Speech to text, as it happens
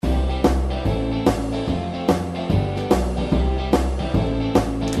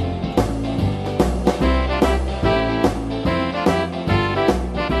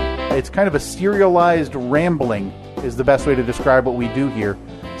kind of a serialized rambling is the best way to describe what we do here.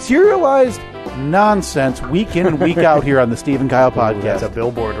 Serialized nonsense week in and week out here on the Steve and Kyle podcast. Ooh, that's a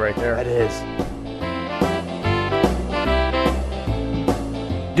billboard right there. That is.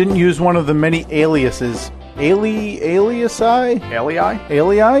 Didn't use one of the many aliases. Aliasi?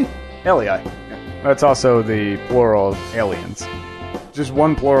 Alii? Alii. That's also the plural of aliens. Just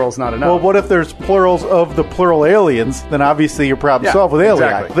one plural is not enough. Well, what if there's plurals of the plural aliens? Then obviously your problem solved with Alii.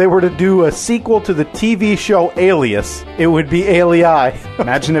 Exactly. If they were to do a sequel to the TV show Alias, it would be Alii.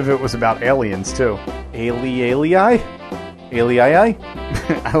 Imagine if it was about aliens, too. Alii? Alii?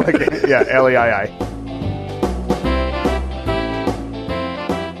 I like it. Yeah, Alii.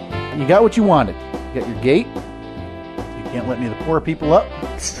 You got what you wanted. You got your gate. You can't let any of the poor people up.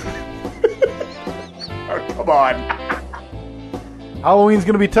 Oh, come on. Halloween's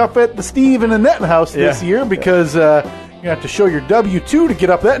going to be tough at the Steve and Annette house this year because you have to show your W-2 to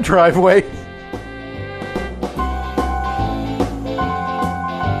get up that driveway.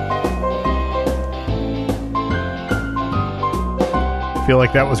 Feel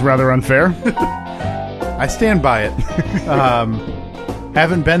like that was rather unfair? I stand by it.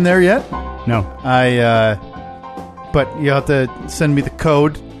 Haven't been there yet. No. But you have to send me the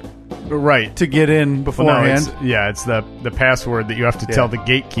code. Right. To get in beforehand. Well, it's the password that you have to tell the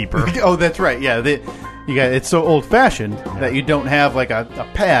gatekeeper. Oh, that's right. Yeah, it's so old-fashioned that you don't have like a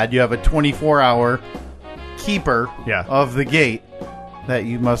pad. You have a 24-hour keeper of the gate that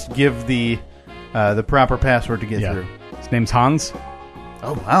you must give the proper password to get through. His name's Hans.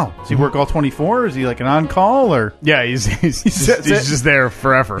 Oh, wow. Does he work all 24? Is he like an on-call? Or? Yeah, he's just there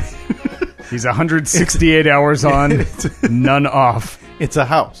forever. He's 168 hours on, none off. It's a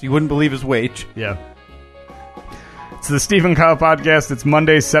house. You wouldn't believe his wage. Yeah. It's the Steve and Kyle podcast. It's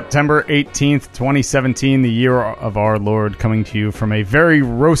Monday, September 18th, 2017, the year of our Lord, coming to you from a very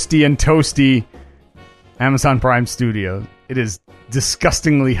roasty and toasty Amazon Prime studio. It is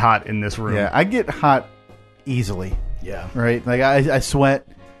disgustingly hot in this room. Yeah, I get hot easily. Yeah. Right? Like, I sweat.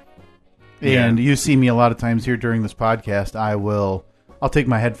 And you see me a lot of times here during this podcast. I'll take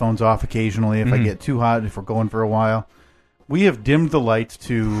my headphones off occasionally if I get too hot, if we're going for a while. We have dimmed the lights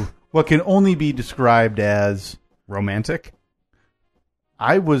to what can only be described as... romantic?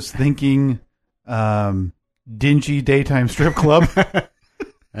 I was thinking dingy daytime strip club.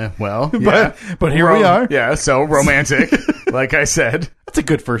 But here we are. Yeah, so romantic, like I said. That's a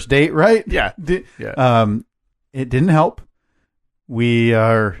good first date, right? Yeah. It didn't help.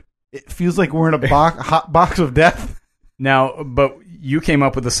 It feels like we're in a hot box of death. Now, but you came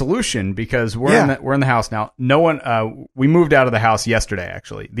up with a solution because we're in the house now. No one. We moved out of the house yesterday.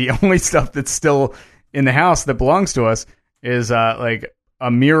 Actually, the only stuff that's still in the house that belongs to us is like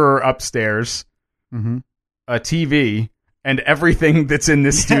a mirror upstairs, a TV, and everything that's in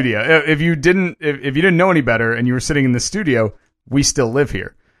this studio. If you didn't know any better and you were sitting in the studio, we still live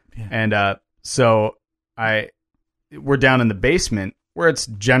here, and so we're down in the basement where it's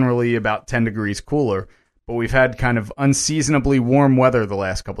generally about 10 degrees cooler. But we've had kind of unseasonably warm weather the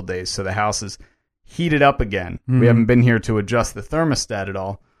last couple of days, so the house is heated up again. We haven't been here to adjust the thermostat at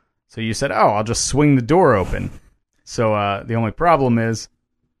all. So you said, I'll just swing the door open. So the only problem is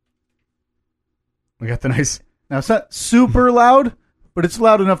we got the nice... Now, it's not super loud, but it's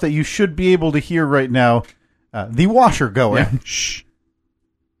loud enough that you should be able to hear right now the washer going. Yeah. Shh.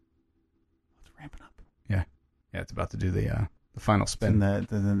 It's ramping up. Yeah, it's about to do the final spin.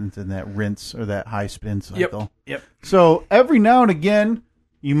 It's in that rinse or that high spin cycle. Yep. So every now and again,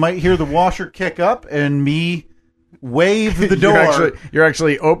 you might hear the washer kick up and me wave the door. You're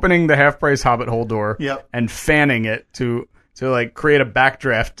actually opening the Half Price Hobbit hole door and fanning it to like create a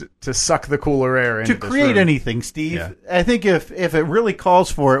backdraft to suck the cooler air into to create room. Anything, Steve. Yeah. I think if it really calls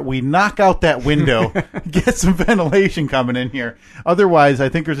for it, we knock out that window, get some ventilation coming in here. Otherwise, I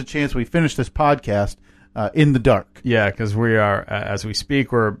think there's a chance we finish this podcast in the dark. Yeah, because we are, as we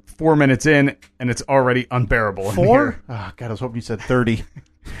speak, we're 4 minutes in, and it's already unbearable. 4? Oh, God, I was hoping you said 30.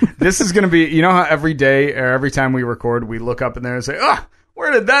 This is going to be, you know how every day or every time we record, we look up in there and say,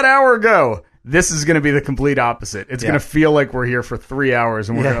 where did that hour go? This is going to be the complete opposite. It's going to feel like we're here for 3 hours,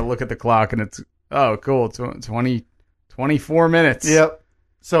 and we're going to look at the clock, and it's, cool, 24 minutes. Yep.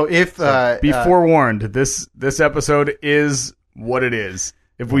 So be forewarned, this episode is what it is.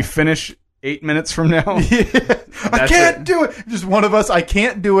 If we finish 8 minutes from now, I can't do it. Just one of us, I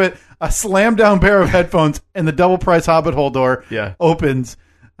can't do it. A slam down pair of headphones and the double price Hobbit hole door opens.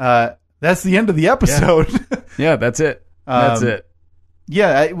 That's the end of the episode. Yeah, that's it. That's it.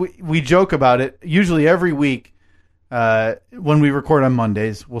 Yeah, we joke about it. Usually every week when we record on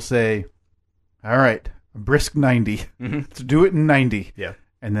Mondays, we'll say, all right, a brisk 90. Let's do it in 90. Yeah.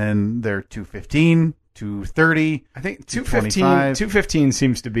 and then they're $2.15, $2.30. I think $2.15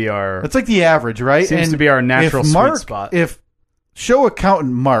 seems to be our. That's like the average, right? Seems to be our natural sweet spot. If show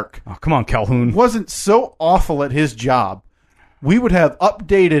accountant Mark, oh come on, Calhoun, wasn't so awful at his job, we would have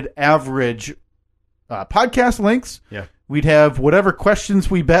updated average podcast links. Yeah. We'd have whatever questions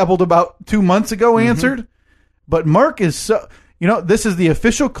we babbled about 2 months ago answered. But Mark is so... this is the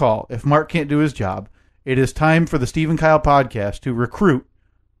official call. If Mark can't do his job, it is time for the Steve and Kyle podcast to recruit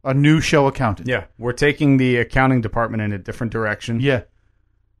a new show accountant. Yeah. We're taking the accounting department in a different direction. Yeah.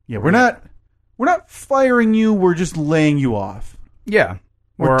 Yeah, we're not firing you, we're just laying you off. Yeah.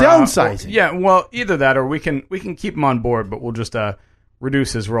 We're downsizing. Yeah, well, either that or we can keep him on board, but we'll just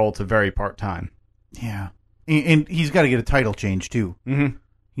reduce his role to very part-time. Yeah. And he's got to get a title change, too. Mm-hmm.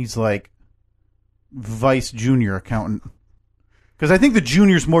 He's like vice junior accountant. Because I think the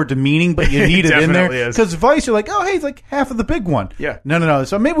junior's more demeaning, but you need it in there. Because vice, you're like, oh, hey, he's like half of the big one. Yeah. No.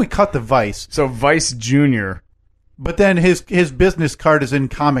 So maybe we cut the vice. So vice junior. But then his business card is in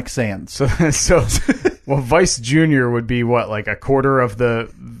Comic Sans. So well, vice junior would be what, like a quarter of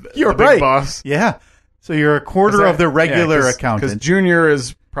the You're big right. boss? Yeah. So you're a quarter of the regular accountant. Because junior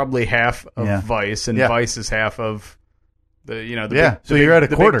is probably half of vice, and Yeah. vice is half of the big, so you're at a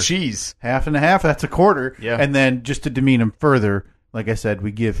quarter. Big cheese. Half and a half, that's a quarter. Yeah. And then just to demean him further, like I said,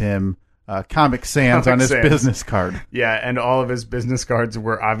 we give him Comic Sans on his business card. Yeah, and all of his business cards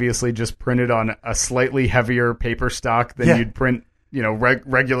were obviously just printed on a slightly heavier paper stock than you'd print,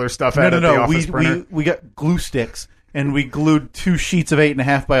 regular stuff out of the office printer. We got glue sticks, and we glued 2 sheets of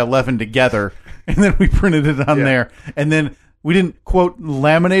 8.5 by 11 together, and then we printed it on there. And then we didn't, quote,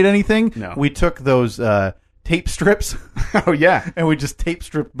 laminate anything. No. We took those tape strips. Oh, yeah. And we just tape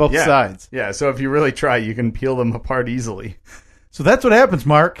stripped both sides. Yeah, so if you really try, you can peel them apart easily. So that's what happens,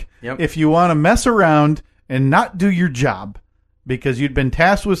 Mark. Yep. If you want to mess around and not do your job, because you'd been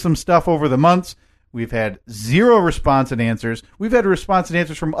tasked with some stuff over the months, we've had 0 response and answers. We've had response and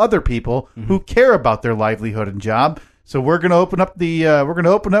answers from other people who care about their livelihood and job. So we're going to open up the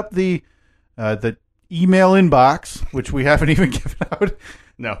email inbox, which we haven't even given out.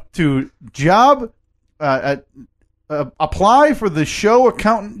 No. To job. Apply for the show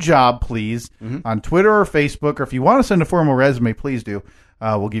accountant job, please, on Twitter or Facebook. Or if you want to send a formal resume, please do.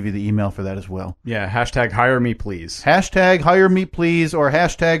 We'll give you the email for that as well. Yeah, hashtag hire me, please. Hashtag hire me, please, or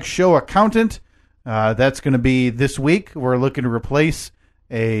hashtag show accountant. That's going to be this week. We're looking to replace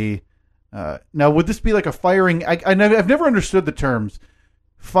a... now, would this be like a firing... I've never understood the terms.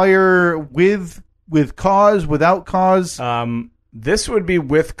 Fire with cause, without cause? This would be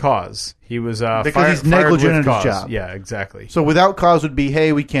with cause. He was because he's negligent in his job. Yeah, exactly. So without cause would be,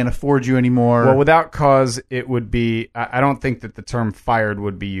 hey, we can't afford you anymore. Well, without cause, it would be. I don't think that the term fired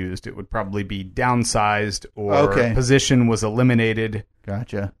would be used. It would probably be downsized or position was eliminated.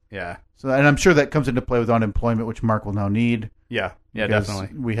 Gotcha. Yeah. So, and I'm sure that comes into play with unemployment, which Mark will now need. Yeah. Yeah, definitely.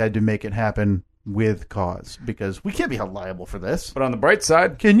 We had to make it happen with cause because we can't be held liable for this. But on the bright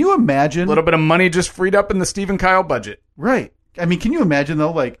side, can you imagine a little bit of money just freed up in the Steve and Kyle budget? Right. I mean, can you imagine,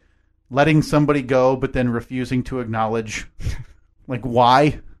 though, like, letting somebody go but then refusing to acknowledge, like,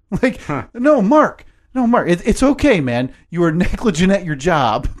 why? Like, no, Mark, it's okay, man. You were negligent at your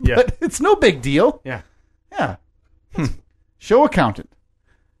job, but it's no big deal. Yeah. Yeah. Show accountant.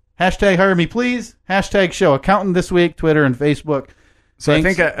 Hashtag hire me, please. Hashtag show accountant this week, Twitter and Facebook. So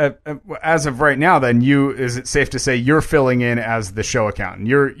thanks. I think as of right now, then is it safe to say you're filling in as the show accountant?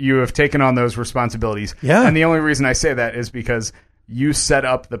 You have taken on those responsibilities. Yeah. And the only reason I say that is because you set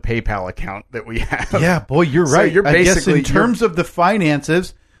up the PayPal account that we have. Yeah, boy, you're right. So you're basically, I guess in terms of the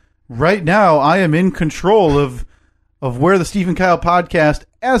finances, right now I am in control of where the Steve and Kyle podcast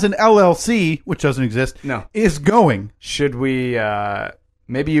as an LLC, which doesn't exist, is going. Should we?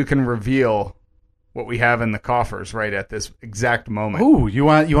 Maybe you can reveal what we have in the coffers right at this exact moment. Ooh, you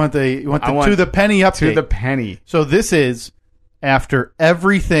want the to the penny update. To the penny. So this is after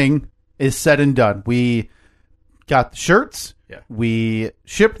everything is said and done. We got the shirts. Yeah. We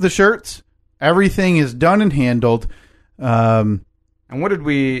shipped the shirts. Everything is done and handled. And what did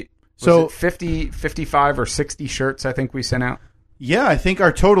we... So 50, 55 or 60 shirts I think we sent out? Yeah, I think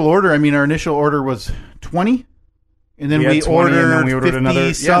our total order, our initial order was 20. And then we ordered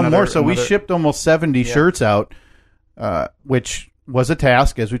 50 another more. So we shipped almost 70 shirts out, which was a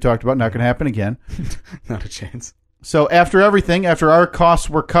task, as we talked about. Not going to happen again. Not a chance. So after our costs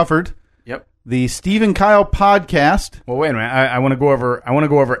were covered, the Steve and Kyle podcast. Well, wait a minute. I want to go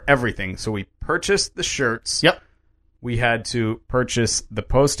over everything. So we purchased the shirts. Yep. We had to purchase the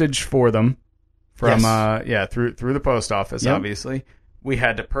postage for them from through the post office, obviously. We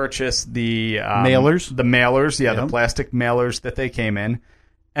had to purchase the mailers. The mailers, the plastic mailers that they came in.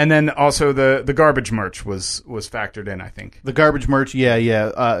 And then also the garbage merch was factored in, I think. The garbage merch,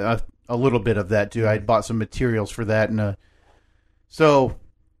 yeah. A little bit of that too. I bought some materials for that, and so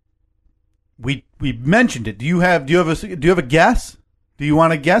we mentioned it. Do you have a guess? Do you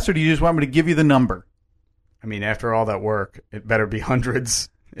want to guess, or do you just want me to give you the number? I mean, after all that work, it better be hundreds,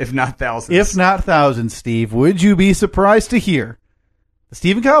 if not thousands. If not thousands, Steve, would you be surprised to hear the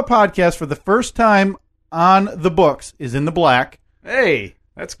Steve and Kyle podcast for the first time on the books is in the black? Hey,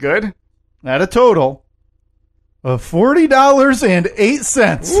 that's good. At a total of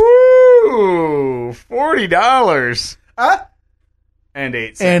 $40.08. Woo! $40. And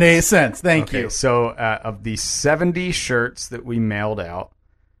 8 cents. And 8 cents. Thank you. So of the 70 shirts that we mailed out,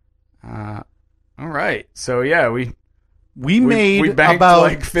 all right. So yeah, we made banked about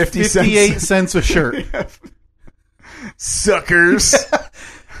like 58 cents a shirt. Suckers.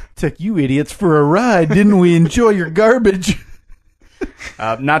 Took you idiots for a ride, didn't we? Enjoy your garbage.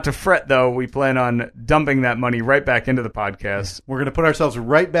 Not to fret, though. We plan on dumping that money right back into the podcast. We're going to put ourselves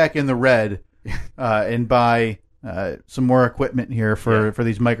right back in the red and buy some more equipment here for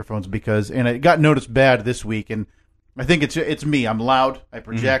these microphones and it got noticed bad this week, and I think it's me. I'm loud. I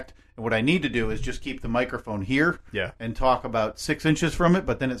project. And what I need to do is just keep the microphone here and talk about 6 inches from it,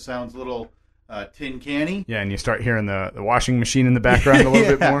 but then it sounds a little tin canny. Yeah, and you start hearing the washing machine in the background a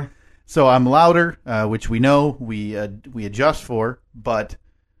little bit more. So I'm louder, which we know we adjust for, but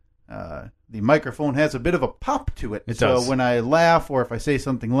the microphone has a bit of a pop to it. It does. So when I laugh or if I say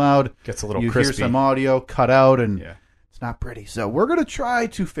something loud, gets a little you crispy. Hear some audio cut out, and it's not pretty. So we're going to try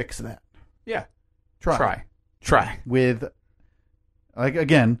to fix that. Yeah. Try. With,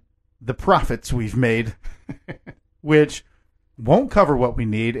 again, the profits we've made, which won't cover what we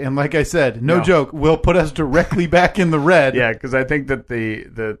need, and like I said, no joke, will put us directly back in the red. Yeah, because I think that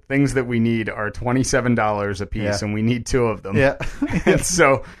the things that we need are $27 a piece, and we need 2 of them. Yeah.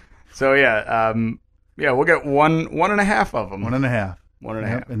 so yeah, we'll get one and a half of them. One and a half,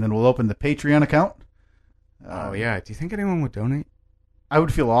 and then we'll open the Patreon account. Do you think anyone would donate? I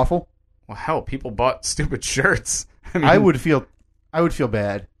would feel awful. Well, hell, people bought stupid shirts. I would feel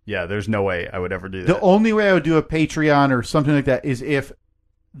bad. Yeah, there's no way I would ever do that. The only way I would do a Patreon or something like that is if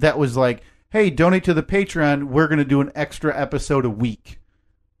that was like, hey, donate to the Patreon, we're going to do an extra episode a week.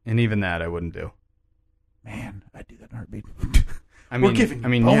 And even that I wouldn't do. Man, I'd do that in a heartbeat. We're giving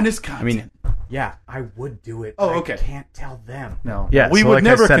bonus content. I would do it. Oh, okay. I can't tell them. No. Yeah, we would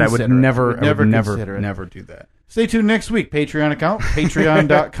never consider I would never do that. Stay tuned next week. Patreon account,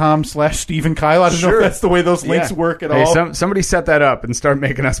 patreon.com/Steve and Kyle. I don't know if that's the way those links work at all. Somebody set that up and start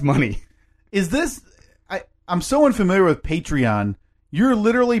making us money. Is this... I'm so unfamiliar with Patreon. You're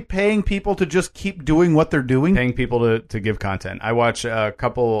literally paying people to just keep doing what they're doing? Paying people to give content. I watch a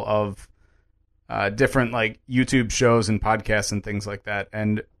couple of different like YouTube shows and podcasts and things like that.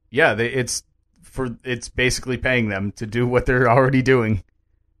 And yeah, it's basically paying them to do what they're already doing.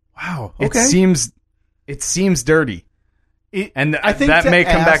 Wow. Okay. It seems dirty. I think that may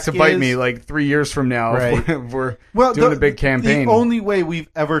come back to bite me like 3 years from now if we're doing a big campaign. The only way we've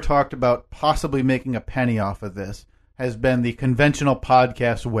ever talked about possibly making a penny off of this has been the conventional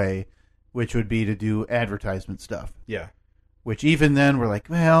podcast way, which would be to do advertisement stuff. Yeah. Which even then we're like,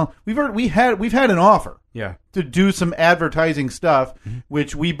 well, we've had an offer. Yeah. To do some advertising stuff,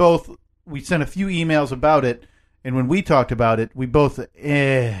 which we sent a few emails about it, and when we talked about it, we both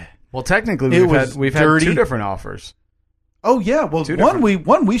Well, technically we've had 2 different offers. Oh yeah, well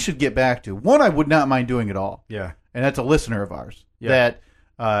one we should get back to. One I would not mind doing at all. Yeah. And that's a listener of ours that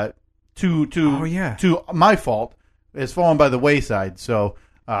to my fault has fallen by the wayside. So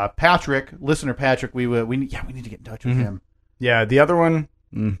listener Patrick, we need to get in touch with him. Yeah, the other one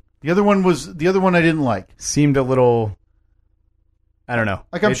the other one I didn't like. Seemed a little, I don't know.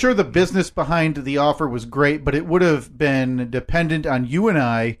 Like I'm sure the business behind the offer was great, but it would have been dependent on you and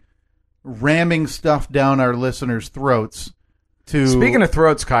I ramming stuff down our listeners' throats. Speaking of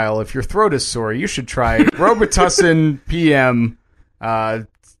throats, Kyle, if your throat is sore, you should try Robitussin PM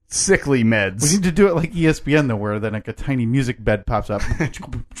sickly meds. We need to do it like ESPN, though, where then like a tiny music bed pops up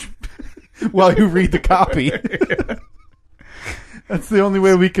while you read the copy. That's the only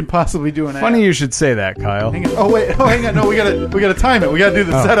way we can possibly do an ad. Funny you should say that, Kyle. Hang on. No, we gotta time it. We gotta do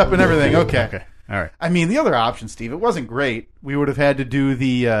the setup and everything. Okay. All right. I mean, the other option, Steve, it wasn't great. We would have had to do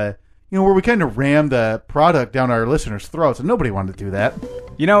the where we kind of ram the product down our listeners' throats, and nobody wanted to do that.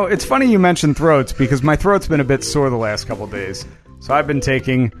 It's funny you mentioned throats because my throat's been a bit sore the last couple of days. So I've been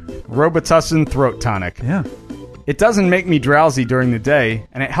taking Robitussin Throat Tonic. Yeah. It doesn't make me drowsy during the day,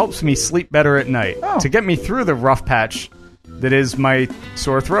 and it helps me sleep better at night to get me through the rough patch that is my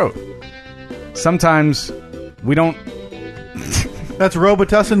sore throat. Sometimes we don't... That's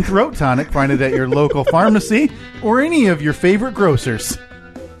Robitussin Throat Tonic. Find it at your local pharmacy or any of your favorite grocers.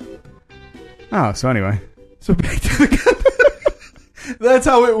 Oh, so anyway. So back to the... That's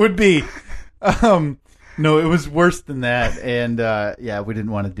how it would be. No, it was worse than that. And, we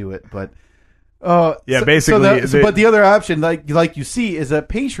didn't want to do it. But... basically. But the other option, like you see, is a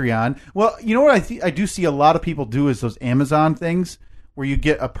Patreon. Well, you know what I do see a lot of people do is those Amazon things where you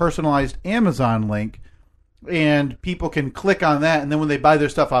get a personalized Amazon link and people can click on that, and then when they buy their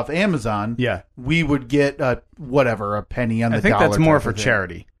stuff off Amazon, we would get a penny on the dollar. I think that's more for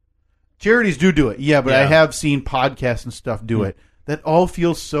charity. Charities do it, but I have seen podcasts and stuff do it. That all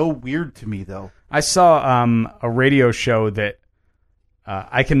feels so weird to me, though. I saw a radio show that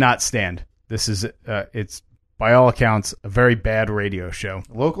I cannot stand. This is it's by all accounts a very bad radio show.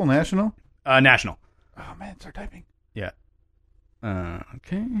 Local, national? National. Oh man, start typing. Yeah.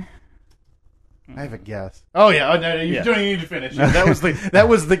 Okay. I have a guess. Oh yeah, you don't even need to finish. That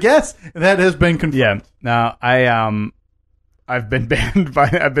was the guess. That has been confirmed. Yeah. Now I've been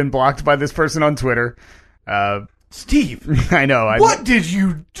I've been blocked by this person on Twitter. Steve, I know. What did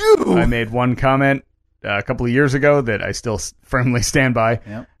you do? I made one comment a couple of years ago that I still firmly stand by.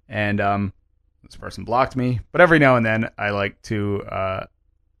 Yep. And this person blocked me, but every now and then I like to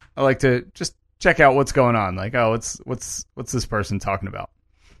just check out what's going on. Like, oh, what's this person talking about?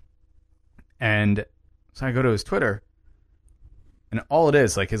 And so I go to his Twitter, and all it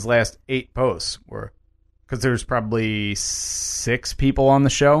is, like his last 8 posts were, because there's probably 6 people on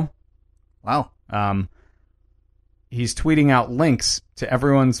the show. Wow. He's tweeting out links to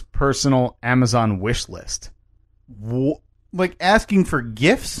everyone's personal Amazon wish list. Like asking for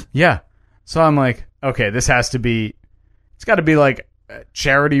gifts? Yeah. So I'm like, okay, it's got to be like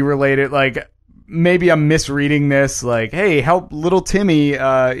charity related. Like maybe I'm misreading this. Like, hey, help little Timmy,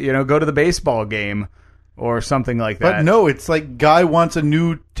 go to the baseball game or something like that. But no, it's like guy wants a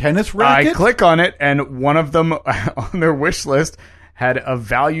new tennis racket. I click on it, and one of them on their wish list had a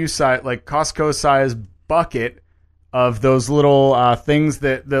value size, like Costco size bucket of those little things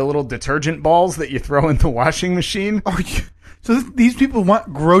the little detergent balls that you throw in the washing machine. So these people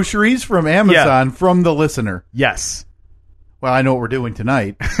want groceries from Amazon from the listener. Yes. Well, I know what we're doing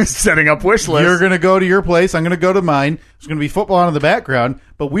tonight. Setting up wish lists. You're going to go to your place. I'm going to go to mine. There's going to be football on in the background,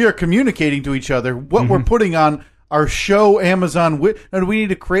 but we are communicating to each other what we're putting on our show Amazon. Now, do we need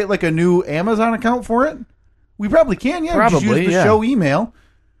to create like a new Amazon account for it? We probably can, yeah. Probably, just use the show email.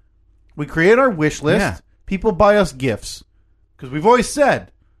 We create our wish list. Yeah. People buy us gifts. Because we've always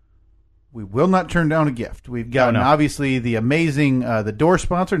said, we will not turn down a gift. We've got obviously the amazing the door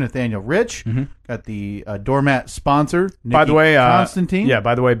sponsor Nathaniel Rich. Got the doormat sponsor Nikki by the way, Constantine.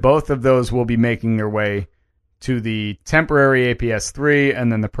 By the way, both of those will be making their way to the temporary APS 3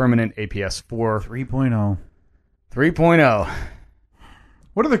 and then the permanent APS 4 3.0. 3.0.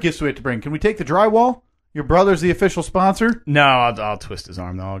 What other gifts do we have to bring? Can we take the drywall? Your brother's the official sponsor. No, I'll twist his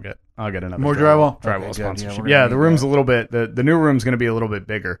arm though. I'll get another more drywall okay, sponsorship. Yeah, the room's a little bit. The new room's going to be a little bit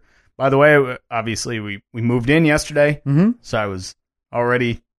bigger. By the way, obviously we moved in yesterday, so I was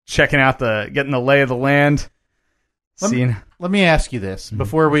already checking out getting the lay of the land. Let me ask you this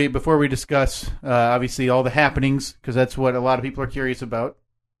before we discuss obviously all the happenings, because that's what a lot of people are curious about.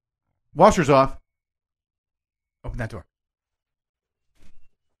 Washer's off. Open that door.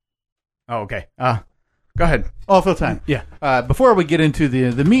 Oh, okay. Go ahead. All fill time. Yeah. Before we get into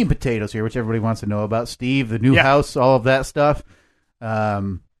the meat and potatoes here, which everybody wants to know about, Steve, the new house, all of that stuff.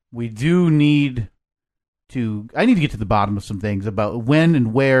 We do need to... I need to get to the bottom of some things about when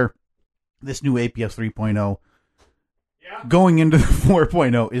and where this new APS 3.0 going into the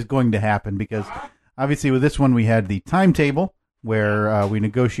 4.0 is going to happen, because obviously with this one we had the timetable where we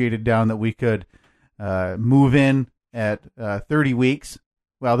negotiated down that we could move in at 30 weeks.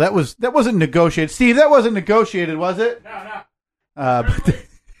 Well, that wasn't negotiated. Steve, that wasn't negotiated, was it? No.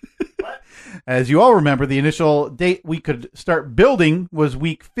 But as you all remember, the initial date we could start building was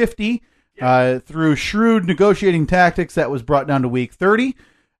week 50. Through shrewd negotiating tactics, that was brought down to week 30.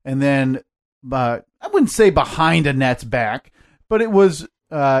 And then, I wouldn't say behind Annette's back, but it was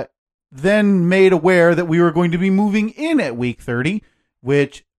then made aware that we were going to be moving in at week 30,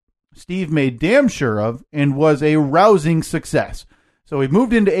 which Steve made damn sure of and was a rousing success. So we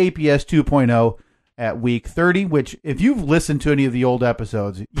moved into APS 2.0 at week 30, which if you've listened to any of the old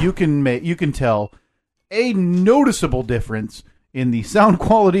episodes, you can tell a noticeable difference in the sound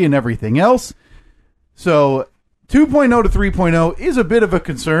quality and everything else. So 2.0 to 3.0 is a bit of a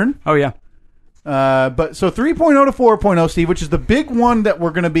concern. Oh, yeah. But so 3.0 to 4.0, Steve, which is the big one that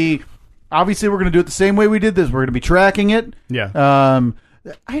we're going to be, obviously we're going to do it the same way we did this. We're going to be tracking it. Yeah.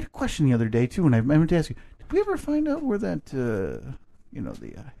 I had a question the other day, too, and I meant to ask you, did we ever find out where that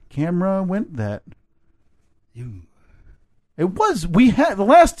the camera went that. It was, the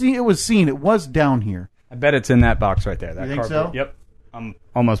last thing it was seen, it was down here. I bet it's in that box right there. That you think cardboard. so? Yep. I'm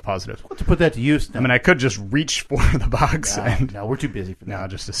almost positive. Let's put that to use now. I mean, I could just reach for the box. No, we're too busy for that. No, I'll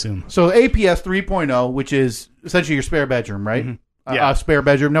just assume. So APS 3.0, which is essentially your spare bedroom, right? Mm-hmm. Yeah. Spare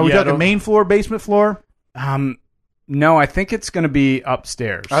bedroom. Now, we got a main floor, basement floor? No, I think it's going to be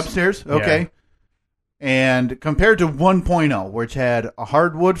upstairs. Upstairs? Okay. Yeah. And compared to 1.0, which had a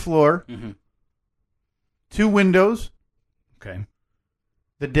hardwood floor, 2 windows, okay,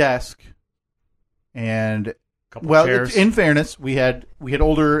 the desk, and chairs. In fairness, we had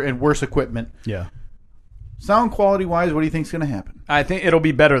older and worse equipment. Yeah. Sound quality wise, what do you think's going to happen? I think it'll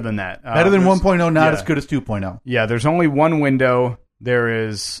be better than that. Better than 1.0, not as good as 2.0. Yeah, there's only one window. There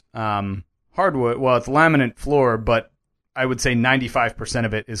is hardwood. Well, it's laminate floor, but I would say 95%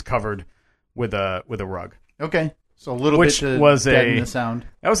 of it is covered with a rug. Okay. So a little bit to deaden the sound.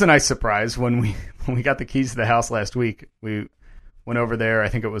 That was a nice surprise when we got the keys to the house last week. We went over there. I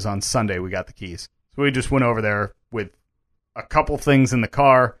think it was on Sunday we got the keys. So we just went over there with a couple things in the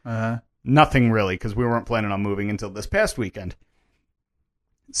car. Nothing really, because we weren't planning on moving until this past weekend.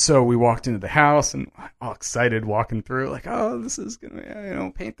 So we walked into the house and all excited walking through, like, oh, this is going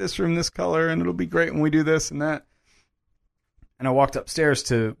to, paint this room this color and it'll be great when we do this and that. And I walked upstairs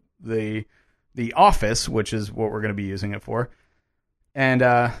to the office, which is what we're going to be using it for. And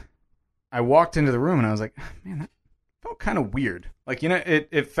I walked into the room and I was like, man, that felt kind of weird. Like,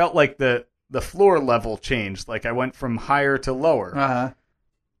 it felt like the floor level changed. Like I went from higher to lower.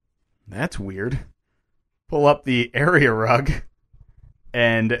 That's weird. Pull up the area rug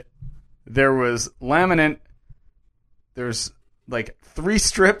and there was laminate. There's like 3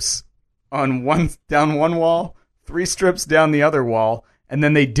 strips down one wall, 3 strips down the other wall. And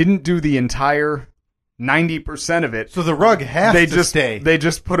then they didn't do the entire 90% of it. So the rug has to stay. They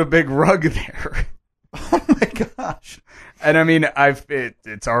just put a big rug there. Oh my gosh. And I mean,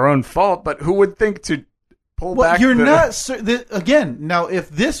 it's our own fault, but who would think to pull back? You're not, again, now if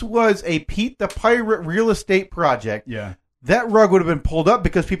this was a Pete the Pirate real estate project, that rug would have been pulled up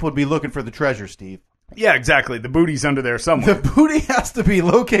because people would be looking for the treasure, Steve. Yeah, exactly. The booty's under there somewhere. The booty has to be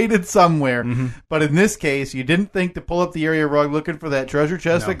located somewhere. Mm-hmm. But in this case, you didn't think to pull up the area rug looking for that treasure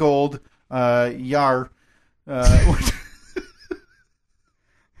chest of gold. You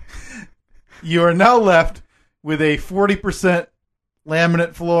are now left with a 40%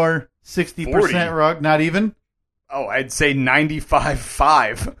 laminate floor, 60% rug. Not even? Oh, I'd say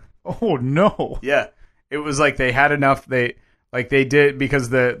 95.5. Oh, no. Yeah. It was like they had enough. They did, because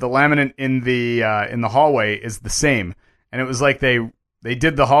the laminate in the hallway is the same, and it was like they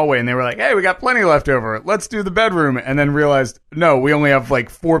did the hallway and they were like, hey, we got plenty left over, let's do the bedroom, and then realized no, we only have like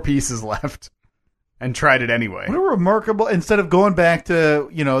 4 pieces left, and tried it anyway. What a remarkable, instead of going back to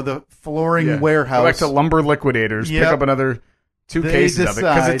the flooring warehouse, go back to Lumber Liquidators, pick up another 2 cases of it,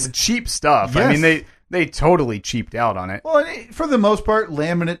 because it's cheap stuff. Yes. I mean, they totally cheaped out on it. Well, for the most part,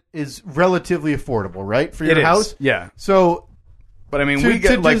 laminate is relatively affordable, right, for your house? Yeah. So. But I mean, when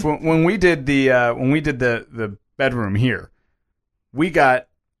we did the bedroom here, we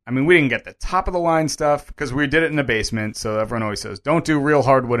didn't get the top of the line stuff because we did it in the basement. So everyone always says, don't do real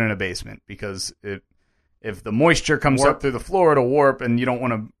hardwood in a basement because if the moisture comes up through the floor, it'll warp, and you don't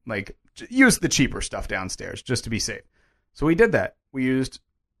want to use the cheaper stuff downstairs just to be safe. So we did that. We used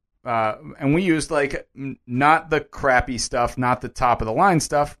not the crappy stuff, not the top of the line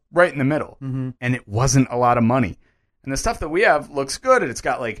stuff, right in the middle, and it wasn't a lot of money. And the stuff that we have looks good, and it's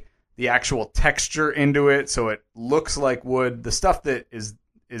got like the actual texture into it, so it looks like wood. The stuff that is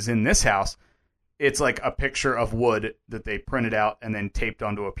in this house, it's like a picture of wood that they printed out and then taped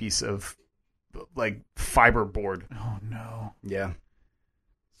onto a piece of like fiber board. Oh no! Yeah.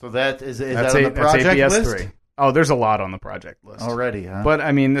 So that's on the project list? 3. Oh, there's a lot on the project list already, huh? But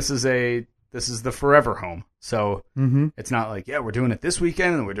I mean, this is the forever home, so it's not like we're doing it this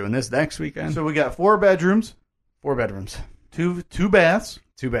weekend and we're doing this next weekend. So we got 4 bedrooms. 4 bedrooms. 2 baths.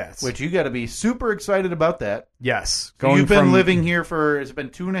 2 baths. Which you got to be super excited about that. Yes. So you've been living here has it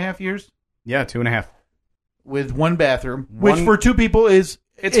been 2.5 years? Yeah, 2.5. With 1 bathroom, which for 2 people it's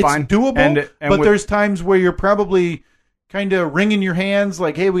fine. Doable. And but there's times where you're probably kind of wringing your hands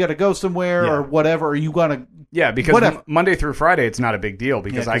like, hey, we got to go somewhere or whatever. Or you want to... Yeah, because Monday through Friday, it's not a big deal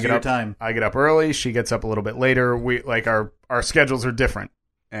because I get up early. She gets up a little bit later. We our schedules are different.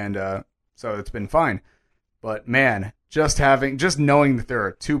 And so it's been fine. But man, just knowing that there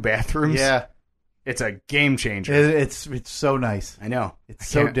are 2 bathrooms, it's a game changer. It's so nice. I know. It's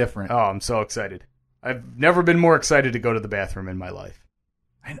so different. Oh, I'm so excited. I've never been more excited to go to the bathroom in my life.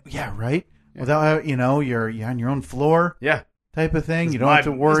 I know, yeah, right? Yeah. Without, you're on your own floor. Yeah. type of thing. You don't have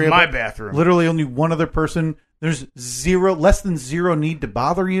to worry about my bathroom. bathroom. Literally only one other person. There's less than zero need to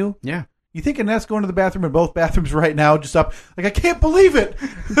bother you. Yeah. You think Annette's going to the bathroom in both bathrooms right now, just up, like, I can't believe it.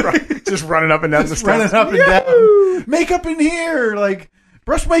 Right. Just running up and down the steps. Running up and down. Makeup in here. Like,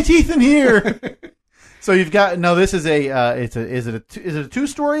 brush my teeth in here. So you've got, no, this is is it a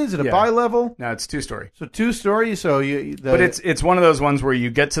 2-story? Is it a bi-level? No, it's 2-story. So 2-story. So but it's one of those ones where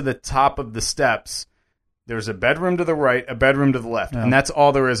you get to the top of the steps. There's a bedroom to the right, a bedroom to the left, and that's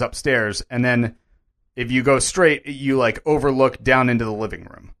all there is upstairs. And then if you go straight, you like overlook down into the living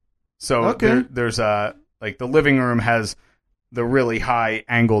room. So there's like the living room has the really high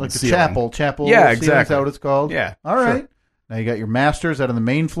angled like the ceiling. chapel. Yeah, ceiling, exactly. Is that what it's called? Yeah. All right. Sure. Now you got your masters out on the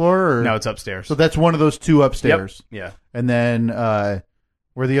main floor, or no? It's upstairs. So that's one of those 2 upstairs. Yep. Yeah. And then where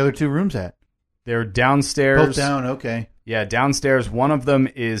are the other 2 rooms at? They're downstairs. Both down. Okay. Yeah, downstairs. One of them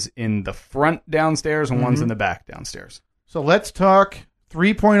is in the front downstairs, and one's in the back downstairs. So let's talk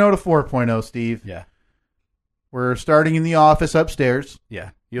 3.0 to 4.0, Steve. Yeah. We're starting in the office upstairs. Yeah.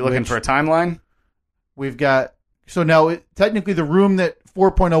 You looking for a timeline? We've got, so now technically the room that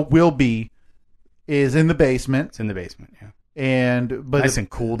 4.0 will be is in the basement. It's in the basement, yeah. But nice and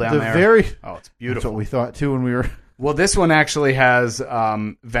cool down there. Oh, it's beautiful. That's what we thought too when we were. Well, this one actually has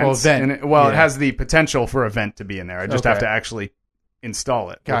vents in it. Well, it has the potential for a vent to be in there. I just have to actually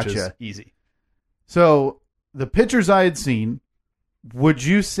install it, which is easy. So the pictures I had seen, would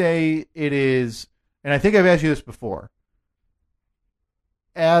you say it is, and I think I've asked you this before,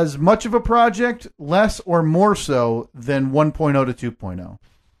 as much of a project, less or more so than 1.0 to 2.0?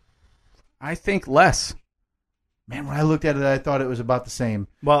 I think less. Man, when I looked at it, I thought it was about the same.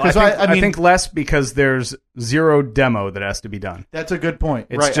 Well, I think less because there's zero demo that has to be done. That's a good point.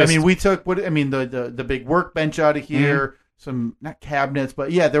 It's right. Just, we took the big workbench out of here, some, not cabinets,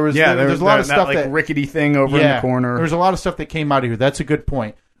 but there's a lot of stuff that rickety thing over in the corner. There's a lot of stuff that came out of here. That's a good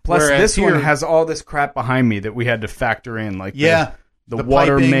point. Plus, this one has all this crap behind me that we had to factor in, like the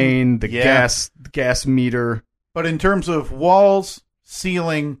water piping, main, the gas meter. But in terms of walls,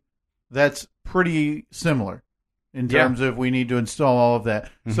 ceiling, that's pretty similar in terms of we need to install all of that.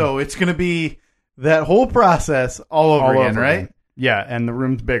 Mm-hmm. So it's going to be that whole process all over again, right? Yeah, and the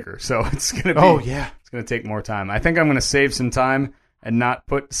room's bigger, so it's going to be it's going to take more time. I think I'm going to save some time and not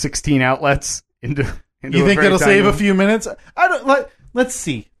put 16 outlets into You think it'll save a few minutes? Let's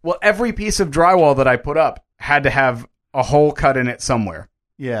see. Well, every piece of drywall that I put up had to have a hole cut in it somewhere.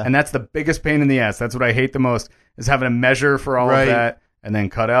 Yeah. And that's the biggest pain in the ass. That's what I hate the most, is having to measure for all of that and then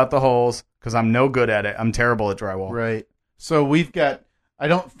cut out the holes, because I'm no good at it. I'm terrible at drywall. Right. So we've got, I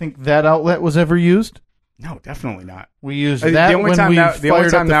don't think that outlet was ever used. No, definitely not. We used that the only time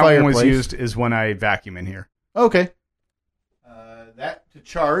that one was used is when I vacuum in here. Okay. That to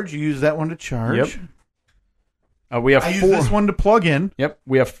charge. You use that one to charge. Yep. We have I 4. use this one to plug in. Yep.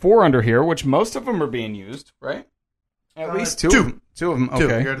 We have 4 under here, which most of them are being used, right? At least 2. 2 of them.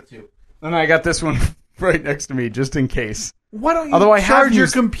 Okay. You're at 2. And I got this one right next to me, just in case. Why don't you charge your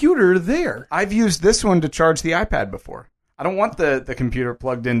computer there? I've used this one to charge the iPad before. I don't want the computer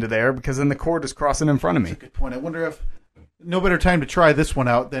plugged into there, because then the cord is crossing in front of me. That's a good point. I wonder if no better time to try this one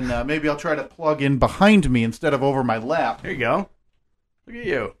out than maybe I'll try to plug in behind me instead of over my lap. There you go. Look at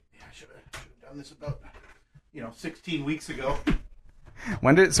you. Yeah, I should have done this about 16 weeks ago.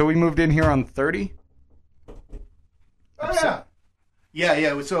 So we moved in here on 30? Oh, yeah.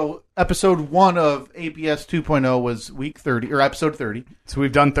 Yeah. So episode 1 of APS 2.0 was week 30, or episode 30. So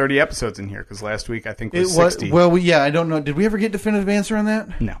we've done 30 episodes in here, because last week I think was 60. Well, I don't know. Did we ever get definitive answer on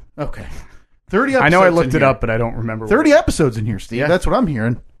that? No. Okay. 30 episodes. I know I looked it up, but I don't remember. 30 episodes in here, Steve. Yeah. That's what I'm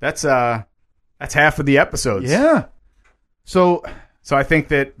hearing. That's half of the episodes. Yeah. So I think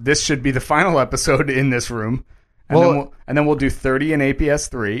that this should be the final episode in this room. And then we'll do 30 in APS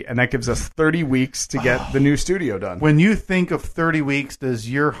 3, and that gives us 30 weeks to get the new studio done. When you think of 30 weeks, does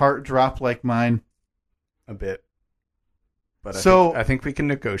your heart drop like mine? A bit. But I think we can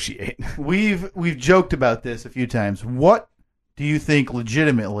negotiate. We've joked about this a few times. What do you think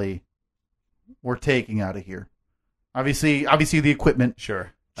legitimately we're taking out of here? Obviously the equipment.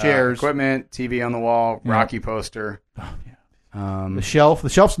 Sure. Chairs. Equipment, TV on the wall, Rocky poster. Oh, yeah. The shelf. The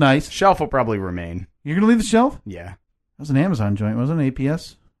shelf's nice. Shelf will probably remain. You're going to leave the shelf? Yeah. That was an Amazon joint, wasn't it?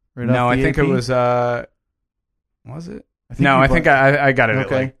 APS? No, I think it was, was it? I think I got it at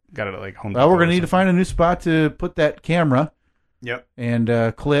like Home Depot. Well, we're going to need to find a new spot to put that camera. Yep.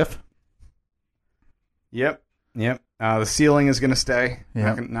 And Cliff. Yep. The ceiling is going to stay.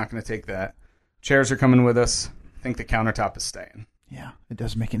 Yep. Not going to take that. Chairs are coming with us. I think the countertop is staying. Yeah, it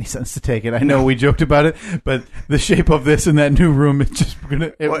doesn't make any sense to take it. I know we joked about it, but the shape of this in that new room, it's just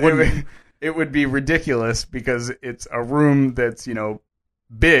it would be ridiculous because it's a room that's,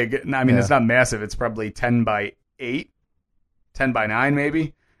 big. I mean, It's not massive. It's probably 10 by 8, 10 by 9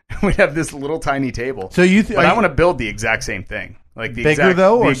 maybe. We'd have this little tiny table. So but I want to build the exact same thing. Like the bigger exact,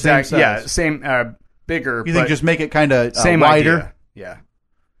 though, the or exact, same size? Yeah, same, bigger. You think just make it kind of same wider? Idea. Yeah.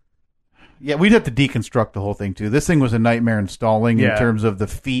 Yeah, we'd have to deconstruct the whole thing too. This thing was a nightmare installing in terms of the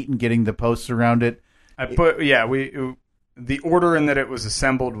feet and getting the posts around it. The order in that it was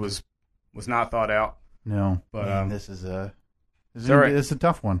assembled was not thought out. No, but this is a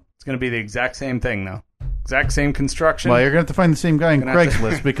tough one. It's going to be the exact same thing though. Exact same construction. Well, you're going to have to find the same guy in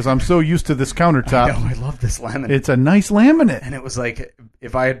Craigslist because I'm so used to this countertop. I love this laminate. It's a nice laminate. And it was like,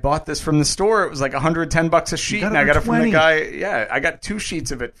 if I had bought this from the store, it was like $110 a sheet, and I got it from the guy. Yeah, I got 2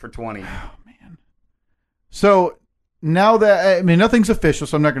 sheets of it for $20. Oh, man. So now that, nothing's official,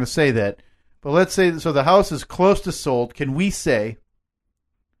 so I'm not going to say that. But let's say, so the house is close to sold. Can we say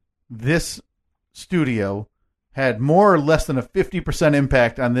this studio had more or less than a 50%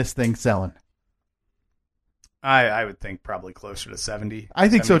 impact on this thing selling? I would think probably closer to 70. I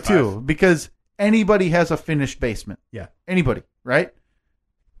think 75. so too, because anybody has a finished basement. Yeah. Anybody, right?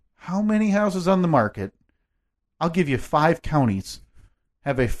 How many houses on the market, I'll give you 5 counties,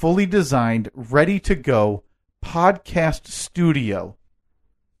 have a fully designed, ready to go podcast studio?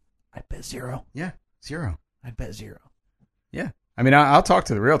 I bet 0. Yeah, 0. I bet 0. Yeah. I mean, I'll talk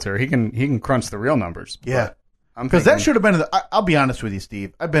to the realtor. He can crunch the real numbers. Yeah. Because that should have been, I'll be honest with you,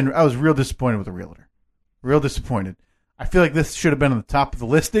 Steve. I was real disappointed with the realtor. Real disappointed. I feel like this should have been on the top of the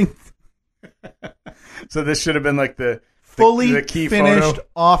listing. So this should have been like the fully key finished photo.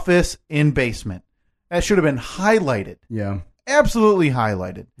 Office in basement. That should have been highlighted. Yeah. Absolutely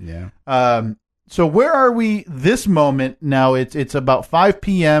highlighted. Yeah. So where are we this moment? Now it's about 5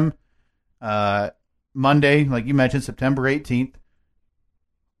 p.m. Monday, like you mentioned, September 18th.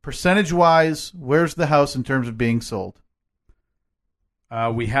 Percentage-wise, where's the house in terms of being sold?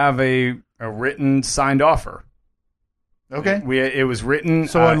 We have a written signed offer. Okay. It was written.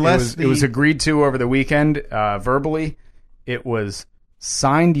 So unless it was agreed to over the weekend verbally, it was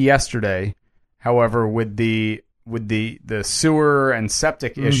signed yesterday. However, with the sewer and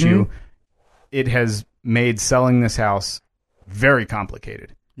septic issue, it has made selling this house very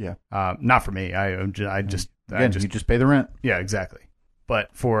complicated. Yeah. Not for me. I just you just pay the rent. Yeah, exactly.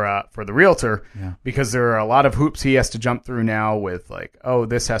 But for the realtor, because there are a lot of hoops he has to jump through now with like, oh,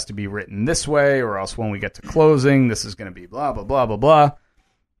 this has to be written this way, or else when we get to closing, this is going to be blah, blah, blah, blah, blah.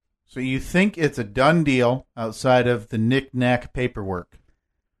 So you think it's a done deal outside of the knick-knack paperwork?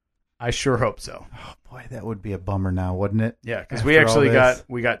 I sure hope so. Oh, boy, that would be a bummer now, wouldn't it? Yeah, because we actually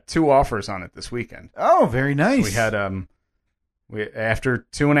got 2 offers on it this weekend. Oh, very nice. We had after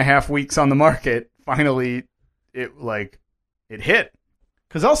 2.5 weeks on the market, finally it hit.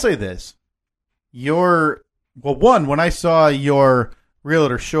 Because I'll say this. When I saw your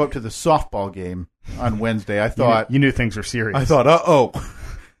realtor show up to the softball game on Wednesday, I thought... You knew things were serious. I thought, uh-oh,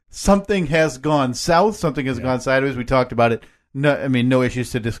 something has gone south, something has gone sideways. We talked about it. No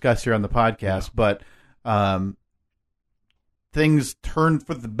issues to discuss here on the podcast, but things turned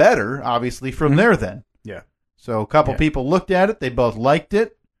for the better, obviously, from there then. Yeah. So a couple people looked at it. They both liked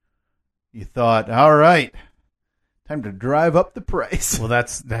it. You thought, all right, time to drive up the price. Well,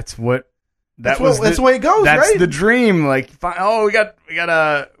 that's the way it goes. That's right? The dream. Like, we have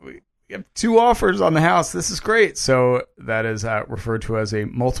 2 offers on the house. This is great. So that is referred to as a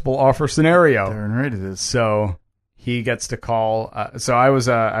multiple offer scenario. Darn right it is. So he gets to call. So I was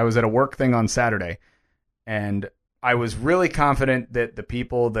at a work thing on Saturday, and I was really confident that the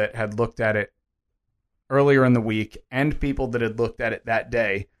people that had looked at it earlier in the week and people that had looked at it that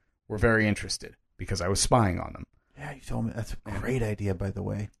day were very interested because I was spying on them. Yeah, you told me. That's a great idea, by the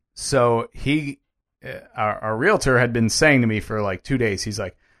way. So our realtor had been saying to me for like 2 days, he's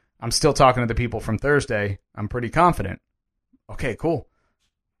like, I'm still talking to the people from Thursday. I'm pretty confident. Okay, cool.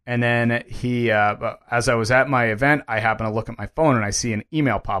 And then as I was at my event, I happen to look at my phone and I see an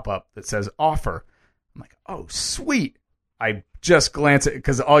email pop up that says offer. I'm like, oh, sweet. I just glance at it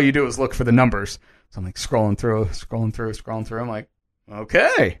because all you do is look for the numbers. So I'm like scrolling through. I'm like,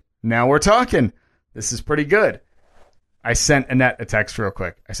 okay, now we're talking. This is pretty good. I sent Annette a text real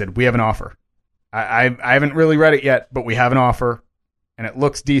quick. I said, we have an offer. I haven't really read it yet, but we have an offer and it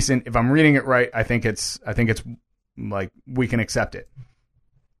looks decent. If I'm reading it right, I think it's like we can accept it.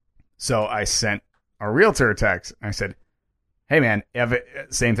 So I sent our realtor a text. I said, hey man,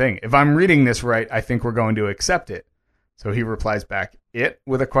 same thing. If I'm reading this right, I think we're going to accept it. So he replies back, it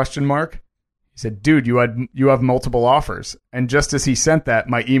with a question mark. He said, dude, you have multiple offers. And just as he sent that,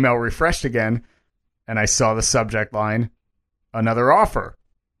 my email refreshed again and I saw the subject line, another offer.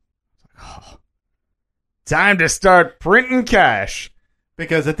 Time to start printing cash.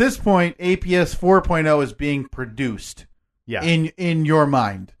 Because at this point, APS 4.0 is being produced in your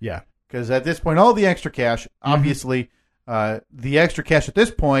mind. Yeah. Because at this point, all the extra cash, obviously, the extra cash at this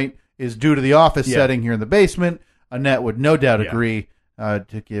point is due to the office setting here in the basement. Annette would no doubt agree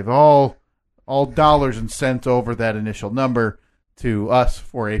to give all dollars and cents over that initial number to us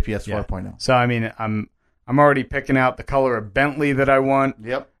for APS 4.0. So I mean, I'm already picking out the color of Bentley that I want.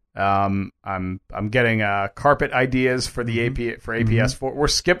 Yep. I'm getting carpet ideas for the APS 4. We're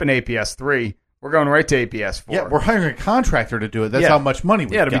skipping APS 3. We're going right to APS 4. Yeah, we're hiring a contractor to do it. That's how much money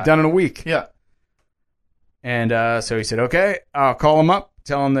we got. It'll be done in a week. Yeah. And so he said, okay, I'll call him up,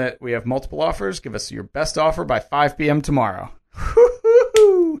 tell him that we have multiple offers. Give us your best offer by 5 p.m. tomorrow.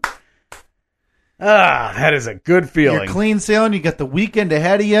 That is a good feeling. You're clean sailing. You got the weekend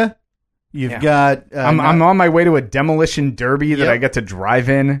ahead of you. You've got... I'm on my way to a demolition derby that I get to drive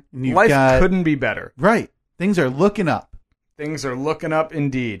in. Life couldn't be better. Right. Things are looking up. Things are looking up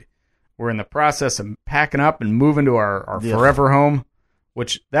indeed. We're in the process of packing up and moving to our forever home,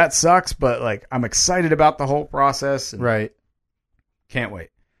 which that sucks, but like I'm excited about the whole process. And right. Can't wait.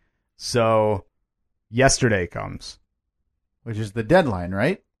 So yesterday comes. Which is the deadline,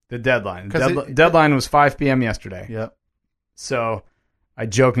 right? The deadline. Deadline was 5 p.m. yesterday. Yep. So I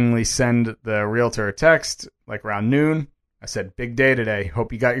jokingly send the realtor a text like around noon. I said, big day today.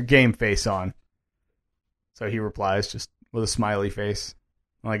 Hope you got your game face on. So he replies just with a smiley face.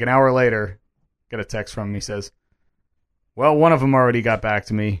 Like an hour later, get a text from him. He says, well, one of them already got back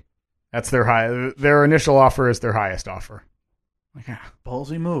to me. That's their initial offer is their highest offer. Like,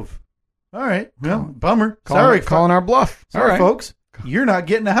 ballsy move. All right. Well, bummer. Calling our bluff. Sorry, folks. You're not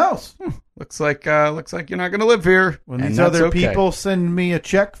getting a house. Looks like you're not going to live here. When these other people send me a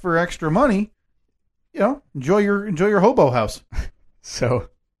check for extra money, enjoy your hobo house. So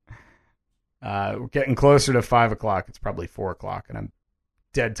we're getting closer to 5 o'clock. It's probably 4 o'clock, and I'm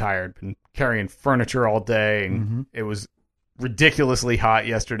dead tired. Been carrying furniture all day, and it was ridiculously hot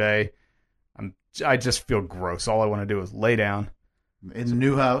yesterday. I just feel gross. All I want to do is lay down. In the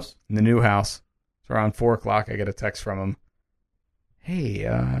new house? In the new house. So around 4 o'clock, I get a text from him. Hey,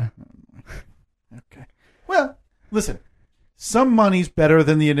 Okay. Well, listen. Some money's better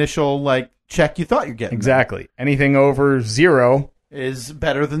than the initial, check you thought you're getting. Exactly. Anything over zero is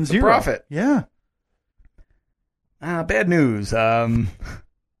better than zero. Profit. Yeah. Bad news.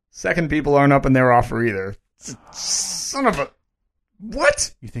 Second people aren't up in their offer either. Son of a...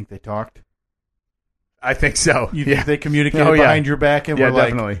 What? You think they talked? I think so. You think they communicated behind your back and were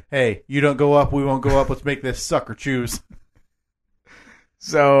definitely. Like, hey, you don't go up, we won't go up, let's make this sucker choose.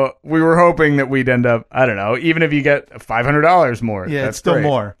 So we were hoping that we'd end up, I don't know, even if you get $500 more. Yeah, that's it's still great.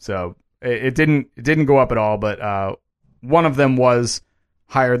 more. So it didn't go up at all, but one of them was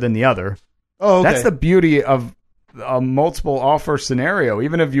higher than the other. Oh, okay. That's the beauty of a multiple offer scenario.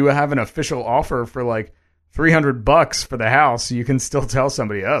 Even if you have an official offer for like $300 for the house, you can still tell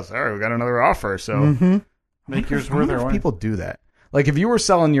somebody, oh, sorry, we got another offer. So make yours worth their while. People do that. Like if you were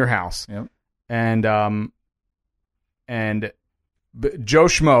selling your house yep. and Joe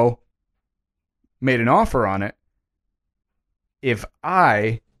Schmo made an offer on it, if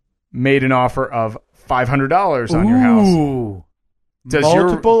I made an offer of $500 on your house, does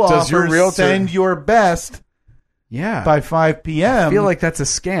your realtor send your best by 5 p.m.? I feel like that's a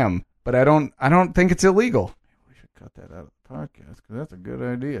scam, but I don't think it's illegal. We should cut that out of the podcast because that's a good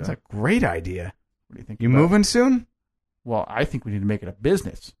idea. That's a great idea. What do you think? You moving soon? Well, I think we need to make it a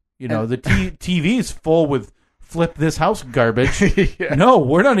business. The TV is full with flip this house garbage. Yeah. No,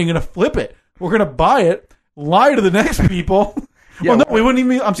 we're not even going to flip it. We're going to buy it, lie to the next people. Yeah, well, no, we wouldn't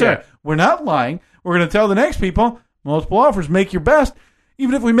even. I'm sorry. Yeah. We're not lying. We're going to tell the next people, multiple offers, make your best.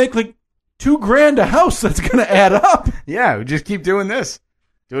 Even if we make like $2,000 a house, that's going to add up. Yeah, we just keep doing this.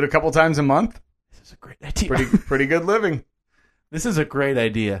 Do it a couple times a month. This is a great idea. Pretty good living. This is a great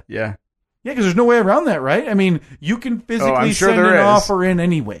idea. Yeah. Yeah, because there's no way around that, right? I mean, you can physically send an offer in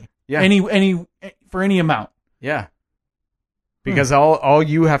anyway. Yeah. For any amount. Yeah. Because all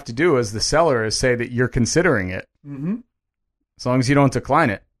you have to do as the seller is say that you're considering it. Mm-hmm. As long as you don't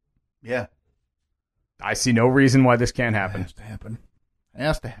decline it. Yeah. I see no reason why this can't happen. It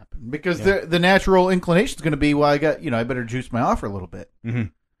has to happen. Because the natural inclination is going to be, well, I better juice my offer a little bit. Mm-hmm.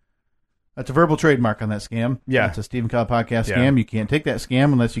 That's a verbal trademark on that scam. Yeah. It's a Stephen Cobb podcast scam. You can't take that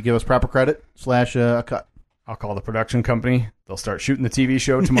scam unless you give us proper credit / a cut. I'll call the production company. They'll start shooting the TV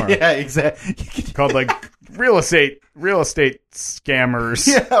show tomorrow. Yeah, exactly. Called like real estate scammers.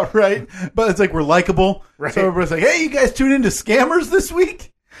 Yeah, right. But it's like we're likable. Right. So everybody's like, hey, you guys tune into Scammers this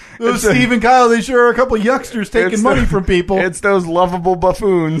week? Those Steve and Kyle, they sure are a couple youngsters taking money from people. It's those lovable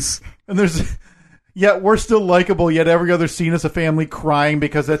buffoons. And yet we're still likable, yet every other scene is a family crying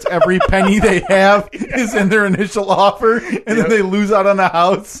because that's every penny they have is in their initial offer, and then they lose out on a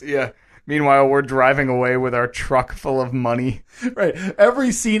house. Yeah. Meanwhile, we're driving away with our truck full of money. Right.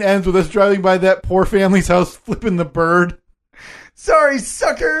 Every scene ends with us driving by that poor family's house, flipping the bird. Sorry,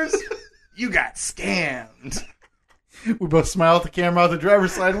 suckers. You got scammed. We both smile at the camera out the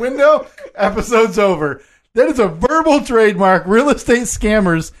driver's side window. Episode's over. That is a verbal trademark. Real estate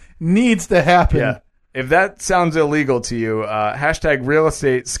scammers needs to happen. Yeah. If that sounds illegal to you, hashtag real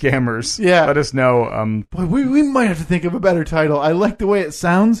estate scammers. Yeah. Let us know. Boy, we might have to think of a better title. I like the way it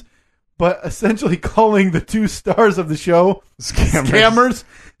sounds, but essentially calling the two stars of the show scammers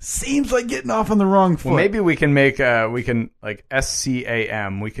seems like getting off on the wrong foot. Well, maybe we can make, like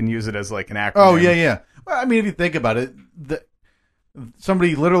SCAM. We can use it as like an acronym. Oh, yeah. Well, I mean, if you think about it,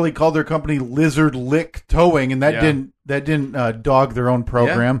 somebody literally called their company Lizard Lick Towing, and that didn't dog their own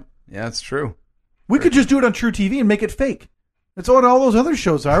program. Yeah, that's true. We could just do it on True TV and make it fake. That's what all those other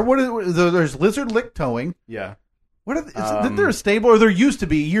shows are. There's Lizard Lick Towing. Yeah. Isn't there a stable, or there used to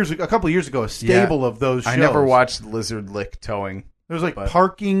be a couple of years ago, a stable of those shows? I never watched Lizard Lick Towing. There was like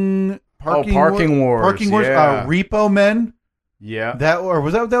Parking Wars. Parking Wars. Yeah. Repo Men. Yeah. That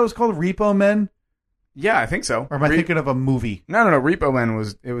was called Repo Men? Yeah, I think so. Or am I thinking of a movie? No. Repo Men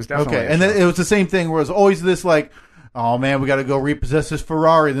was definitely okay. And then it was the same thing where it was always this like, oh man, we got to go repossess this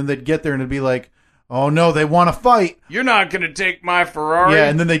Ferrari. And then they'd get there and it'd be like, oh no, they want to fight. You're not going to take my Ferrari. Yeah,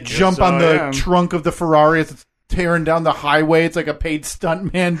 and then they jump on the trunk of the Ferrari as it's tearing down the highway. It's like a paid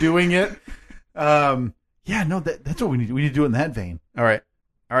stuntman doing it. Yeah, no, that's what we need. We need to do it in that vein. All right,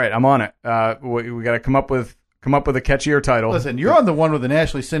 I'm on it. We got to come up with a catchier title. Listen, you're on the one with a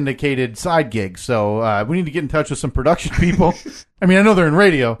nationally syndicated side gig, so we need to get in touch with some production people. I mean, I know they're in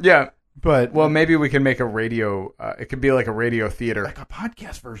radio. Yeah. But maybe we can make a radio. It could be like a radio theater, like a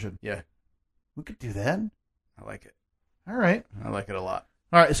podcast version. Yeah, we could do that. I like it. All right, I like it a lot.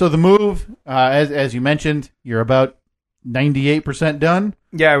 All right. So the move, as you mentioned, you're about 98% done.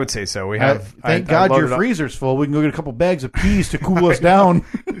 Yeah, I would say so. We have. Thank God your freezer's full. We can go get a couple bags of peas to cool us down.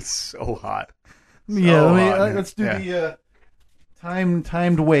 It's so hot. Let's do the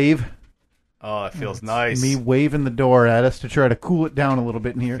timed wave. Oh, it feels nice. Me waving the door at us to try to cool it down a little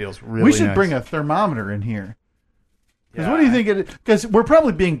bit in here. It feels really We should nice. bring a thermometer in here. Because what do you think? Because we're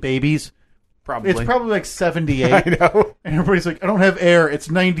probably being babies. Probably. It's probably like 78. I know. And everybody's like, I don't have air. It's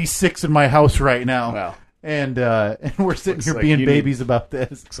 96 in my house right now. Well, and we're sitting here being babies about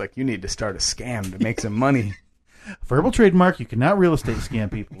this. Looks like you need to start a scam to make some money. Verbal trademark. You cannot real estate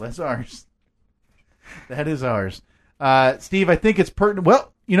scam people. That's ours. That is ours. Steve, I think it's pertinent.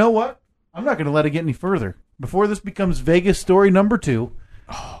 Well, you know what? I'm not going to let it get any further. Before this becomes Vegas story number 2,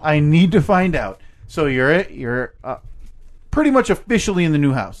 I need to find out. So you're pretty much officially in the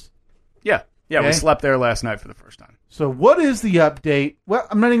new house. Yeah. Yeah, okay. We slept there last night for the first time. So what is the update? Well,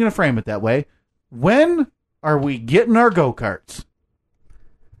 I'm not even going to frame it that way. When are we getting our go-karts?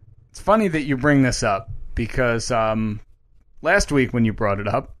 It's funny that you bring this up because last week when you brought it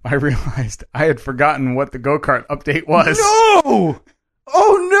up, I realized I had forgotten what the go-kart update was. No!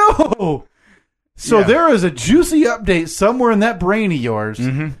 Oh, no! So there is a juicy update somewhere in that brain of yours.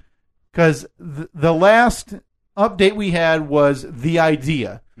 Because the last update we had was the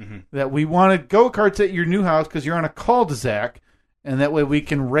idea that we wanted go-karts at your new house because you're on a cul-de-sac, and that way we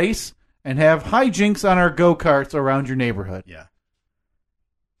can race and have hijinks on our go-karts around your neighborhood. Yeah.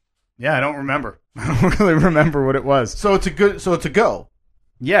 Yeah, I don't remember. I don't really remember what it was. So it's a go.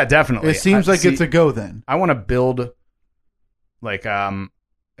 Yeah, definitely. It seems like it's a go then. I want to build like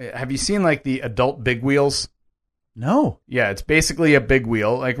have you seen like the adult big wheels? No. Yeah, it's basically a big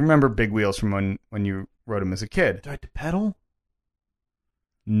wheel. Like remember big wheels from when you rode them as a kid. Do I have to pedal?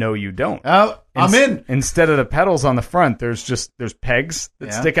 No, you don't. Oh, I'm in. Instead of the pedals on the front, there's pegs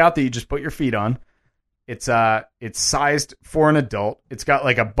that stick out that you just put your feet on. It's sized for an adult. It's got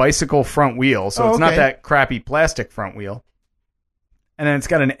like a bicycle front wheel, so it's not that crappy plastic front wheel. And then it's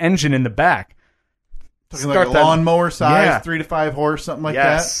got an engine in the back. Talking like a lawnmower size, 3 to 5 horse, something like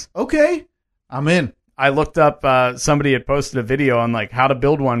that. Okay, I'm in. I looked up. Somebody had posted a video on like how to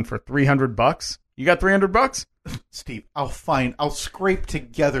build one for $300. You got $300? Steve, I'll scrape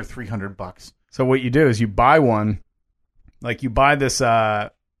together $300. So what you do is you buy one, like you buy this. I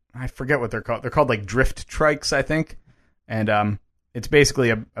forget what they're called. They're called like drift trikes, I think. And it's basically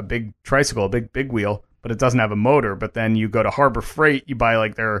a big tricycle, a big wheel, but it doesn't have a motor. But then you go to Harbor Freight, you buy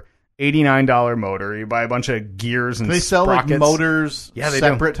like their $89 motor. You buy a bunch of gears and they sell sprockets. like motors, they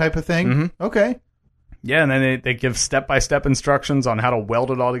separate type of thing. Mm-hmm. Okay. Yeah, and then they give step-by-step instructions on how to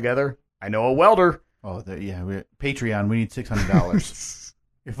weld it all together. I know a welder. Oh, Patreon, we need $600.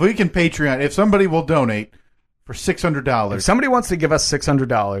 If we can Patreon, if somebody will donate for $600. If somebody wants to give us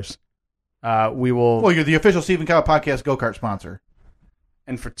 $600, we will... Well, you're the official Stephen Kyle Podcast go-kart sponsor.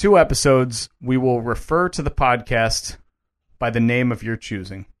 And for 2 episodes, we will refer to the podcast by the name of your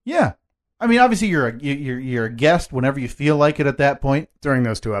choosing. Yeah. I mean, obviously, you're a guest whenever you feel like it at that point. During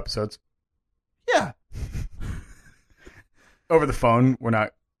those 2 episodes. Yeah. Over the phone, we're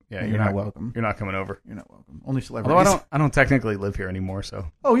not... Yeah, you're not welcome. You're not coming over. You're not welcome. Only celebrities. Although I don't technically live here anymore, so...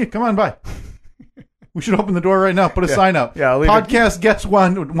 Oh, yeah, come on by. We should open the door right now. Put a sign up. Yeah, I'll leave Podcast guests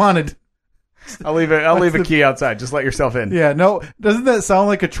wanted. I'll leave a key outside. Just let yourself in. Yeah, no, doesn't that sound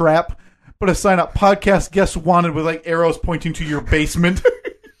like a trap? Put a sign up, podcast guests wanted, with like arrows pointing to your basement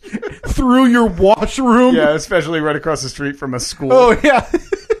through your washroom. Yeah, especially right across the street from a school. Oh, yeah.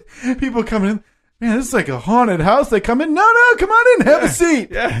 People come in. Man, this is like a haunted house. They come in. No, come on in. Have a seat.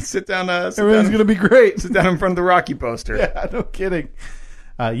 Yeah, sit down. Everything's going to be great. Sit down in front of the Rocky poster. Yeah, no kidding.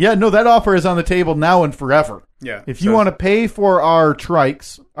 That offer is on the table now and forever. Yeah. If you want to pay for our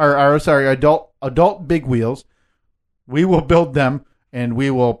trikes, our adult big wheels, we will build them and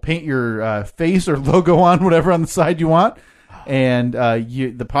we will paint your face or logo on whatever on the side you want, and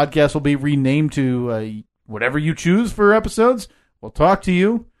the podcast will be renamed to whatever you choose for episodes. We'll talk to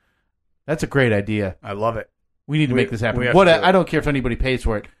you. That's a great idea. I love it. We need to make this happen. I don't care if anybody pays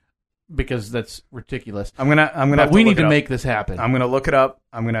for it, because that's ridiculous. We need to make this happen. I'm gonna look it up.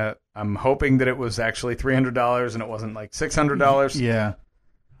 I'm hoping that it was actually $300 and it wasn't like $600. Yeah,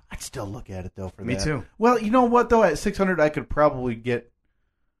 I'd still look at it though for Me that. too. Well, you know what though? At $600, I could probably get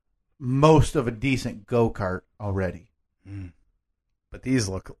most of a decent go-kart already. But these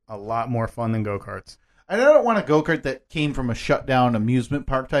look a lot more fun than go-karts. And I don't want a go-kart that came from a shut-down amusement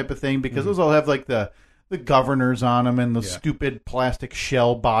park type of thing, because those all have like the governors on them and the stupid plastic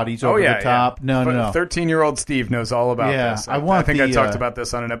shell bodies over the top. Yeah. No. 13-year-old Steve knows all about this. I talked about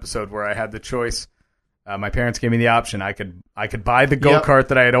this on an episode where I had the choice. My parents gave me the option. I could buy the go-kart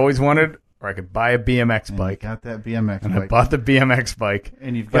that I had always wanted, or I could buy a BMX bike. You got that BMX and bike. I bought the BMX bike.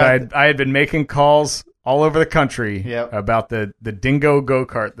 And I had been making calls all over the country about the Dingo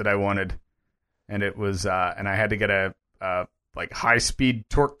go-kart that I wanted. And it was, and I had to get a high-speed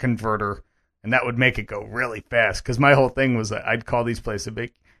torque converter, and that would make it go really fast. Because my whole thing was that I'd call these places and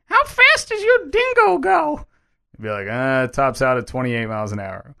be, how fast does your Dingo go? I'd be like, it tops out at 28 miles an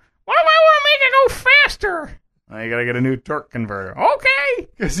hour. What if I want to make it go faster? You got to get a new torque converter. Okay.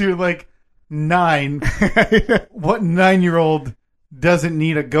 Because you're like 9. What 9-year-old doesn't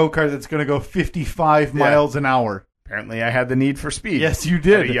need a go-kart that's going to go 55 miles an hour? Apparently, I had the need for speed. Yes, you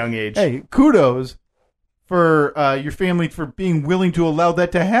did. At a young age. Hey, kudos for your family for being willing to allow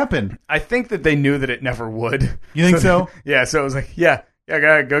that to happen. I think that they knew that it never would. You think so? Yeah, so it was like,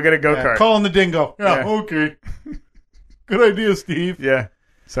 go get a go-kart. Calling the Dingo. Yeah, okay. Good idea, Steve. Yeah.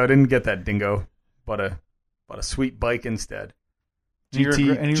 So I didn't get that Dingo, but a sweet bike instead.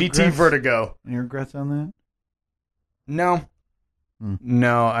 GT Vertigo. Any regrets on that? No.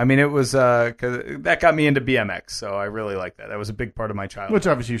 No, I mean, it was cause that got me into BMX, so I really like that. That was a big part of my childhood. Which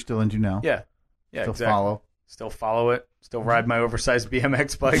obviously you're still into now. Yeah, exactly. Still follow it. Still ride my oversized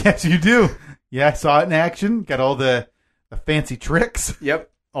BMX bike. Yes, you do. Yeah, I saw it in action. Got all the fancy tricks.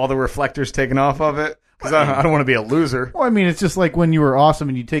 Yep, all the reflectors taken off of it. Because I don't want to be a loser. Well, I mean, it's just like when you were awesome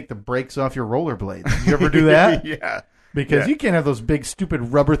and you take the brakes off your rollerblades. Did you ever do that? Yeah. Because you can't have those big,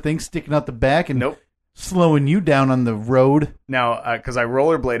 stupid rubber things sticking out the back and slowing you down on the road. Now, because I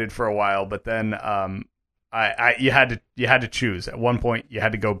rollerbladed for a while, but then you had to choose. At one point, you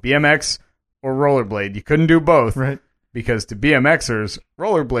had to go BMX or rollerblade. You couldn't do both. Right. Because to BMXers,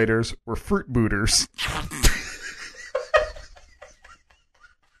 rollerbladers were fruit booters.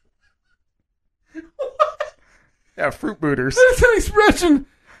 Yeah, fruit booters. That's an expression.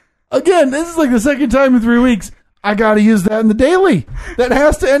 Again, this is like the second time in 3 weeks. I got to use that in the daily. That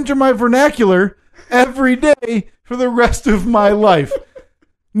has to enter my vernacular every day for the rest of my life.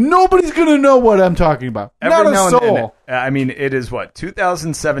 Nobody's going to know what I'm talking about. Not a soul. I mean, it is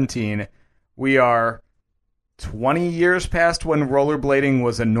 2017. We are 20 years past when rollerblading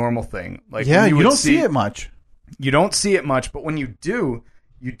was a normal thing. Like, you don't see it much. You don't see it much, but when you do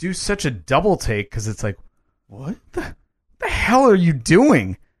such a double take because it's like, what the hell are you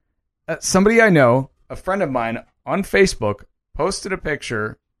doing? Somebody I know, a friend of mine on Facebook, posted a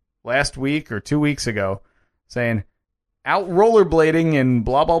picture last week or 2 weeks ago saying, out rollerblading in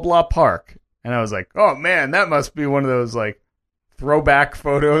blah, blah, blah park. And I was like, oh, man, that must be one of those, like, throwback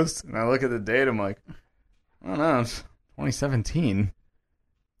photos. And I look at the date, I'm like, I don't know, it's 2017.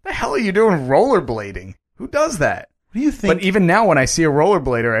 The hell are you doing rollerblading? Who does that? What do you think? But even now, when I see a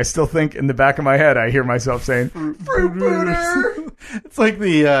rollerblader, I still think in the back of my head, I hear myself saying, "Fruit booter." It's like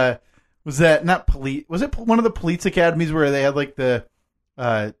the was that not police? Was it one of the police academies where they had like the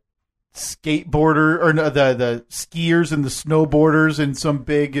skateboarder or no, the skiers and the snowboarders in some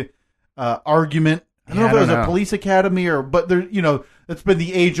big argument? I don't know if it was a police academy but there, it's been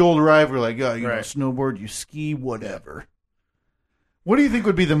the age-old rivalry. Like, you know, snowboard, you ski, whatever. What do you think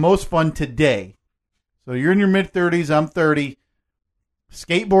would be the most fun today? So you're in your mid-30s, I'm 30.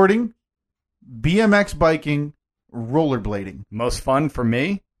 Skateboarding, BMX biking, rollerblading. Most fun for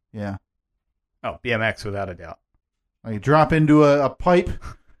me? Yeah. Oh, BMX without a doubt. Like drop into a pipe,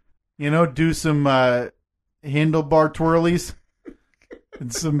 do some handlebar twirlies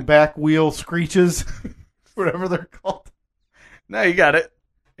and some back wheel screeches, whatever they're called. No, you got it.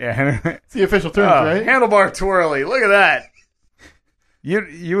 Yeah, it's the official term, right? Handlebar twirly. Look at that.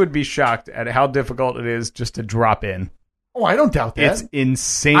 You would be shocked at how difficult it is just to drop in. Oh, I don't doubt that. It's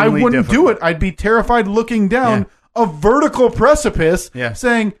insanely I wouldn't difficult. do it. I'd be terrified looking down a vertical precipice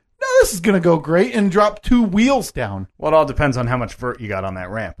saying, no, this is going to go great, and drop 2 wheels down. Well, it all depends on how much vert you got on that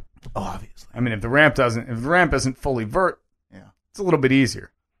ramp. Oh, obviously. I mean, if the ramp isn't fully vert, it's a little bit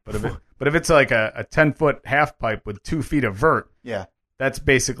easier. But if it's like a 10-foot half pipe with 2 feet of vert, that's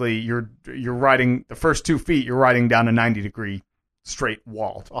basically you're riding the first 2 feet. You're riding down a 90-degree straight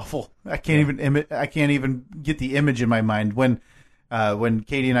wall. It's awful. I can't even get the image in my mind when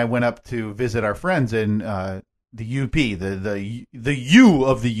Katie and I went up to visit our friends in the UP, the U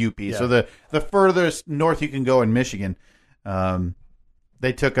of the UP. Yeah. So the furthest north you can go in Michigan.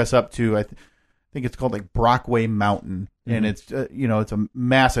 They took us up to I think it's called like Brockway Mountain, and it's it's a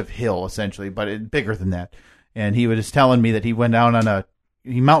massive hill essentially, but it's bigger than that. And he was just telling me that he went down on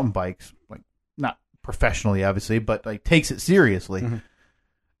he mountain bikes, like not professionally obviously, but like takes it seriously. Mm-hmm.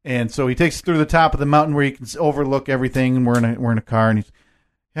 And so he takes us through the top of the mountain where you can overlook everything, and we're in a car, and he's,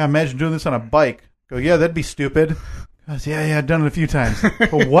 imagine doing this on a bike. Go, that'd be stupid. I was, I've done it a few times.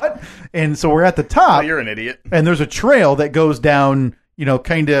 But what? And so we're at the top. Well, you're an idiot. And there's a trail that goes down,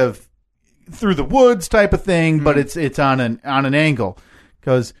 kind of through the woods type of thing, but it's on an angle.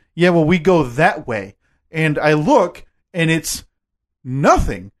 Because we go that way, and I look, and it's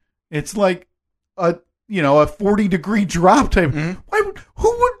nothing. It's like a 40-degree drop type. Mm-hmm.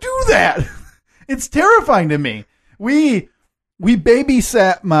 Who would do that? It's terrifying to me. We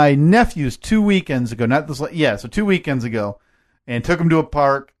babysat my nephews 2 weekends ago. So 2 weekends ago, and took them to a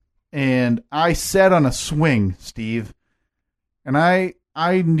park, and I sat on a swing, Steve, and I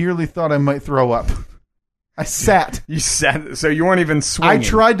nearly thought I might throw up. I sat. You sat, so you weren't even swinging. I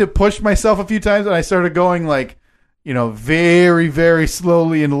tried to push myself a few times, and I started going very, very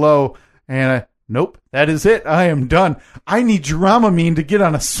slowly and low, and nope, that is it. I am done. I need Dramamine to get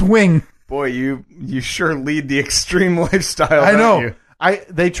on a swing. Boy, you sure lead the extreme lifestyle. I know. You?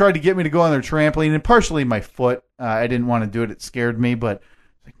 They tried to get me to go on their trampoline, and partially my foot. I didn't want to do it. It scared me, but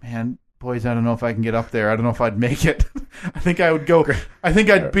like, man, boys, I don't know if I can get up there. I don't know if I'd make it. I think I would go. I think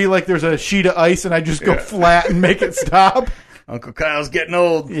I'd be like there's a sheet of ice, and I'd just go flat and make it stop. Uncle Kyle's getting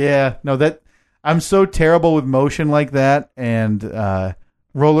old. Yeah, no, I'm so terrible with motion like that, and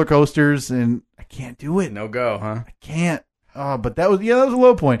roller coasters, and I can't do it. No go, huh? I can't. Oh, but that was a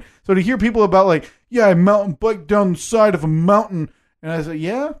low point. So to hear people about I mountain bike down the side of a mountain, and I said,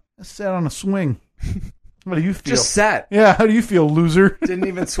 I sat on a swing. How do you feel? Just sat. Yeah, how do you feel, loser? Didn't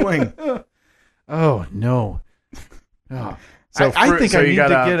even swing. Oh no. Oh. So I think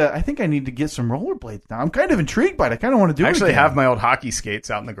I need to get some rollerblades now. I'm kind of intrigued by it. I kind of want to do it. I actually again. have my old hockey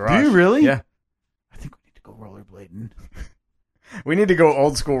skates out in the garage. Do you really? Yeah. I think we need to go rollerblading. We need to go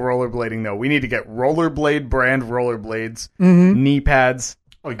old school rollerblading, though. We need to get rollerblade brand rollerblades, knee pads,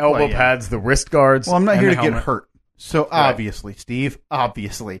 elbow pads, the wrist guards. Well, I'm not here to get hurt. So obviously, Steve,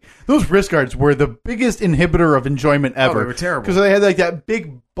 those wrist guards were the biggest inhibitor of enjoyment ever. They were terrible. Because they had that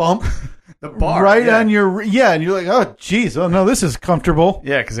big bump the bar, right on your, and you're like, oh, geez, oh no, this is comfortable.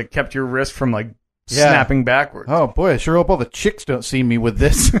 Yeah, because it kept your wrist from snapping backwards. Oh boy, I sure hope all the chicks don't see me with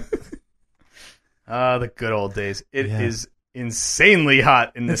this. The good old days. It is insanely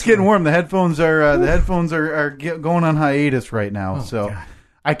hot in this. It's getting warm. The headphones are going on hiatus right now. So God.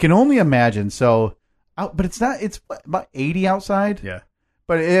 I can only imagine. So, but it's not. It's about 80 outside. Yeah.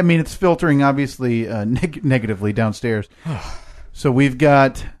 But I mean, it's filtering obviously negatively downstairs. So we've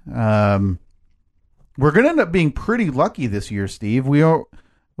got. We're going to end up being pretty lucky this year, Steve. We have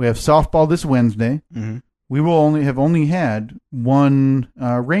softball this Wednesday. Mm-hmm. We will only had one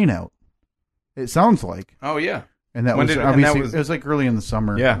rain out. It sounds like. Oh yeah. And that was obviously it was like early in the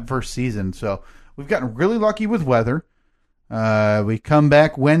summer, first season. So we've gotten really lucky with weather. We come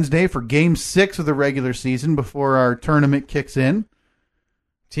back Wednesday for Game 6 of the regular season before our tournament kicks in.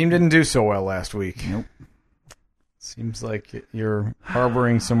 Team didn't do so well last week. Nope. Seems like you're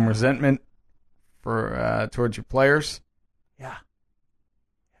harboring some resentment for towards your players. Yeah.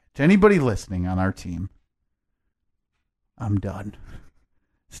 To anybody listening on our team, I'm done.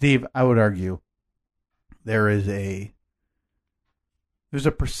 Steve, I would argue there's a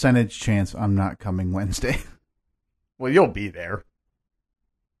percentage chance I'm not coming Wednesday. Well, you'll be there.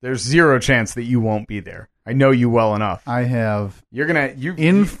 There's zero chance that you won't be there. I know you well enough. I have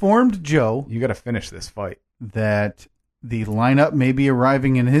informed Joe. You got to finish this fight. That the lineup may be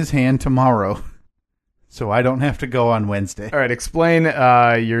arriving in his hand tomorrow, so I don't have to go on Wednesday. All right, explain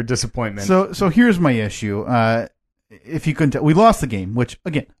your disappointment. So here's my issue. If you couldn't tell, we lost the game, which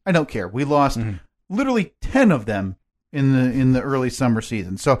again I don't care. We lost literally 10 of them in the early summer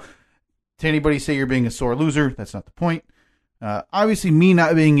season. So to anybody say you're being a sore loser, that's not the point. Obviously, me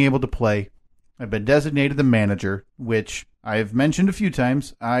not being able to play, I've been designated the manager, which I've mentioned a few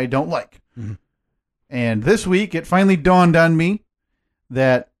times I don't like. Mm-hmm. And this week, it finally dawned on me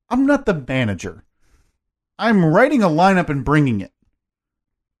that I'm not the manager. I'm writing a lineup and bringing it.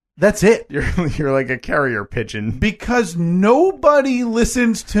 That's it. You're like a carrier pigeon. Because nobody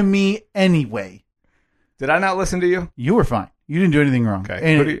listens to me anyway. Did I not listen to you? You were fine. You didn't do anything wrong.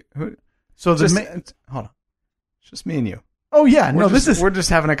 Okay. Hold on. It's just me and you. Oh, yeah. We're just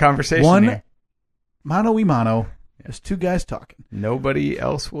having a conversation here. Mano y mano. There's two guys talking. Nobody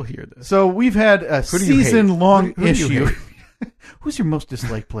else will hear this. So we've had a season-long issue. Who's your most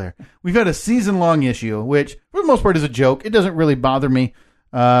disliked player? We've had a season-long issue, which for the most part is a joke. It doesn't really bother me.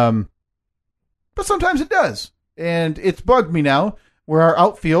 But sometimes it does. And it's bugged me now where our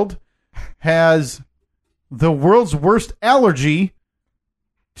outfield has the world's worst allergy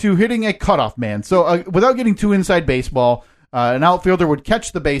to hitting a cutoff man. So without getting too inside baseball, an outfielder would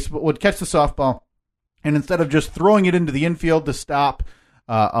catch the softball, and instead of just throwing it into the infield to stop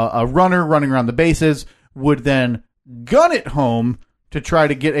a runner running around the bases, would then gun it home to try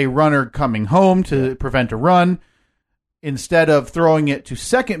to get a runner coming home to prevent a run, instead of throwing it to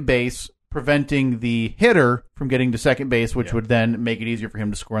second base, preventing the hitter from getting to second base, which would then make it easier for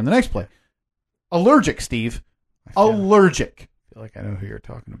him to score on the next play. Allergic, Steve. Allergic. I feel like I know who you're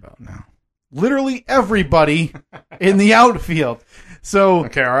talking about now. Literally everybody in the outfield. So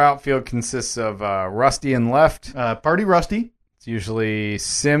okay, our outfield consists of Rusty in left. Party Rusty. It's usually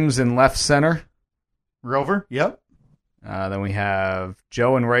Sims in left center. Rover. Yep. Then we have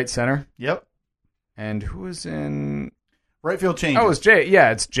Joe in right center. Yep. And who is in right field changes? Oh, it's Jake.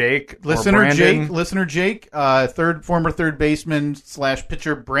 Yeah, it's Jake. Listener Jake. Former third baseman /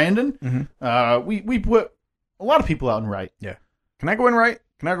 pitcher Brandon. Mm-hmm. We put a lot of people out in right. Yeah. Can I go in right?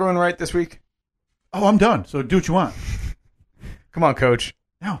 Can I go in right this week? Oh, I'm done. So do what you want. Come on, coach.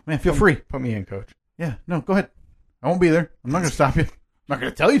 No, man, feel free. Put me in, coach. Yeah, no, go ahead. I won't be there. I'm not going to stop you. I'm not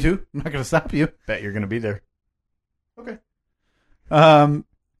going to tell you to. I'm not going to stop you. Bet you're going to be there. Okay.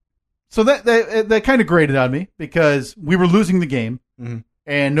 So that kind of grated on me because we were losing the game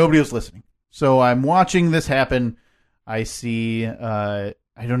and nobody was listening. So I'm watching this happen. I see, I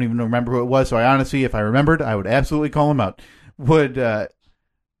don't even remember who it was. So I honestly, if I remembered, I would absolutely call him out. Would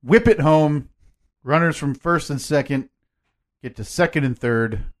whip it home. Runners from first and second get to second and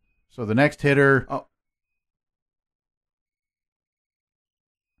third. So the next hitter. Oh,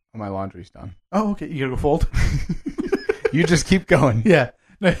 my laundry's done. Oh, okay. You got to go fold? You just keep going. Yeah.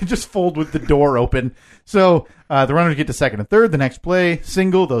 Just fold with the door open. So the runners get to second and third. The next play,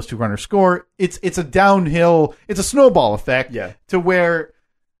 single. Those two runners score. It's a downhill. It's a snowball effect. Yeah. To where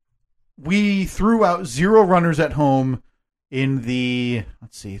we threw out 0 runners at home in the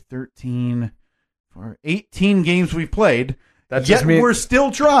 18 games we've played. That just means we're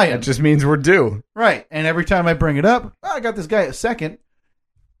still trying. That just means we're due. Right. And every time I bring it up, I got this guy at second.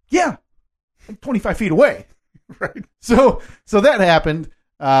 Yeah. Like 25 feet away. Right. So that happened.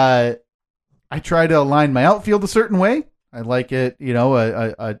 I try to align my outfield a certain way. I like it,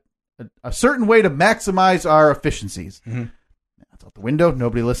 a certain way to maximize our efficiencies. Mm-hmm. That's out the window.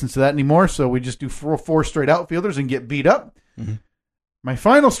 Nobody listens to that anymore. So we just do four straight outfielders and get beat up. Mm-hmm. My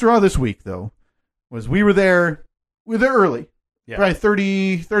final straw this week, though, was we were there early. Yeah. Probably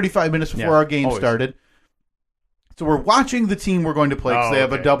 30, 35 minutes before our game started. So we're watching the team we're going to play because they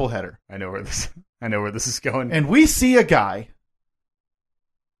have a doubleheader. I know where this is going. And we see a guy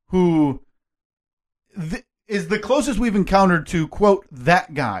who is the closest we've encountered to, quote,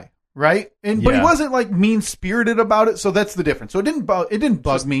 that guy, right? But he wasn't like mean-spirited about it, so that's the difference. So it didn't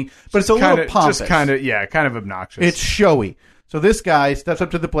bug me, but it's a little pompous. Just kind of obnoxious. It's showy. So this guy steps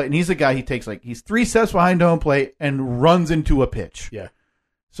up to the plate, and he's a guy, he's 3 steps behind home plate and runs into a pitch. Yeah.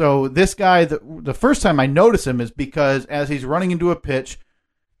 So this guy, the first time I notice him is because as he's running into a pitch,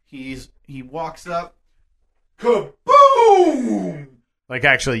 he walks up, kaboom! Like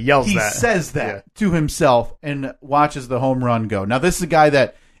actually yells he that. He says that to himself and watches the home run go. Now this is a guy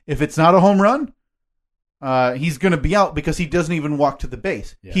that if it's not a home run, he's going to be out because he doesn't even walk to the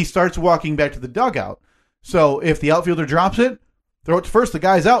base. Yeah. He starts walking back to the dugout. So if the outfielder drops it, throw it to first. The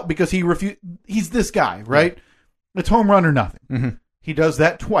guy's out because he's this guy, right? Yeah. It's home run or nothing. Mm-hmm. He does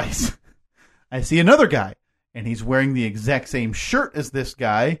that twice. I see another guy, and he's wearing the exact same shirt as this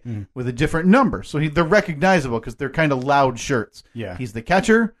guy with a different number. So they're recognizable because they're kind of loud shirts. Yeah. He's the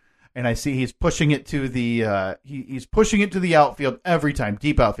catcher, and I see he's pushing it to the he's pushing it to the outfield every time,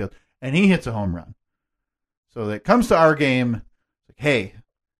 deep outfield, and he hits a home run. So that comes to our game, like, hey,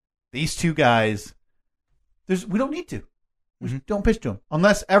 these two guys, we don't need to. We just don't pitch to them.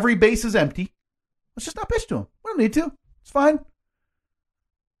 Unless every base is empty, let's just not pitch to them. We don't need to. It's fine.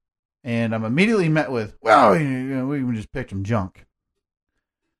 And I'm immediately met with, well, we can just pitch them junk.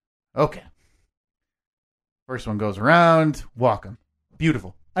 Okay. First one goes around, walk him.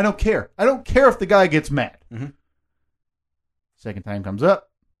 Beautiful. I don't care. I don't care if the guy gets mad. Mm-hmm. Second time comes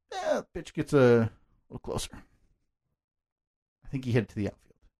up, pitch gets a little closer. I think he hit it to the outfield.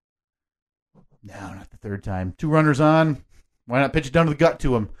 No, not the third time. 2 runners on. Why not pitch it down to the gut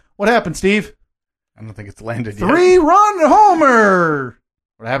to him? What happened, Steve? I don't think it's landed yet. 3-run homer!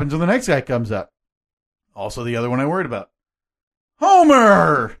 What happens when the next guy comes up? Also the other one I worried about.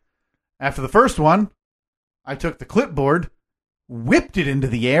 Homer! After the first one, I took the clipboard, whipped it into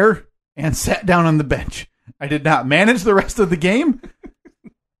the air, and sat down on the bench. I did not manage the rest of the game.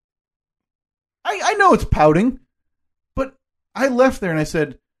 I know it's pouting, but I left there and I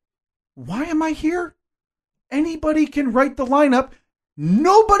said, why am I here? Anybody can write the lineup.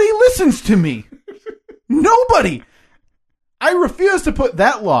 Nobody listens to me. Nobody. I refuse to put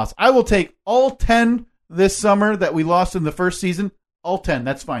that loss. I will take all 10 this summer that we lost in the first season. All 10.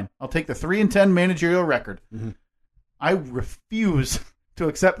 That's fine. I'll take the 3-10 managerial record. Mm-hmm. I refuse to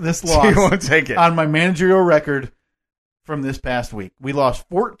accept this loss. You won't take it on my managerial record from this past week. We lost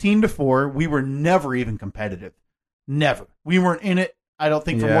 14-4. We were never even competitive. Never. We weren't in it. I don't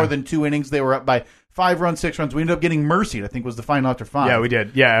think for more than 2 innings. They were up by 5 runs, 6 runs. We ended up getting mercied, I think was the final after 5. Yeah, we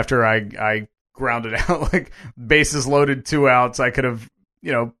did. Yeah, after I grounded out, like bases loaded, 2 outs. I could have,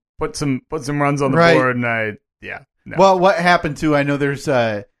 put some runs on the board, and no. Well, what happened too? I know there's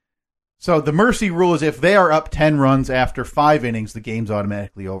so the mercy rule is if they are up 10 runs after 5 innings, the game's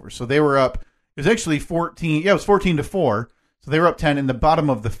automatically over. So they were up. It was actually 14. Yeah, it was 14-4. So they were up 10 in the bottom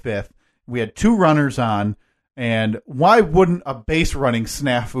of the 5th. We had 2 runners on, and why wouldn't a base running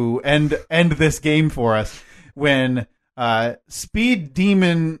snafu end this game for us when Speed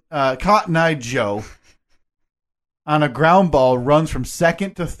Demon Cotton Eye Joe on a ground ball runs from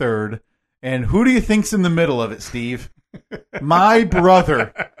second to third, and who do you think's in the middle of it, Steve? My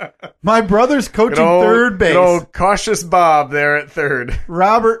brother. My brother's coaching third base. Good old cautious Bob there at third.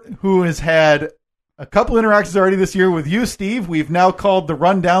 Robert, who has had a couple interactions already this year with you, Steve. We've now called the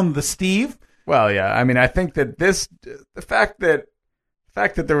rundown the Steve. Well, yeah. I mean, I think that the fact that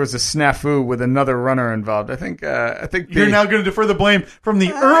there was a snafu with another runner involved, I think you're now going to defer the blame from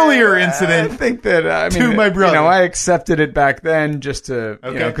the earlier incident. I think that to my brother. I accepted it back then just to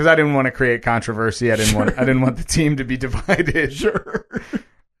because I didn't want to create controversy. I didn't want the team to be divided. Sure.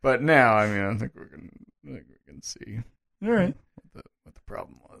 But now, I mean, I think we can see. All right. What the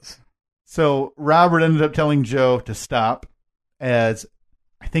problem was. So Robert ended up telling Joe to stop, as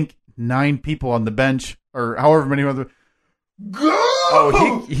I think 9 people on the bench or however many other. Go!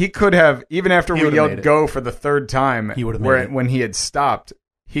 Oh, he could have, even after we yelled go for the third time, he would have made it. When he had stopped,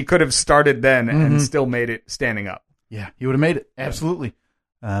 he could have started then and still made it standing up. Yeah, he would have made it. Absolutely.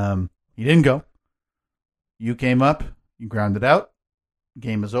 He didn't go. You came up, you grounded out.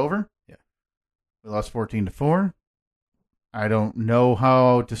 Game is over. Yeah. We lost 14-4. I don't know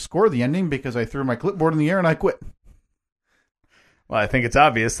how to score the ending because I threw my clipboard in the air and I quit. Well, I think it's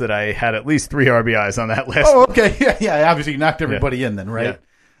obvious that I had at least 3 RBIs on that list. Oh, okay. Yeah. Obviously, you knocked everybody in then, right?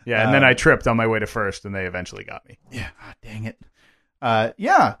 Yeah. And then I tripped on my way to first, and they eventually got me. Yeah. Oh, dang it.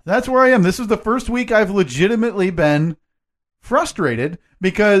 Yeah, that's where I am. This is the first week I've legitimately been frustrated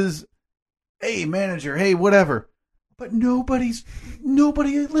because, hey, manager, hey, whatever. But nobody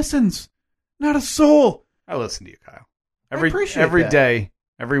listens. Not a soul. I listen to you, Kyle. I appreciate every that. day,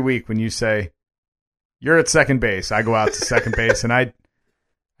 every week when you say, you're at second base, I go out to second base, and I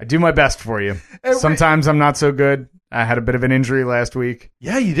do my best for you. Sometimes I'm not so good. I had a bit of an injury last week.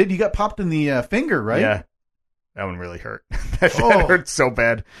 Yeah, you did. You got popped in the finger, right? Yeah. That one really hurt. that hurt so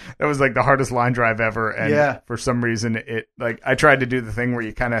bad. That was like the hardest line drive ever. And for some reason, it like I tried to do the thing where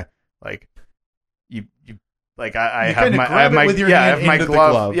you kind of like you like I have my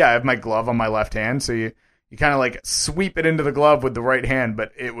glove. Yeah, I have my glove on my left hand, so you kind of like sweep it into the glove with the right hand,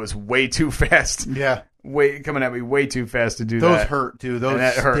 but it was way too fast. Yeah. Coming at me way too fast to do that. Those hurt, too. Those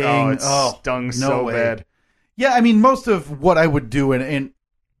that hurt. It stung so bad. Yeah, I mean, most of what I would do in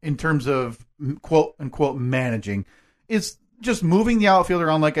terms of quote-unquote managing is just moving the outfield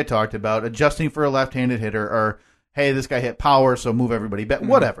around like I talked about, adjusting for a left-handed hitter, or, hey, this guy hit power, so move everybody back.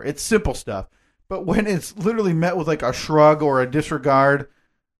 Whatever. It's simple stuff. But when it's literally met with like a shrug or a disregard,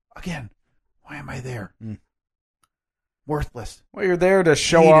 again, why am I there? Worthless. Well, you're there to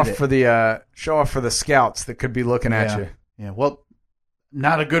show off for the scouts that could be looking at you. Yeah. Well,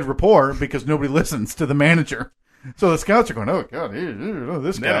 not a good rapport because nobody listens to the manager. So the scouts are going, oh God,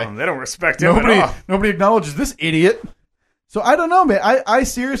 this guy. They don't respect him at all. Nobody acknowledges this idiot. So I don't know, man. I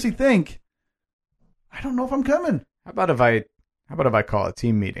seriously think I don't know if I'm coming. How about if I call a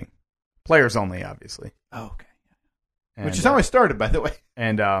team meeting, players only, obviously. Oh, okay. Which is how I started, by the way.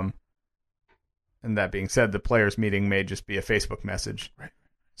 And that being said, the players' meeting may just be a Facebook message. Right.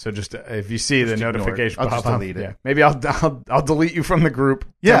 So just if you see the notification, I'll just delete it. Yeah, maybe I'll delete you from the group.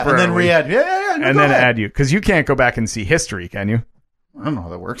 Yeah, and then re-add. Yeah. And then add you because you can't go back and see history, can you? I don't know how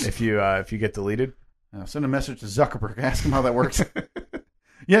that works. If you get deleted, send a message to Zuckerberg. Ask him how that works.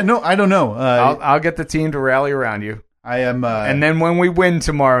 Yeah, no, I don't know. I'll get the team to rally around you. I am. And then when we win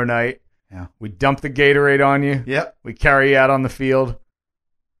tomorrow night, we dump the Gatorade on you. Yep. We carry you out on the field,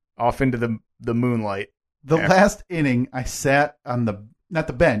 off into the moonlight. The last inning, I sat on not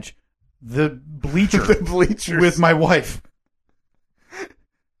the bench, the bleachers with my wife.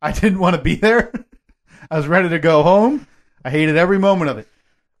 I didn't want to be there. I was ready to go home. I hated every moment of it.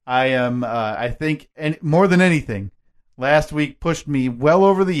 I think, and more than anything, last week pushed me well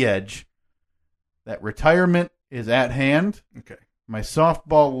over the edge. That retirement is at hand. Okay. My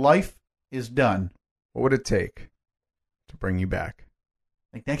softball life is done. What would it take to bring you back?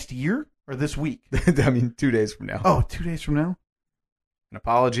 Like next year or this week? I mean, 2 days from now. Oh, 2 days from now? An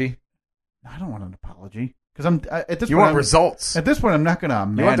apology? I don't want an apology. Because at this point, you want results. At this point, I'm not going to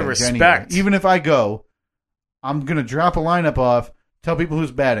manage. You want the respect. Anyway. Even if I go, I'm going to drop a lineup off, tell people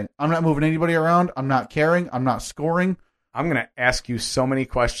who's batting. I'm not moving anybody around. I'm not caring. I'm not scoring. I'm going to ask you so many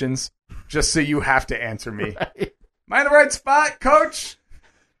questions just so you have to answer me. Right. Am I in the right spot, coach?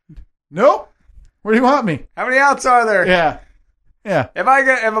 Nope. Where do you want me? How many outs are there? Yeah.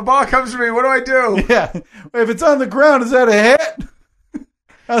 If a ball comes to me, what do I do? Yeah. If it's on the ground, is that a hit?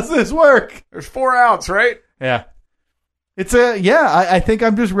 How's this work? There's 4 outs, right? Yeah. I think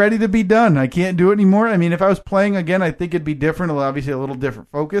I'm just ready to be done. I can't do it anymore. I mean, if I was playing again, I think it'd be different. Obviously, a little different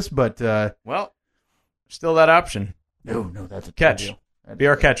focus, but well, still that option. No, that's a catch. Deal. Be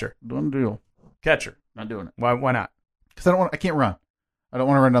our catcher. Done deal. Catcher. Not doing it. Why not? Because I can't run. I don't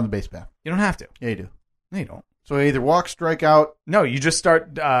want to run down the base path. You don't have to. Yeah, you do. No, you don't. So I either walk, strike out. No, you just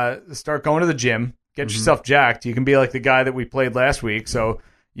start going to the gym, get yourself jacked. You can be like the guy that we played last week. So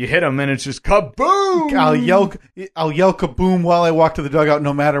you hit him, and it's just kaboom! I'll yell kaboom while I walk to the dugout,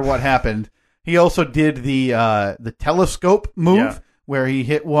 no matter what happened. He also did the telescope move, where he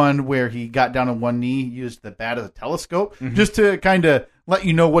hit one where he got down on one knee, used the bat as a telescope, just to kind of let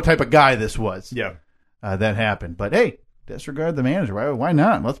you know what type of guy this was. Yeah, that happened. But hey, disregard the manager. Why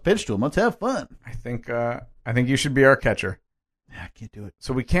not? Let's pitch to him. Let's have fun. I think you should be our catcher. I can't do it.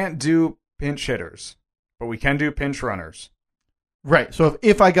 So we can't do pinch hitters, but we can do pinch runners. Right. So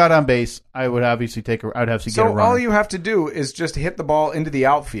if I got on base, I would obviously I'd have to get a runner. So all you have to do is just hit the ball into the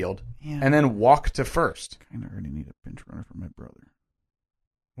outfield and then walk to first. Kind of already need a pinch runner for my brother.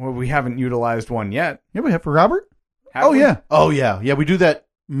 Well, we haven't utilized one yet. Yeah, we have for Robert. Yeah. Oh yeah. Yeah, we do that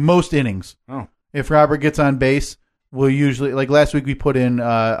most innings. Oh. If Robert gets on base, we'll usually, like last week, we put in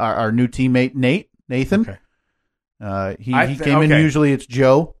our new teammate Nathan. Okay. He came in. Usually it's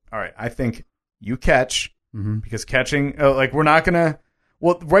Joe. All right. I think you catch. Because catching, we're not going to...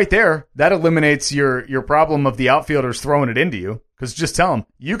 Well, right there, that eliminates your problem of the outfielders throwing it into you. Because just tell them,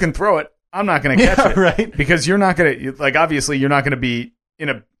 you can throw it. I'm not going to catch it. Right. Because you're not going to... obviously, you're not going to be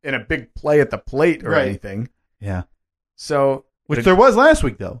in a big play at the plate or anything. Yeah. So... Which there was last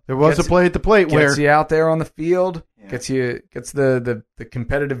week, though. There was a play at the plate where... Gets you out there on the field. Yeah. Gets the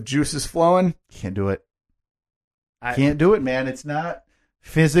competitive juices flowing. Can't do it. Can't do it, man. It's not...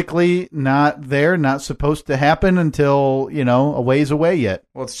 Physically not there, not supposed to happen until, a ways away yet.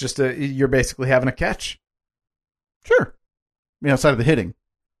 Well, it's just you're basically having a catch. Sure. Outside of the hitting.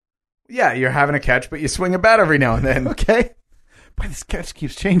 Yeah, you're having a catch, but you swing a bat every now and then. Okay. But this catch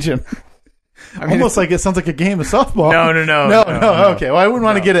keeps changing. I mean, Almost like it sounds like a game of softball. No. Okay, well, I wouldn't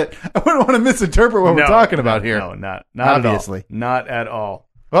want to get it. I wouldn't want to misinterpret what we're talking about here. No, not obviously, at all. Not at all.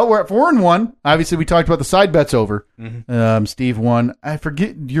 Well, we're at 4-1. Obviously, we talked about the side bets over. Steve won. I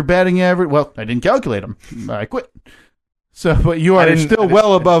forget your batting average. Well, I didn't calculate them. I quit. So, but you are still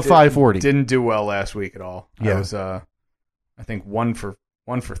well above 540. Didn't do well last week at all. Yeah. I was, I think one for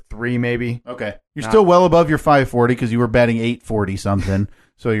 3 maybe. Okay, you're still well above your 540 because you were batting 840 something.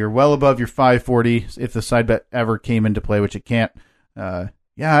 So you're well above your 540 if the side bet ever came into play, which it can't. I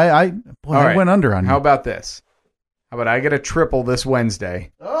went under on you. How about this? How about I get a triple this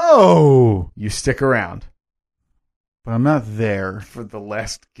Wednesday? Oh, you stick around. But I'm not there for the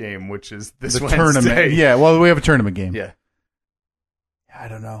last game, which is this the Wednesday. Tournament. Yeah, well, we have a tournament game. Yeah, I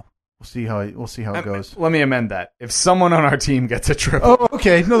don't know. We'll see how it goes. Let me amend that. If someone on our team gets a triple, oh,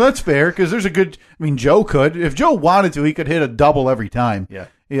 okay, no, that's fair because there's a good. I mean, Joe could if Joe wanted to, he could hit a double every time. Yeah,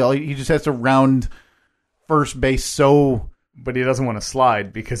 he just has to round first base so. But he doesn't want to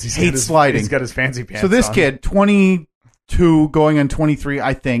slide because he's sliding. He's got his fancy pants. So this on. kid, 22, going on 23,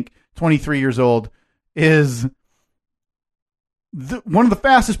 I think 23 years old, is one of the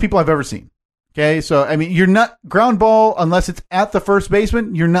fastest people I've ever seen. Okay, so I mean, you're not ground ball unless it's at the first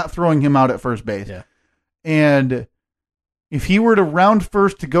baseman. You're not throwing him out at first base. Yeah. And if he were to round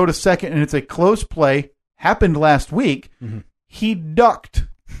first to go to second, and it's a close play, happened last week, he ducked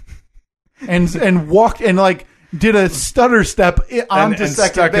and walked and did a stutter step onto and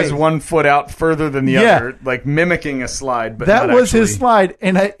second stuck base. his one foot out further than the other, like mimicking a slide. But that not was actually. his slide,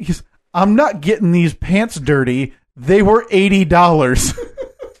 and I'm not getting these pants dirty. They were $80.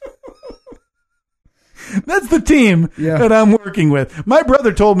 That's the team that I'm working with. My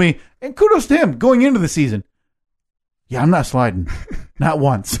brother told me, and kudos to him, going into the season, I'm not sliding. Not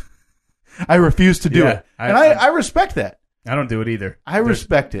once. I refuse to do it. And I respect that. I don't do it either. I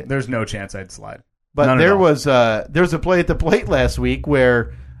respect it. There's no chance I'd slide. But there was a play at the plate last week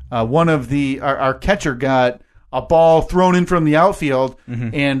where one of our catcher got a ball thrown in from the outfield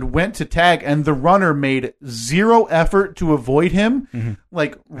and went to tag, and the runner made zero effort to avoid him,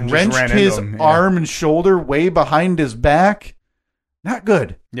 wrenched his arm and shoulder way behind his back. Not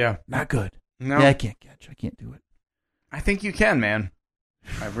good. Yeah. Not good. No. Yeah, I can't catch. I can't do it. I think you can, man.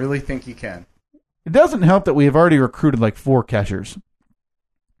 I really think you can. It doesn't help that we have already recruited 4 catchers.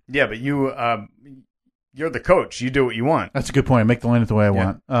 Yeah, but you're the coach. You do what you want. That's a good point. I make the lineup the way I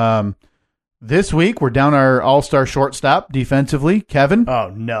want. This week, we're down our all-star shortstop defensively, Kevin. Oh,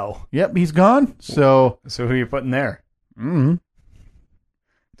 no. Yep, he's gone. So who are you putting there? Don't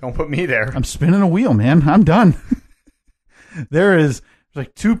put me there. I'm spinning a wheel, man. I'm done. There's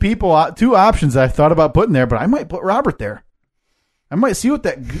 2 options I've thought about putting there, but I might put Robert there. I might see what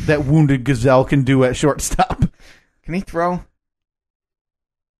that wounded gazelle can do at shortstop. Can he throw?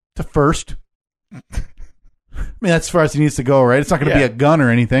 To first. I mean, that's as far as he needs to go, right? It's not going to be a gun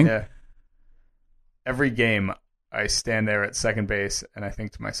or anything. Yeah. Every game, I stand there at second base, and I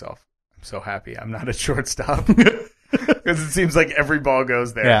think to myself, I'm so happy I'm not a shortstop. Because it seems like every ball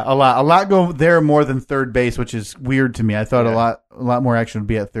goes there. Yeah, a lot go there more than third base, which is weird to me. I thought a lot more action would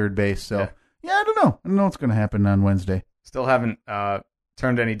be at third base. So, I don't know. I don't know what's going to happen on Wednesday. Still haven't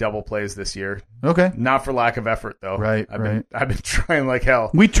turned any double plays this year. Okay. Not for lack of effort, though. Right, I've been trying like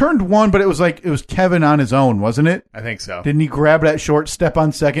hell. We turned one, but it was Kevin on his own, wasn't it? I think so. Didn't he grab that short, step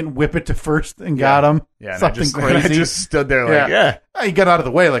on second, whip it to first, and got him? Yeah, something crazy. I just stood there like, He got out of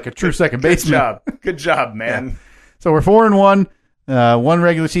the way like a true second baseman. Good job, man. Yeah. So we're 4-1, one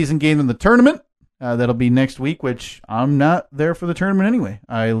regular season game in the tournament. That'll be next week, which I'm not there for the tournament anyway.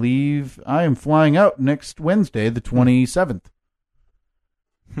 I am flying out next Wednesday, the 27th.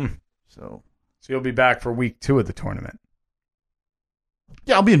 So you'll be back for week 2 of the tournament.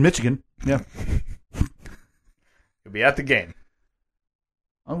 Yeah, I'll be in Michigan. Yeah. You'll be at the game.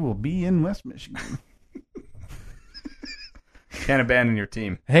 I will be in West Michigan. Can't abandon your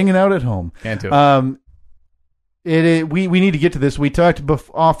team. Hanging out at home. Can't do it. We need to get to this. We talked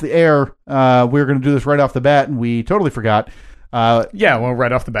off the air. We were going to do this right off the bat, and we totally forgot.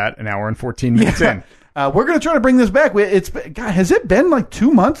 Right off the bat, an hour and 14 minutes in. We're going to try to bring this back. Has it been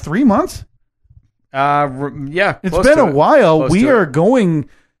 2 months, 3 months? It's been a while. We are going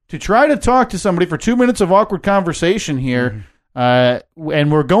to try to talk to somebody for 2 minutes of awkward conversation here, and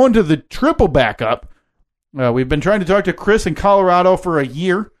we're going to the triple backup. We've been trying to talk to Chris in Colorado for a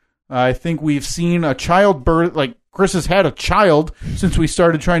year. I think we've seen a child birth. Chris has had a child since we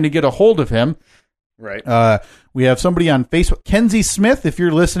started trying to get a hold of him. Right. We have somebody on Facebook, Kenzie Smith. If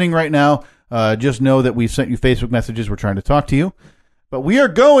you're listening right now, just know that we've sent you Facebook messages. We're trying to talk to you. But we are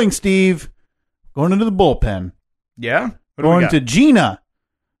going, Steve, into the bullpen. Yeah? Going to Gina.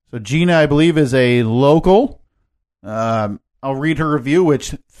 So Gina, I believe, is a local. I'll read her review,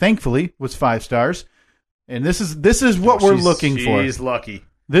 which thankfully was 5 stars. And this is what we're looking for. She's lucky.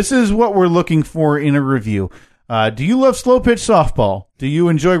 This is what we're looking for in a review. Do you love slow pitch softball? Do you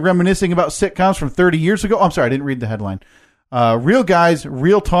enjoy reminiscing about sitcoms from 30 years ago? I'm sorry, I didn't read the headline. Real guys,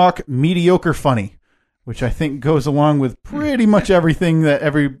 real talk, mediocre funny, which I think goes along with pretty much everything that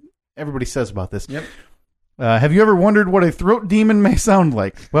everybody says about this. Yep. Have you ever wondered what a throat demon may sound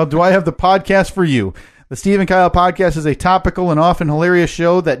like? Well, do I have the podcast for you? The Steve and Kyle podcast is a topical and often hilarious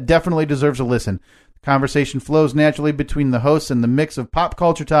show that definitely deserves a listen. The conversation flows naturally between the hosts, and the mix of pop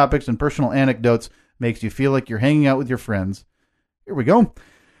culture topics and personal anecdotes makes you feel like you're hanging out with your friends. Here we go.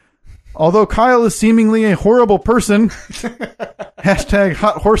 Although Kyle is seemingly a horrible person, hashtag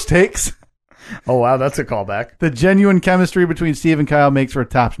hot horse takes. Oh, wow, that's a callback. The genuine chemistry between Steve and Kyle makes for a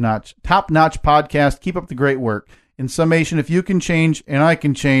top-notch podcast. Keep up the great work. In summation, if you can change and I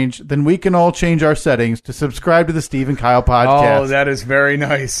can change, then we can all change our settings to subscribe to the Steve and Kyle podcast. Oh, that is very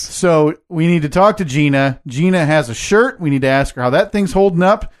nice. So we need to talk to Gina. Gina has a shirt. We need to ask her how that thing's holding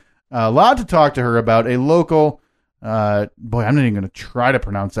up. A lot to talk to her about. A local, boy, I'm not even going to try to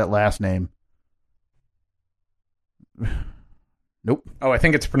pronounce that last name. Nope. Oh, I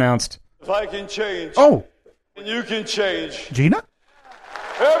think it's pronounced. If I can change, Oh, and you can change. Gina?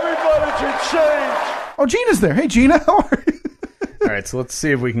 Everybody can change. Oh, Gina's there. Hey, Gina, how are you? All right, so let's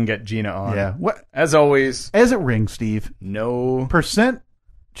see if we can get Gina on. Yeah. What? As always, As it rings, Steve, no percent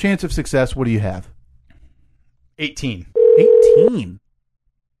chance of success, what do you have? 18. 18.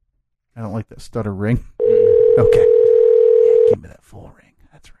 I don't like that stutter ring. Okay. Yeah, give me that full ring.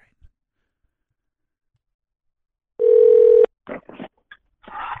 That's right.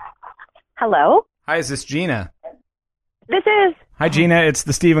 Hello? Hi, is this Gina? This is... Hi, Gina. It's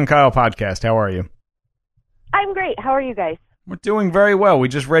the Steve and Kyle podcast. How are you? I'm great. How are you guys? We're doing very well. We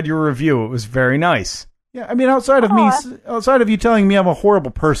just read your review. It was very nice. Yeah, I mean, outside of you telling me I'm a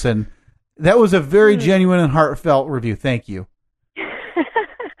horrible person, that was a very genuine and heartfelt review. Thank you.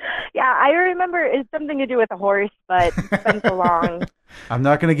 Yeah, I remember it's something to do with a horse, but it's been so long. I'm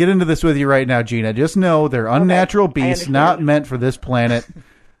not going to get into this with you right now, Gina. Just know they're unnatural beasts, not meant for this planet.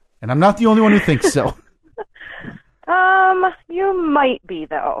 And I'm not the only one who thinks so. You might be,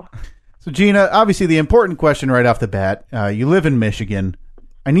 though. So, Gina, obviously the important question right off the bat, you live in Michigan.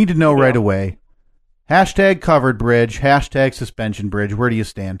 I need to know right away. Hashtag covered bridge, hashtag suspension bridge. Where do you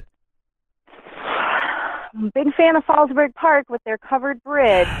stand? I'm a big fan of Fallsburg Park with their covered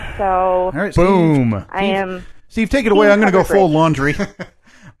bridge, so All right, Boom. I am... Steve, take it away. I'm going to go full laundry.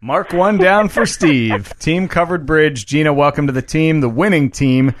 Mark one down for Steve. Team covered bridge. Gina, welcome to the team. The winning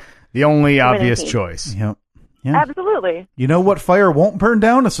team. The only obvious team. choice. Yep. Yeah. Absolutely. You know what fire won't burn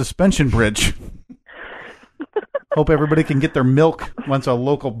down? A suspension bridge. Hope everybody can get their milk once a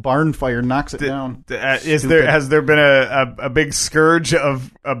local barn fire knocks it down. Has there been a big scourge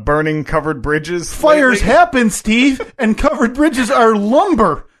of burning covered bridges? Fires lately? happen, Steve, and covered bridges are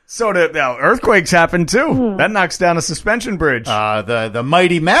lumber. So earthquakes happen too. That knocks down a suspension bridge. The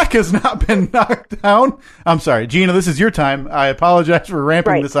Mighty Mac has not been knocked down. I'm sorry, Gina, this is your time. I apologize for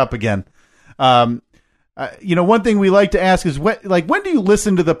ramping this up again. One thing we like to ask is when do you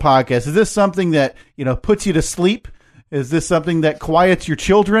listen to the podcast? Is this something that, puts you to sleep? Is this something that quiets your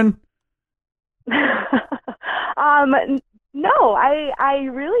children? No, I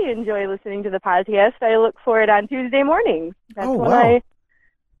really enjoy listening to the podcast. I look for it on Tuesday mornings. That's when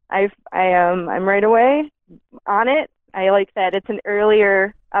I'm right away on it. I like that it's an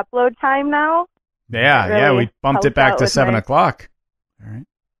earlier upload time now. Yeah, we bumped it back to 7 o'clock. All right.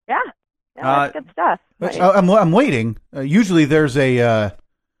 Yeah, that's good stuff. I'm waiting. Usually there's a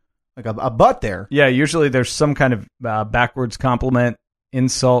butt there. Yeah, usually there's some kind of backwards compliment,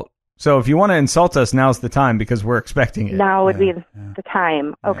 insult. So if you want to insult us, now's the time because we're expecting it. Now would be the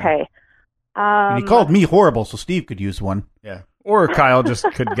time. Okay. And he called me horrible, so Steve could use one. Yeah. Or Kyle just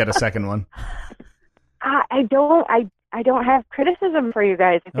could get a second one. I don't have criticism for you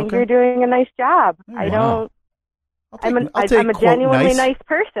guys. I think you're doing a nice job. Wow. I'm a genuinely nice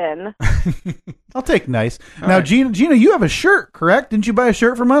person. I'll take nice. All now, right. Gina, you have a shirt, correct? Didn't you buy a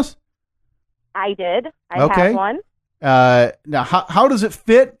shirt from us? I did. I Okay. have one. Now, how does it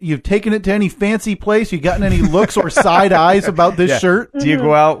fit? You've taken it to any fancy place? You gotten any looks or side eyes about this shirt? Do you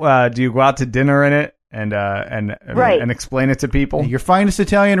go out? Do you go out to dinner in it and explain it to people? Your finest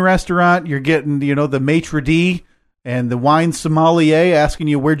Italian restaurant. You're getting the maitre d' and the wine sommelier asking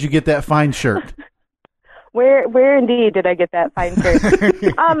you where'd you get that fine shirt. Where indeed did I get that fine shirt?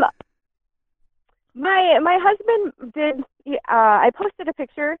 My husband did. I posted a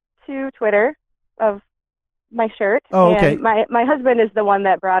picture to Twitter of my shirt. Oh, okay. And my husband is the one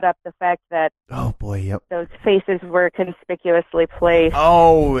that brought up the fact that Oh boy, yep. those faces were conspicuously placed.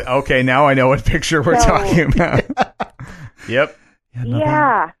 Oh, okay. Now I know what picture we're talking about. Yep.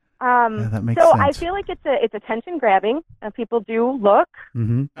 Yeah. That makes so sense. I feel like it's attention grabbing. People do look.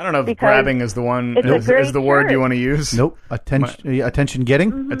 Mm-hmm. I don't know if Because grabbing is the one it's a is great the word shirt. you want to use. Nope. Attention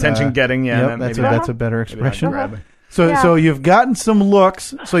getting. Mm-hmm. Attention getting. Yeah, Yep, maybe that's a better maybe not expression. grabbing. So you've gotten some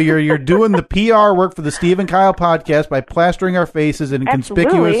looks. So you're doing the PR work for the Steve and Kyle podcast by plastering our faces in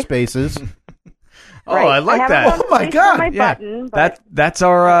conspicuous Absolutely. spaces. Oh, I like that. Oh my God. My Yeah, button, but that's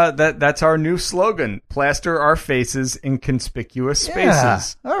our new slogan. Plaster our faces in conspicuous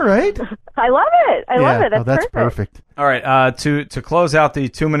spaces. Yeah. All right. I love it. I love it. That's Perfect. perfect. All right. To close out the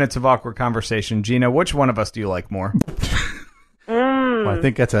 2 minutes of awkward conversation, Gina, which one of us do you like more? Well, I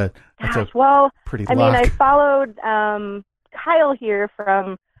think that's a Well, pretty I mean, lock. I followed Kyle here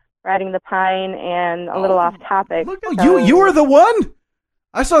from Riding the Pine, and a little off topic. You were the one.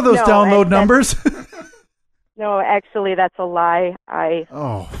 I saw those No, download numbers. No, actually, that's a lie. I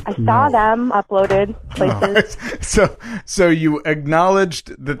I saw them uploaded places. So you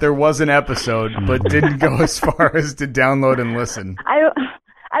acknowledged that there was an episode, but didn't go as far as to download and listen.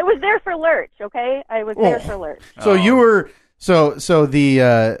 I was there for Lurch. Okay, I was there for Lurch. So you were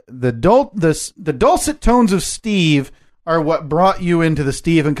the dulcet tones of Steve are what brought you into the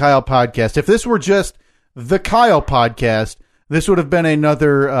Steve and Kyle podcast. If this were just the Kyle podcast, this would have been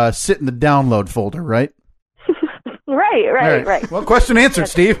another sit in the download folder, right? Right. Well, question answered,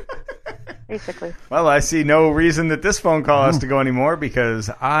 Steve. Basically. Well, I see no reason that this phone call has to go anymore because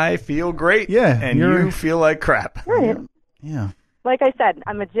I feel great. Yeah, and you feel like crap. Right. Yeah. Like I said,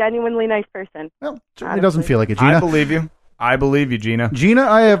 I'm a genuinely nice person. Well, certainly doesn't feel like it, Gina. I believe you, Gina. Gina,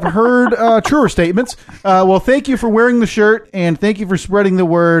 I have heard truer statements. Well, thank you for wearing the shirt, and thank you for spreading the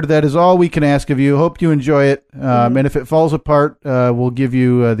word. That is all we can ask of you. Hope you enjoy it. And if it falls apart, we'll give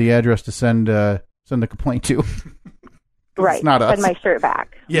you the address to send the complaint to. Right. It's not us. Send my shirt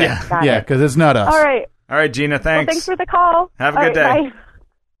back. Yeah, Got it. because it's not us. All right. All right, Gina, Well, thanks. thanks for the call. Have a All good day. right, bye.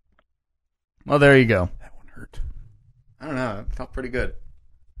 Well, there you go. That one hurt. I don't know. It felt pretty good.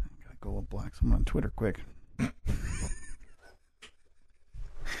 Gotta go block someone on Twitter quick.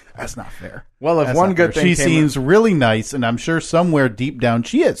 That's not fair. Well, if That's one not good fair. thing She came seems really nice, and I'm sure somewhere deep down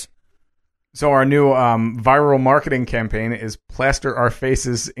she is. So our new viral marketing campaign is plaster our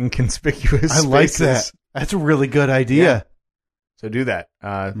faces in conspicuous I spaces. like that. That's a really good idea. Yeah. So do that.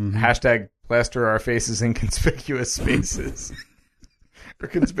 Hashtag plaster our faces in conspicuous spaces. Or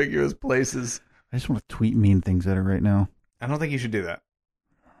conspicuous places. I just want to tweet mean things at her right now. I don't think you should do that.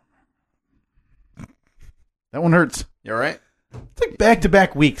 That one hurts. You all right? It's like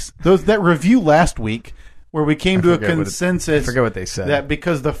back-to-back weeks. That review last week where we came to a consensus. I forget what they said. That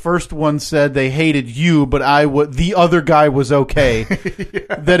because the first one said they hated you, but the other guy was okay.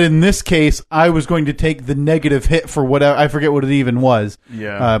 Yeah. That in this case, I was going to take the negative hit for whatever. I forget what it even was.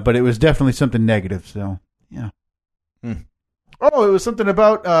 Yeah. But it was definitely something negative. So yeah. Oh, it was something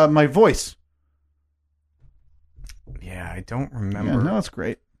about my voice. Yeah, I don't remember. Yeah, no, it's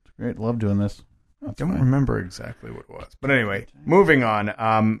great. It's great. Love doing this. I don't remember exactly what it was. But anyway, moving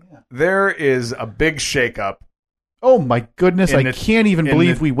on. There is a big shakeup. Oh, my goodness. I can't even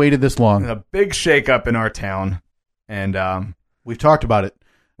believe we waited this long. A big shakeup in our town. And we've talked about it.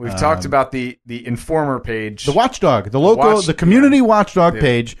 We've talked about the Informer page. The Watchdog. The community Watchdog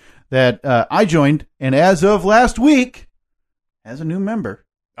page that I joined. And as of last week, has a new member.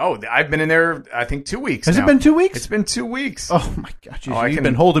 Oh, I've been in there, I think, 2 weeks Has now. it been 2 weeks? It's been 2 weeks. Oh, my gosh. You've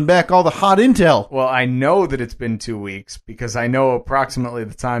been holding back all the hot intel. Well, I know that it's been 2 weeks because I know approximately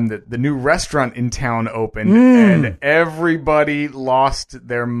the time that the new restaurant in town opened and everybody lost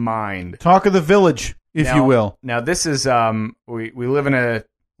their mind. Talk of the village, if you will. Now, this is, we live in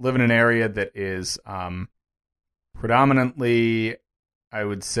an area that is predominantly, I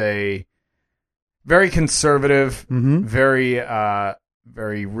would say, very conservative,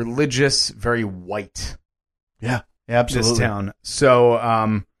 very religious, very white. Yeah, absolutely. This town.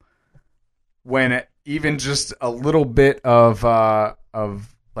 So, when even just a little bit of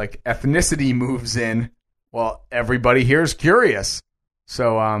like ethnicity moves in, well, everybody here is curious.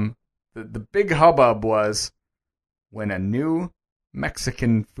 So, the big hubbub was when a new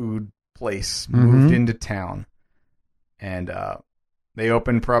Mexican food place moved into town, and they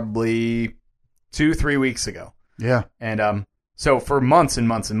opened probably 2-3 weeks ago. Yeah, and so for months and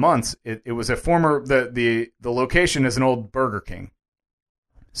months and months, it was a former the location is an old Burger King.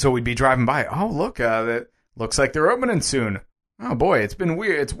 So we'd be driving by. Oh, look, that looks like they're opening soon. Oh boy, it's been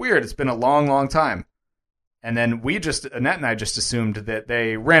weird. It's weird. It's been a long, long time. And then Annette and I just assumed that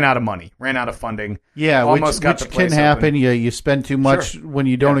they ran out of money, ran out of funding. Yeah, almost which got the place can happen. open. You spend too much when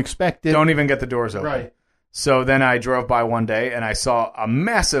you don't expect it. Don't even get the doors open. Right. So then I drove by one day and I saw a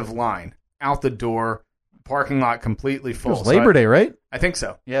massive line out the door, parking lot completely full. It was Labor Day, right? I think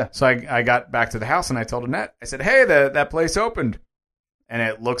so. Yeah. So I got back to the house and I told Annette, I said, hey, that place opened. And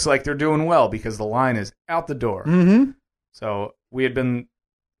it looks like they're doing well because the line is out the door. Mm-hmm. So we had been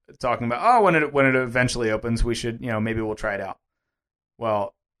talking about, when it eventually opens, we should, maybe we'll try it out.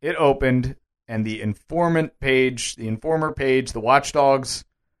 Well, it opened, and the informer page, the watchdogs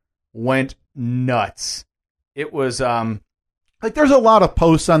went nuts. It was like there's a lot of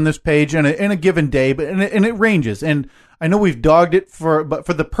posts on this page in a given day, but and it ranges. And I know we've dogged it but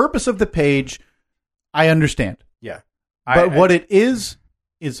for the purpose of the page, I understand. Yeah, but what it is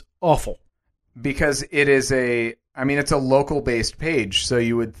awful because it is it's a local-based page, so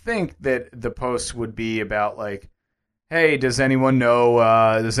you would think that the posts would be about like, hey, does anyone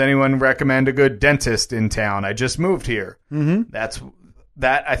recommend a good dentist in town? I just moved here. Mm-hmm.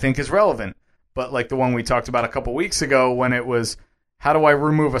 That I think is relevant. But like the one we talked about a couple weeks ago when it was, how do I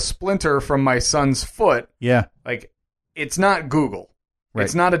remove a splinter from my son's foot? Yeah. Like, it's not Google. Right.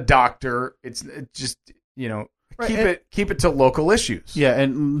 It's not a doctor. It's just, right. Keep it to local issues. Yeah,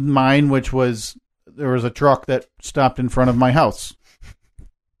 and mine, which was, there was a truck that stopped in front of my house.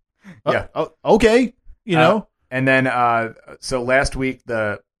 Yeah. Okay. And then, so last week,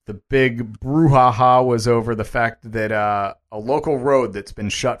 the big brouhaha was over the fact that a local road that's been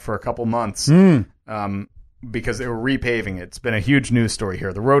shut for a couple months because they were repaving it. It's been a huge news story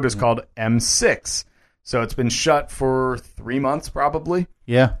here. The road is called M6. So it's been shut for 3 months probably.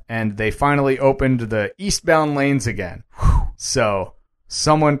 Yeah. And they finally opened the eastbound lanes again. So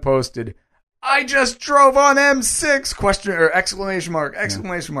someone posted, I just drove on M6 question or exclamation mark.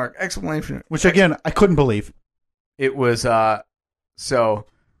 Which again, I couldn't believe. It was so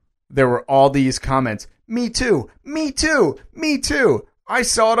there were all these comments. Me too. I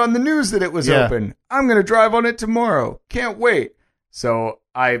saw it on the news that it was open. I'm going to drive on it tomorrow. Can't wait. So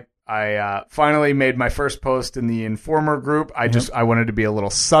I finally made my first post in the Informer group. I wanted to be a little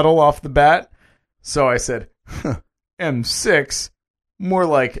subtle off the bat. So I said, M6, more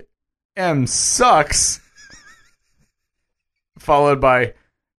like M sucks. Followed by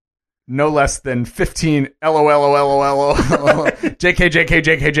no less than 15 LOL.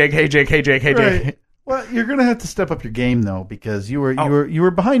 JK. Right. Well, you're gonna have to step up your game though, because you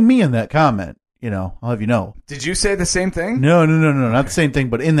were behind me in that comment. I'll have you know. Did you say the same thing? No, not the same thing.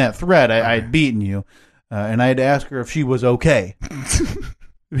 But in that thread, I had beaten you, and I had to ask her if she was okay,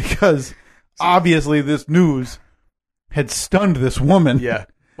 because obviously this news had stunned this woman. Yeah.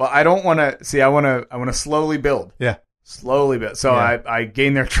 Well, I don't want to see. I want to slowly build. Yeah. Slowly build. So yeah. I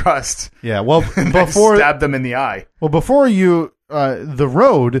gain their trust. Yeah. Well, before stab them in the eye. Well, before you, the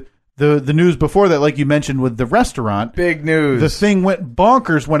road. The news before that, like you mentioned with the restaurant. Big news. The thing went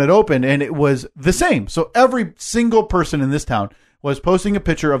bonkers when it opened, and it was the same. So every single person in this town was posting a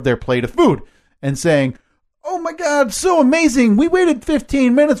picture of their plate of food and saying, oh my God, so amazing. We waited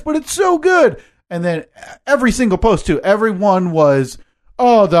 15 minutes, but it's so good. And then every single post, too, everyone was,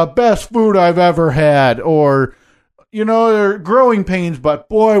 oh, the best food I've ever had. Or, they're growing pains, but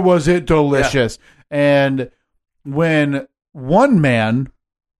boy, was it delicious. Yeah. And when one man...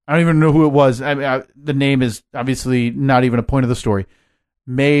 I don't even know who it was. The name is obviously not even a point of the story.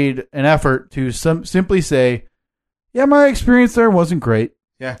 Made an effort to simply say, yeah, my experience there wasn't great.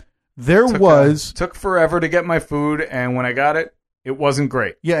 Yeah. Took forever to get my food, and when I got it, it wasn't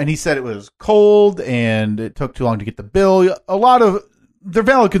great. Yeah, and he said it was cold, and it took too long to get the bill. A lot of, they're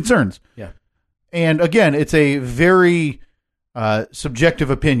valid concerns. Yeah. And again, it's a very... subjective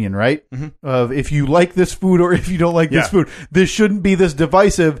opinion, right? Mm-hmm. Of if you like this food or if you don't like this food. This shouldn't be this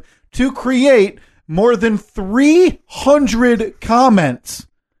divisive to create more than 300 comments,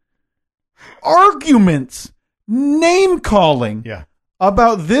 arguments, name calling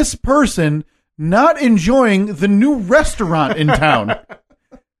about this person not enjoying the new restaurant in town.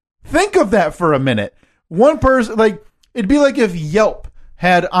 Think of that for a minute. One person, it'd be like if Yelp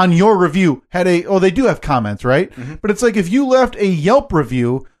had on your review they do have comments, right? Mm-hmm. But it's like if you left a Yelp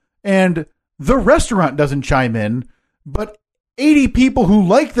review and the restaurant doesn't chime in, but 80 people who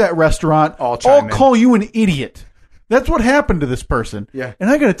like that restaurant all call you an idiot. That's what happened to this person. Yeah. And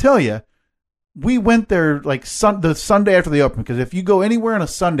I got to tell you, we went there the Sunday after they opened, because if you go anywhere on a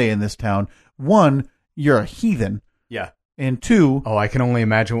Sunday in this town, one, you're a heathen. Yeah. And two, I can only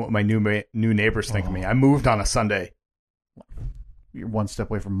imagine what my new neighbors think of me. I moved on a Sunday. You're one step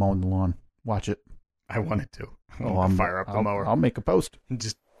away from mowing the lawn. Watch it. I wanted to. I'll fire up the mower. I'll make a post.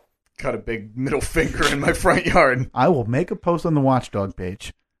 Just got a big middle finger in my front yard. I will make a post on the Watchdog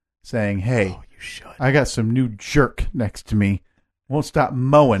page saying, hey, Oh, you should. I got some new jerk next to me. Won't stop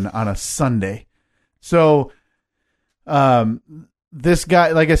mowing on a Sunday. So, this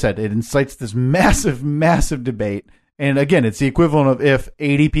guy, like I said, it incites this massive, massive debate. And again, it's the equivalent of if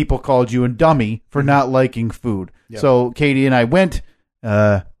 80 people called you a dummy for not liking food. Yep. So Katie and I went,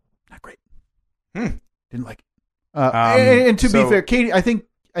 not great. Didn't like it. And to be fair, Katie, I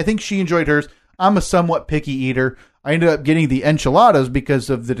think she enjoyed hers. I'm a somewhat picky eater. I ended up getting the enchiladas because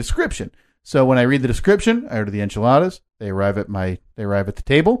of the description. So when I read the description, I order the enchiladas. They arrive at the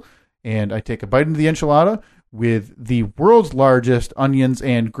table, and I take a bite into the enchilada with the world's largest onions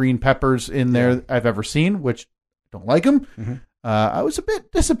and green peppers in there I've ever seen, which I don't like them. Mm-hmm. I was a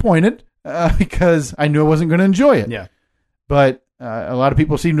bit disappointed because I knew I wasn't going to enjoy it. Yeah. But a lot of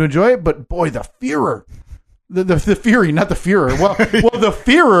people seem to enjoy it. But boy, the Führer. The Fury, not the Führer. Well, the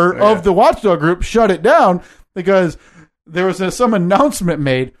Führer of the Watchdog group shut it down because there was some announcement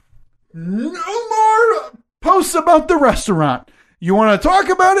made. No more posts about the restaurant. You want to talk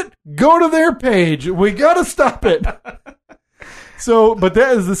about it? Go to their page. We got to stop it. So, but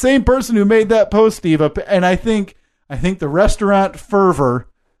that is the same person who made that post, Steve. And I think the restaurant fervor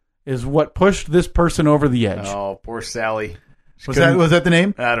is what pushed this person over the edge. Oh, poor Sally. Was that the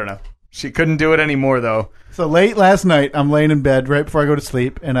name? I don't know. She couldn't do it anymore, though. So late last night, I'm laying in bed right before I go to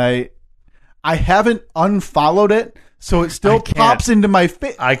sleep, and I haven't unfollowed it, so it still pops into my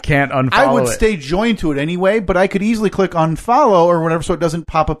face. I can't unfollow it. I would stay joined to it anyway, but I could easily click unfollow or whatever so it doesn't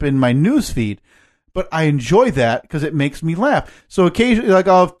pop up in my news feed. But I enjoy that because it makes me laugh. So occasionally, like,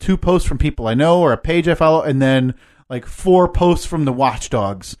 I'll have 2 posts from people I know or a page I follow, and then like 4 posts from the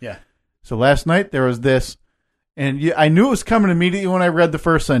Watchdogs. Yeah. So last night there was this, and I knew it was coming immediately when I read the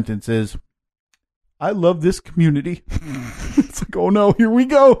first sentence is, I love this community. It's like, oh no, here we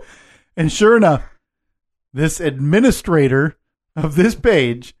go. And sure enough, this administrator of this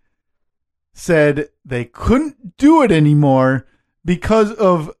page said they couldn't do it anymore because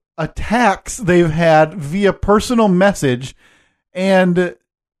of attacks they've had via personal message and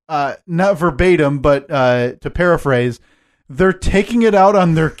not verbatim, but to paraphrase, they're taking it out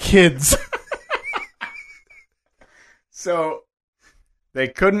on their kids. So they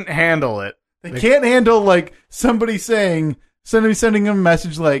couldn't handle it. They can't handle like somebody sending them a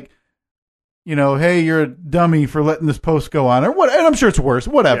message like, you know, hey, you're a dummy for letting this post go on, or what? And I'm sure it's worse.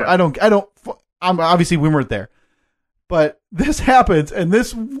 Whatever. Yeah. I'm obviously we weren't there, but this happens, and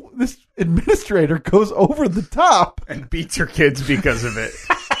this administrator goes over the top and beats her kids because of it.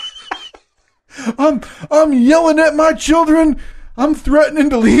 I'm yelling at my children. I'm threatening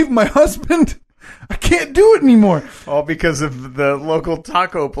to leave my husband. I can't do it anymore. All because of the local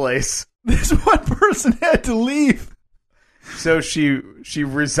taco place. This one person had to leave. So she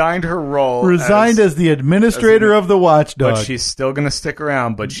resigned her role. As the administrator of the Watchdog. But she's still going to stick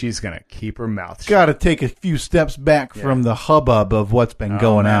around, but she's going to keep her mouth shut. Got to take a few steps back from the hubbub of what's been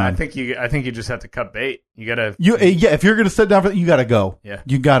going on. I think you just have to cut bait. You got to. If you're going to sit down for that, you got to go. Yeah.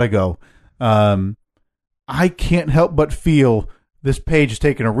 You got to go. I can't help but feel this page has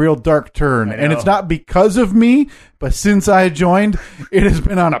taken a real dark turn, and it's not because of me, but since I joined, it has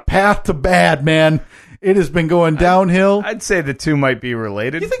been on a path to bad, man. It has been going downhill. I'd say the two might be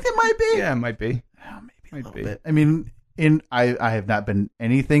related. You think they might be? Yeah, it might be. Oh, maybe a little bit. I mean, I have not been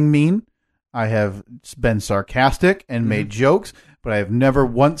anything mean. I have been sarcastic and made jokes, but I have never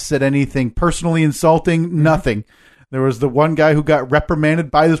once said anything personally insulting. Nothing. There was the one guy who got reprimanded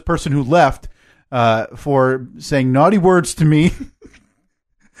by this person who left for saying naughty words to me,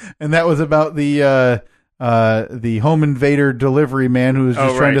 and that was about the home invader delivery man who was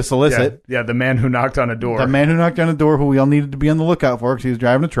just trying to solicit. Yeah, the man who knocked on a door. The man who knocked on a door, who we all needed to be on the lookout for because he was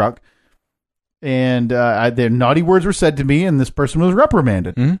driving a truck. And their naughty words were said to me, and this person was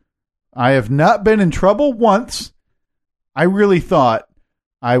reprimanded. Mm-hmm. I have not been in trouble once. I really thought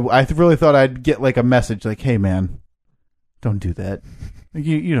I'd get like a message like, "Hey, man, don't do that.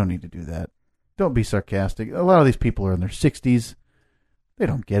 You don't need to do that. Don't be sarcastic." A lot of these people are in their 60s. They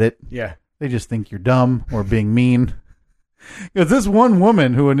don't get it. Yeah. They just think you're dumb or being mean. Because this one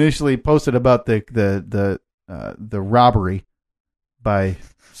woman who initially posted about the robbery by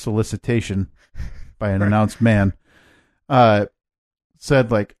solicitation by an announced man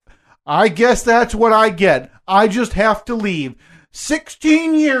said, like, I guess that's what I get. I just have to leave.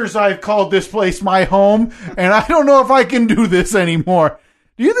 16 years I've called this place my home, and I don't know if I can do this anymore.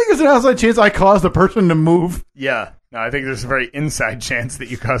 Do you think there's an outside chance I caused the person to move? Yeah. No, I think there's a very inside chance that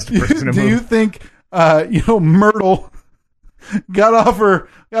you caused a person to move. Do you think, Myrtle got off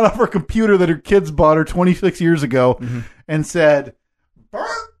her computer that her kids bought her 26 years ago and said, Bert,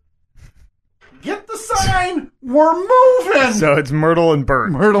 We're moving. So it's Myrtle and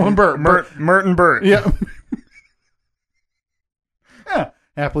Bert. Myrtle and Bert. Mert and Bert. Yeah. Yeah.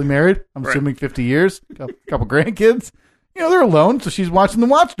 Happily married. I'm assuming 50 years. Couple grandkids. They're alone, so she's watching the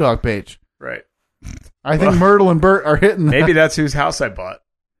Watchdog page. Right. I think Myrtle and Bert are hitting that. Maybe that's whose house I bought.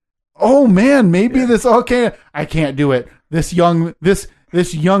 Oh man, maybe this I can't do it. This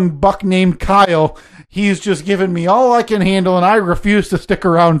young buck named Kyle, he's just giving me all I can handle, and I refuse to stick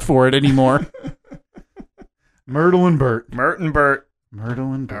around for it anymore. Myrtle and Bert. Mert and Bert.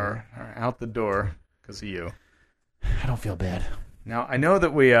 Myrtle and Bert are out the door because of you. I don't feel bad. Now I know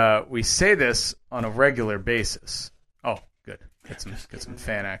that we say this on a regular basis. Oh, good. Get some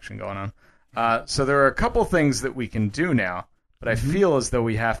fan action going on. So there are a couple things that we can do now, but I feel as though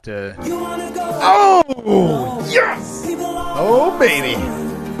we have to. Oh yes! Oh baby!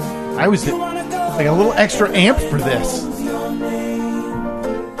 I was like a little extra amp for this.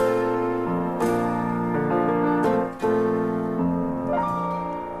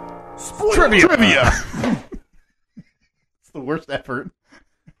 Trivia. It's the worst effort.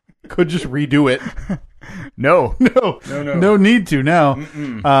 Could just redo it. No need to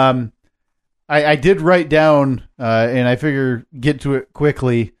now. I did write down, and I figure get to it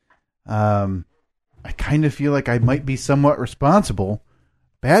quickly. I kind of feel like I might be somewhat responsible.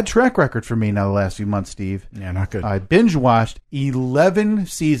 Bad track record for me now the last few months, Steve. Yeah, not good. I binge watched 11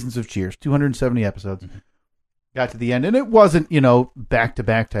 seasons of Cheers, 270 episodes. Mm-hmm. Got to the end, and it wasn't,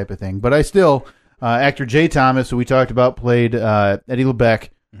 back-to-back type of thing. But I still, actor Jay Thomas, who we talked about, played Eddie LeBeck,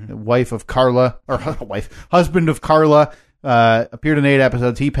 wife of Carla, or husband of Carla, appeared in 8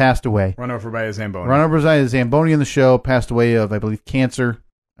 episodes. He passed away. Run over by a Zamboni. Run over by a Zamboni in the show, passed away of, I believe, cancer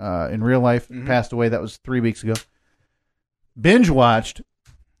in real life. Passed away. That was 3 weeks ago. Binge watched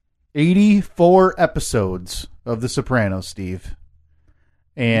 84 episodes of The Sopranos, Steve.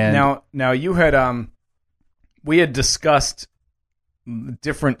 And now you had we had discussed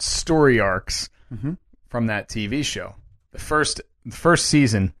different story arcs from that TV show. The first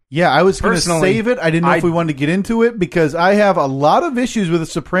season. Yeah, I was going to save it. I didn't know if we wanted to get into it because I have a lot of issues with The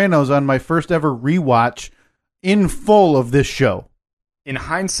Sopranos on my first ever rewatch in full of this show. In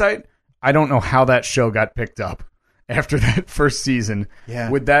hindsight, I don't know how that show got picked up after that first season.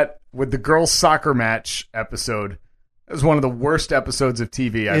 Yeah. With the girls' soccer match episode. It was one of the worst episodes of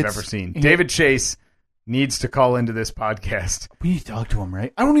TV I've ever seen. David Chase needs to call into this podcast. We need to talk to him,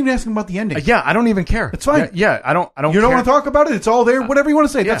 right? I don't even ask him about the ending. Yeah, I don't even care. It's fine. Yeah, I don't. You don't want to talk about it? It's all there. Whatever you want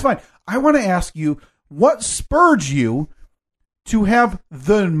to say, that's fine. I want to ask you, what spurred you to have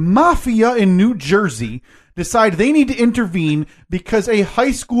the mafia in New Jersey decide they need to intervene because a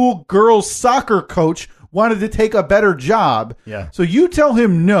high school girls soccer coach wanted to take a better job? Yeah. So you tell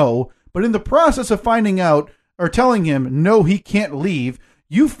him no, but in the process of finding out or telling him no, he can't leave,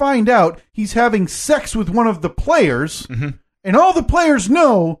 you find out he's having sex with one of the players, and all the players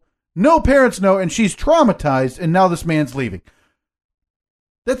know, no parents know, and she's traumatized, and now this man's leaving.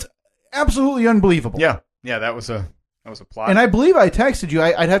 That's absolutely unbelievable. Yeah, that was a plot. And I believe I texted you.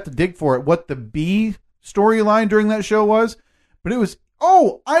 I'd have to dig for it, what the B storyline during that show was. But it was,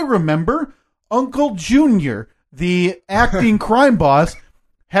 I remember Uncle Junior, the acting crime boss,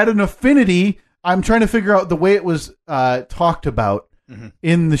 had an affinity. I'm trying to figure out the way it was talked about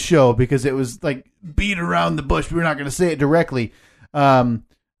in the show because it was like beat around the bush. We're not going to say it directly.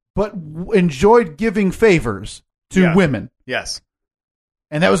 But enjoyed giving favors to women. Yes.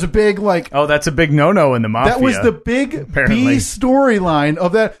 And that was a big, that's a big no-no in the mafia. That was the big apparently. B storyline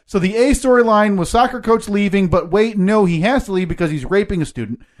of that. So the A storyline was soccer coach leaving, but wait, no, he has to leave because he's raping a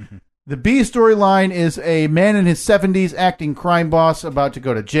student. The B storyline is a man in his 70s acting crime boss about to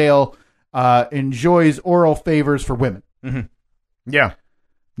go to jail, enjoys oral favors for women. Yeah.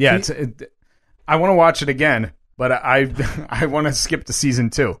 I want to watch it again, but I want to skip to season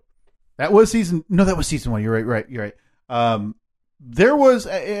 2. That was season 1. You're right. There was,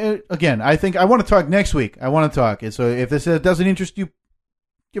 again, I think I want to talk next week. I want to talk. So if this doesn't interest you,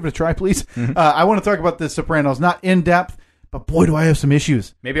 give it a try, please. I want to talk about The Sopranos, not in depth, but boy, do I have some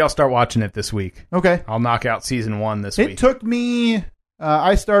issues. Maybe I'll start watching it this week. Okay. I'll knock out season 1 this week. It took me,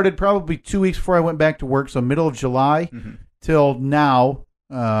 I started probably 2 weeks before I went back to work, so middle of July till now.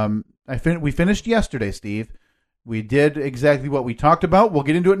 We finished yesterday, Steve. We did exactly what we talked about. We'll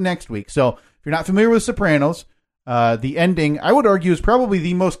get into it next week. So if you're not familiar with Sopranos, the ending, I would argue, is probably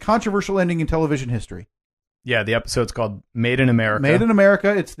the most controversial ending in television history. Yeah, the episode's called Made in America. Made in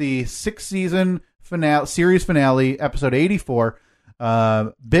America. It's the 6th season series finale, episode 84.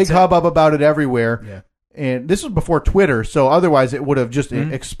 Big hubbub about it everywhere. Yeah. And this was before Twitter, so otherwise it would have just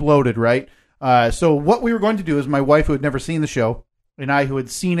exploded, right? So what we were going to do is my wife, who had never seen the show, and I, who had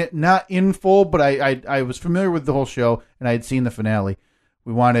seen it not in full, but I was familiar with the whole show, and I had seen the finale.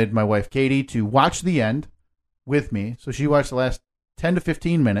 We wanted my wife Katie to watch the end with me, so she watched the last 10 to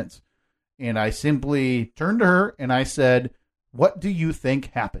 15 minutes, and I simply turned to her and I said, "What do you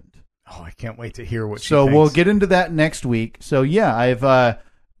think happened?" Oh, I can't wait to hear what she So thinks. we'll get into that next week. So yeah,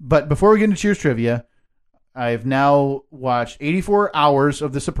 but before we get into Cheers trivia, I've now watched 84 hours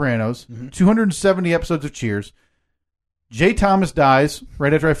of The Sopranos, 270 episodes of Cheers. Jay Thomas dies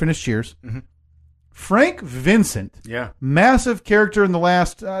right after I finish Cheers. Frank Vincent, massive character in the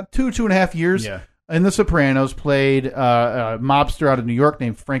last 2.5 years in The Sopranos, played a mobster out of New York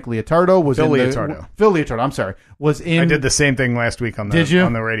named Frank Leotardo. Phil Leotardo, I'm sorry. Was in. I did the same thing last week on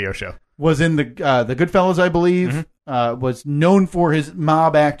the radio show. Was in the Goodfellas, I believe. Was known for his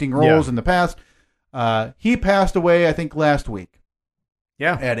mob acting roles in the past. He passed away, I think, last week.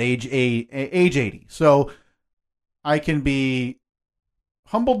 Yeah, at age 80. So I can be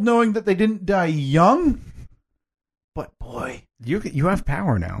humbled knowing that they didn't die young. But boy, you have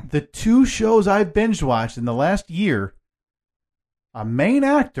power now. The 2 shows I've binge watched in the last year, a main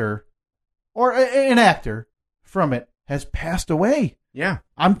actor or an actor from it has passed away. Yeah,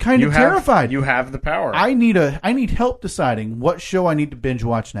 I'm kind of terrified. You have the power. I need help deciding what show I need to binge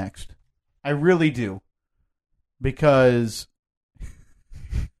watch next. I really do. Because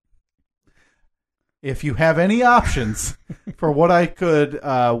if you have any options for what I could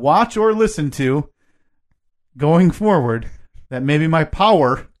watch or listen to going forward, that maybe my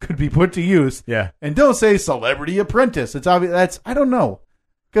power could be put to use. Yeah. And don't say Celebrity Apprentice. It's obvious. I don't know.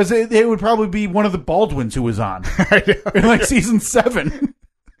 Because it would probably be one of the Baldwins who was on in like season 7.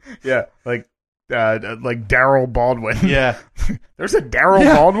 Yeah, like Daryl Baldwin. Yeah, there's a Daryl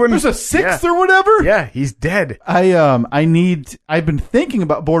Baldwin. There's a 6th or whatever. Yeah, he's dead. I've been thinking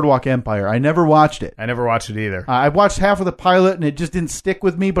about Boardwalk Empire. I never watched it. I never watched it either. I watched half of the pilot and it just didn't stick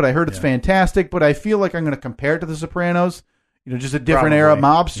with me. But I heard it's fantastic. But I feel like I'm going to compare it to The Sopranos. Just a different era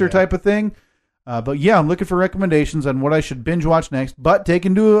mobster type of thing. But yeah, I'm looking for recommendations on what I should binge watch next. But take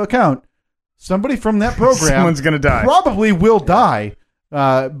into account, somebody from that program, someone's going to die. Probably will die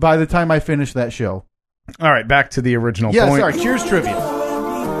by the time I finish that show. All right, back to the original point. Yeah, sorry. Cheers trivia.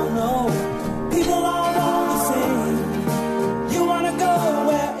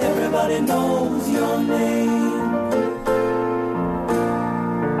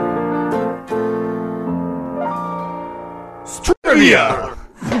 Trivia.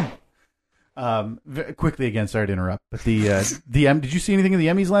 Quickly again, sorry to interrupt, but did you see anything of the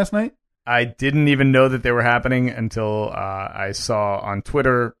Emmys last night? I didn't even know that they were happening until I saw on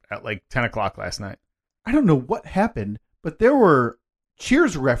Twitter at like 10 o'clock last night. I don't know what happened, but there were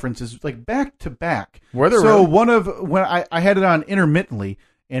Cheers references like back to back. Were there? So really? when I had it on intermittently,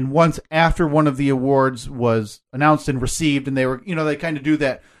 and once after one of the awards was announced and received, and they were they kind of do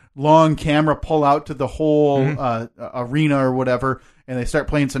that long camera pull out to the whole arena or whatever, and they start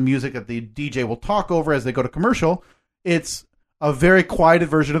playing some music that the DJ will talk over as they go to commercial. It's a very quieted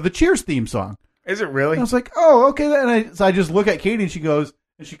version of the Cheers theme song. Is it really? And I was like, oh, okay. So I just look at Katie and she goes,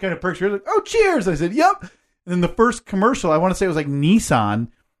 and she kind of perks her head like, oh, Cheers. I said, yep. And then the first commercial, I want to say it was like Nissan,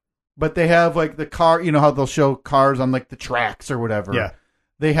 but they have like the car, how they'll show cars on like the tracks or whatever. Yeah.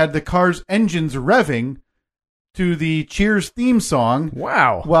 They had the car's engines revving to the Cheers theme song.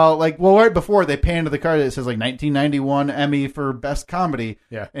 Wow. Well, right before they pan to the car that says like 1991 Emmy for Best Comedy.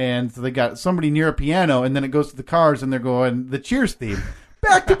 Yeah. And so they got somebody near a piano, and then it goes to the cars, and they're going the Cheers theme.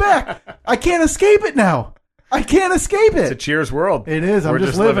 Back to back. I can't escape it now. I can't escape it. It's a Cheers world. It is. I'm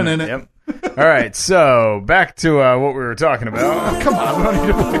just living in it. Yep. All right. So back to what we were talking about. Oh, come on. We don't need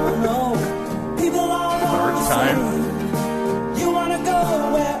to play. Third time. You want to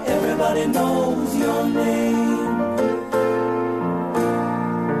go where everybody knows your name.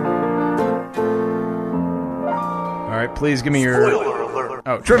 All right, please give me your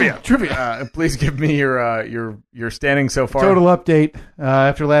trivia. Please give me your standing so far. Total update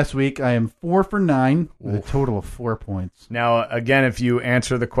after last week. I am 4 for 9 with a total of 4 points. Now, again, if you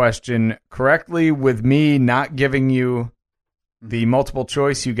answer the question correctly, with me not giving you the multiple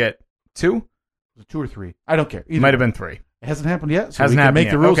choice, you get 2. 2 or 3. I don't care. It might have been 3. It hasn't happened yet. So hasn't we can happened make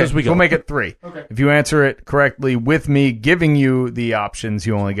yet. the rules Okay, as we go. We'll make it 3. Okay. If you answer it correctly with me giving you the options,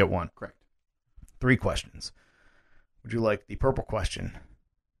 you only get 1. Correct. 3 questions. Would you like the purple question,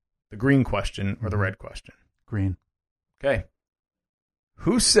 the green question, or the red question? Green. Okay.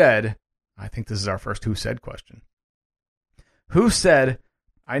 Who said, I think this is our first who said question. Who said,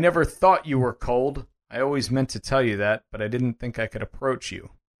 I never thought you were cold. I always meant to tell you that, but I didn't think I could approach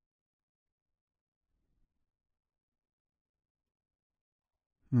you.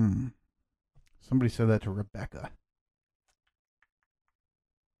 Somebody said that to Rebecca.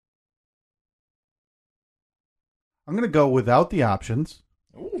 I'm going to go without the options.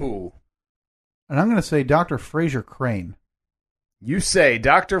 Ooh. And I'm going to say Dr. Fraser Crane. You say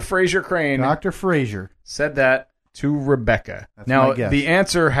Dr. Fraser Crane. Dr. Fraser said that to Rebecca. That's now, my guess. the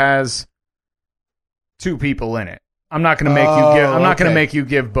answer has two people in it. I'm not going to make you give. I'm not going to make you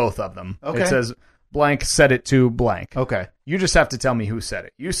give both of them. Okay. It says blank said it to blank. Okay. You just have to tell me who said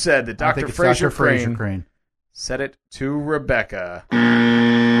it. You said that I think Dr. it's Fraser Dr. Fraser Crane Crane. said it to Rebecca.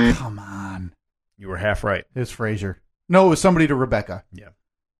 Come on. You were half right. It was Fraser. No, it was somebody to Rebecca. Yeah.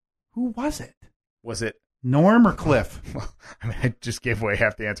 Who was it? Was it? Norm or Cliff? Well, I mean, I just gave away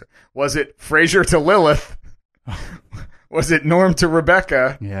half the answer. Was it Fraser to Lilith? Was it Norm to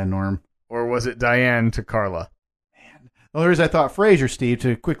Rebecca? Yeah, Norm. Or was it Diane to Carla? The only reason I thought Fraser, Steve,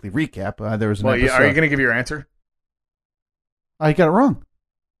 to quickly recap, there was an episode. Are you going to give your answer? I got it wrong.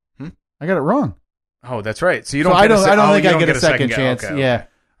 I got it wrong. Oh, that's right. So you don't. I don't think I don't get a second go. chance. Okay, yeah,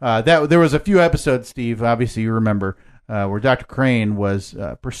 that there was a few episodes, Steve. Obviously, you remember where Dr. Crane was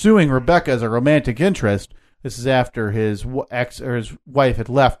pursuing Rebecca as a romantic interest. This is after his his wife had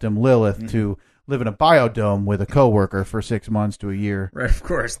left him, Lilith, to live in a biodome with a coworker for 6 months to a year. Right, of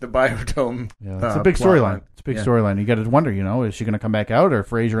course, the biodome. Yeah, it's a big storyline. It's a big storyline. You got to wonder, is she going to come back out, or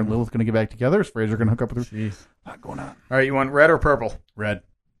Fraser and Lilith going to get back together? Is Fraser going to hook up with her? Jeez. A lot going on. All right, you want red or purple? Red.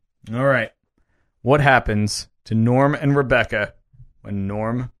 All right. What happens to Norm and Rebecca when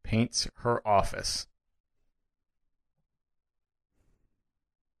Norm paints her office?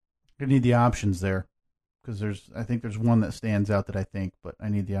 I need the options there, because I think there's one that stands out but I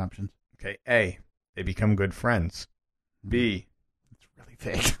need the options. Okay, A, they become good friends. B, it's really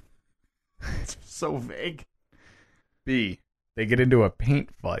vague. It's so vague. B, they get into a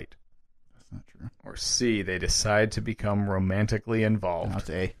paint fight. That's not true. Or C, they decide to become romantically involved. No, it's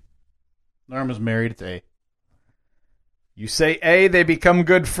A. Norma's married. It's A. You say A, they become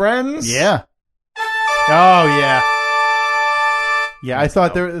good friends? Yeah. Oh yeah. Yeah, I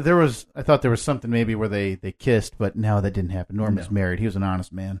thought there was something maybe where they kissed, but no, that didn't happen. Norma's married. He was an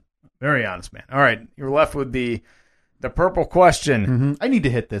honest man. Very honest man. All right, you're left with the purple question. Mm-hmm. I need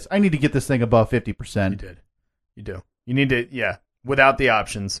to hit this. I need to get this thing above 50%. You do. You need to, without the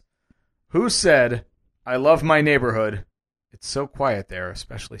options. Who said, "I love my neighborhood. It's so quiet there,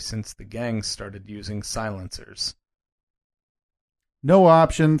 especially since the gang started using silencers"? No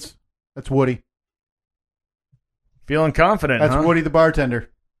options. That's Woody. Feeling confident, That's huh? Woody the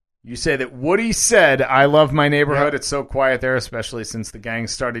bartender. You say that Woody said, "I love my neighborhood. It's so quiet there, especially since the gang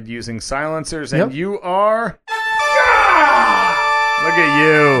started using silencers." And you are... Look at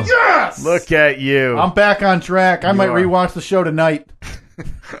you. Yes! Look at you. I'm back on track. I might rewatch the show tonight.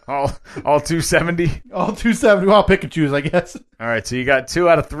 all 270? All 270. Well, I'll pick and choose, I guess. All right, so you got 2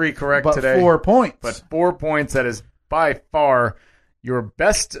 out of 3 correct but today. 4 points. But 4 points. That is by far your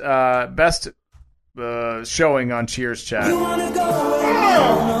best showing on Cheers Chat. You wanna go where you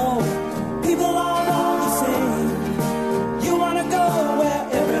don't know. People all want the same. You wanna go where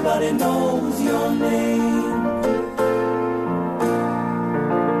everybody knows your name.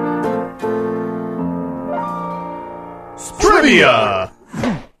 Trivia.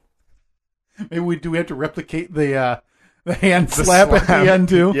 Maybe we have to replicate the hand slap at the end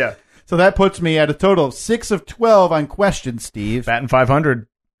too. Yeah. So that puts me at a total of 6 of 12 on questions, Steve. Batting 500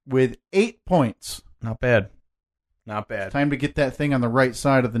 with 8 points. Not bad. Not bad. Time to get that thing on the right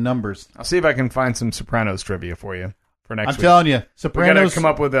side of the numbers. I'll see if I can find some Sopranos trivia for you for next week. I'm telling you, Sopranos. We got to come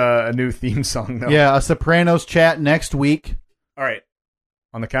up with a new theme song, though. Yeah, a Sopranos chat next week. All right.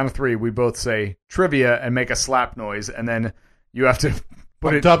 On the count of 3, we both say trivia and make a slap noise, and then you have to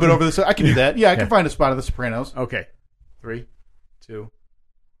dub it over the. I can do that. Yeah, I can find a spot of the Sopranos. Okay. 3, 2.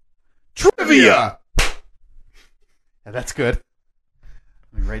 Trivia. Yeah, that's good.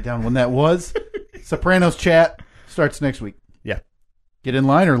 Let me write down when that was. Sopranos chat starts next week. Yeah. Get in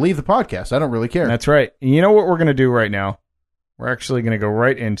line or leave the podcast. I don't really care. That's right. And you know what we're going to do right now? We're actually going to go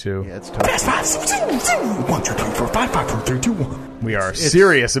right into... Yeah, it's tough. We are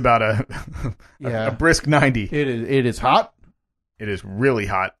serious about a brisk 90. It is hot. It is really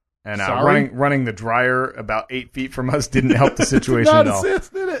hot. And Sorry? running the dryer about 8 feet from us didn't help the situation at all. Not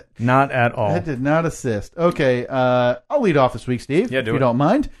assist, did it? Not at all. That did not assist. Okay, I'll lead off this week, Steve. Yeah, if you don't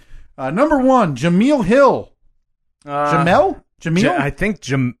mind. Number 1, Jameel Hill. Jamel? Jameel? I think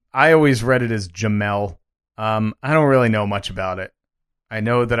I always read it as Jamel. I don't really know much about it. I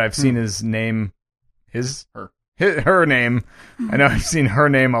know that I've seen his name, her name. I know I've seen her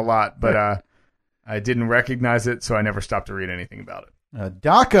name a lot, but I didn't recognize it, so I never stopped to read anything about it.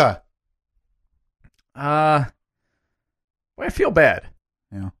 DACA. Well, I feel bad.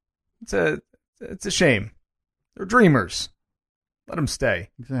 Yeah. It's a shame. They're dreamers. Let them stay.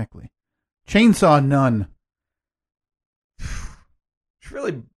 Exactly. Chainsaw Nun.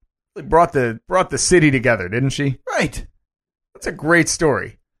 really brought the city together, didn't she? Right. That's a great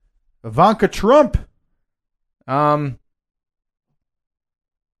story. Ivanka Trump. Yeah,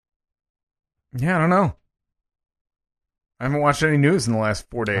 I don't know. I haven't watched any news in the last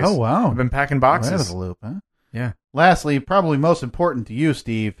 4 days. Oh, wow. I've been packing boxes. Out of the loop, huh? Yeah. Lastly, probably most important to you,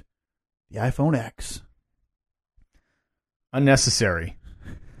 Steve, the iPhone X. Unnecessary.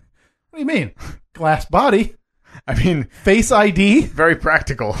 What do you mean? Glass body. I mean, Face ID. very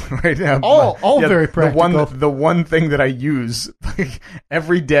practical, right? All very practical. The one thing that I use like,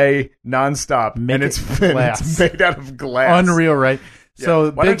 every day, nonstop, and it's made out of glass. Unreal, right? Yeah.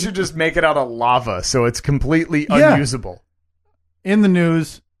 So why don't you just make it out of lava so it's completely unusable? In the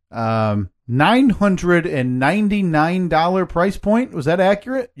news, $999 price point. Was that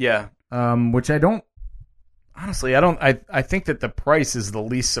accurate? Yeah. Which I don't. Honestly, I think that the price is the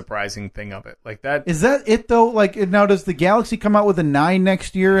least surprising thing of it. Like that. Is that it though? Like now, does the Galaxy come out with a 9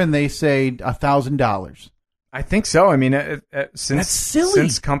 next year and they say $1,000? I think so. I mean, since That's silly.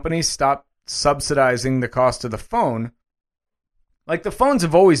 Since companies stopped subsidizing the cost of the phone, like the phones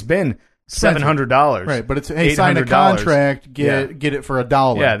have always been $700, right? But it's hey, sign a contract, get it for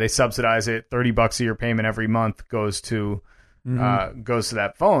 $1. Yeah, they subsidize it. $30 a year payment every month goes to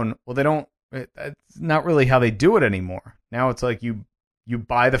that phone. Well, they don't. It's not really how they do it anymore. Now it's like you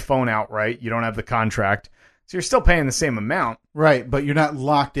buy the phone outright. You don't have the contract, so you're still paying the same amount. Right, but you're not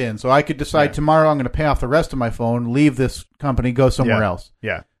locked in. So I could decide tomorrow I'm going to pay off the rest of my phone, leave this company, go somewhere else.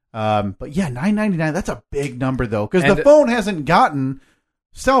 Yeah. But yeah, $999. That's a big number though, because the phone hasn't gotten.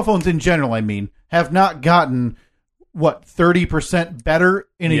 Cell phones in general, I mean, have not gotten 30% better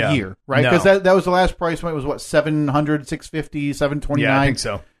in a year, right? Because that was the last price point was what, $700, $650, $729. Yeah, I think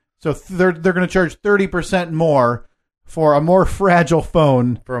so. So they're going to charge 30% more for a more fragile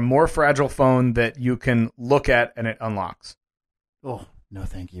phone. For a more fragile phone that you can look at and it unlocks. Oh, no,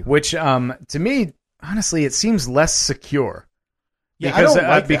 thank you. Which, to me, honestly, it seems less secure. Yeah, because, I don't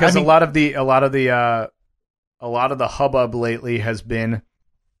like because that. I mean, a lot of the hubbub lately has been,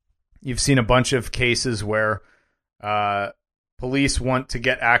 you've seen a bunch of cases where police want to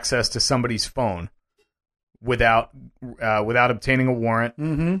get access to somebody's phone without obtaining a warrant,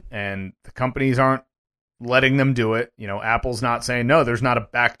 and the companies aren't letting them do it. You know, Apple's not saying, no, there's not a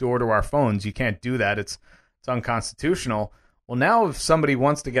back door to our phones. You can't do that. It's unconstitutional. Well, now if somebody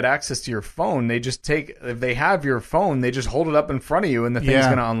wants to get access to your phone, if they have your phone, they just hold it up in front of you and the thing's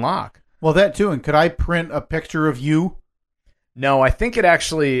going to unlock. Well, that too. And could I print a picture of you? No, I think it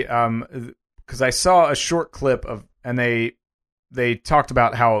actually, because I saw a short clip and they talked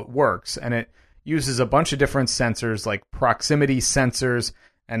about how it works, and it uses a bunch of different sensors, like proximity sensors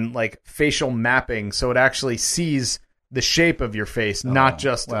and like facial mapping, so it actually sees the shape of your face, not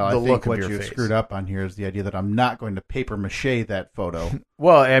just the look of your face. What you've screwed up on here is the idea that I'm not going to paper mache that photo.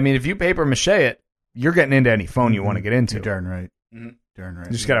 Well, I mean, if you paper mache it, you're getting into any phone you want to get into. You're darn right. Mm-hmm. Darn right.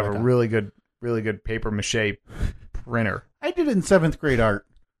 You just got to have a really good paper mache printer. I did it in 7th grade art.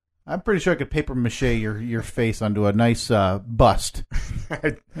 I'm pretty sure I could paper mache your face onto a nice bust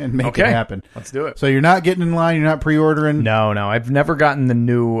and make it happen. Let's do it. So you're not getting in line. You're not pre-ordering. No. I've never gotten the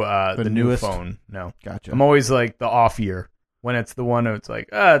new the newest phone. No, gotcha. I'm always like the off year when it's the one. It's like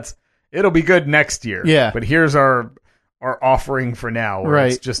it'll be good next year. Yeah. But here's our offering for now. Where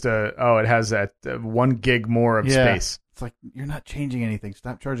right. It's just it has that 1 gig more of space. It's like you're not changing anything.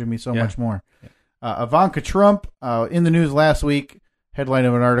 Stop charging me so much more. Yeah. Ivanka Trump in the news last week. Headline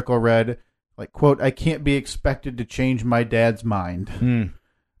of an article read, like, quote, "I can't be expected to change my dad's mind."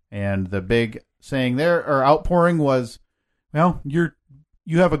 And the big saying there, or outpouring, was, well, you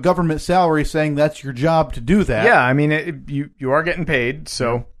have a government salary saying that's your job to do that. Yeah, I mean, you are getting paid,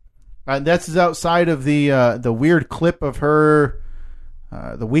 so. That's outside of the weird clip of her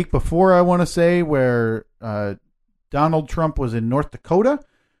the week before, I want to say, where Donald Trump was in North Dakota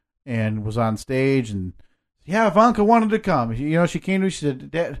and was on stage, and yeah, Ivanka wanted to come. She came to me. She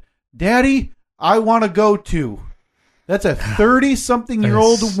said, "Daddy, I want to go too." That's a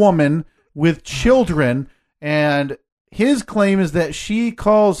 30-something-year-old woman with children, and his claim is that she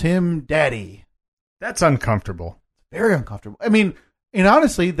calls him daddy. That's uncomfortable. Very uncomfortable. I mean, and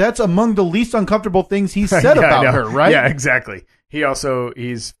honestly, that's among the least uncomfortable things he said about her, right? Yeah, exactly.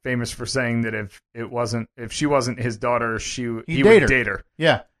 He's famous for saying that if she wasn't his daughter, he would date her.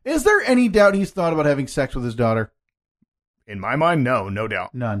 Yeah. Is there any doubt he's thought about having sex with his daughter? In my mind, no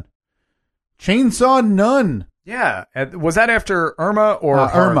doubt. None. Chainsaw Nun. Yeah. Was that after Irma or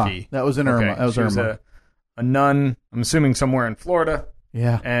Irma. Harvey? That was in Irma. That was she Irma. Was a nun, I'm assuming somewhere in Florida.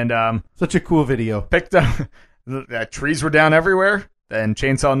 Yeah. And such a cool video. Picked up, trees were down everywhere, and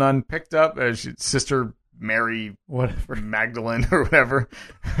Chainsaw Nun picked up, sister Mary Whatever. Magdalene or whatever.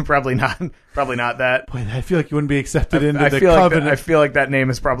 Probably not that. Boy, I feel like you wouldn't be accepted into the feel covenant. I feel like that name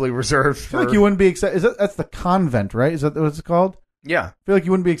is probably reserved I for... feel like you wouldn't be accepted. That's the convent, right? Is that what it's called? Yeah. I feel like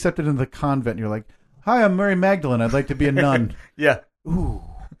you wouldn't be accepted into the convent. You're like, hi, I'm Mary Magdalene. I'd like to be a nun. Yeah. Ooh,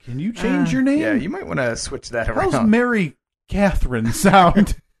 can you change your name? Yeah, you might want to switch that around. How's Mary Catherine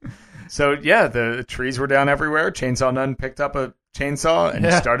sound? So, yeah, the trees were down everywhere. Chainsaw Nun picked up a chainsaw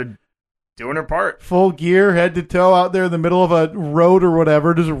and started doing her part. Full gear, head to toe, out there in the middle of a road or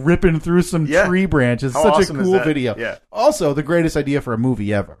whatever, just ripping through some tree branches. How Such awesome a is cool that? video. Yeah. Also, the greatest idea for a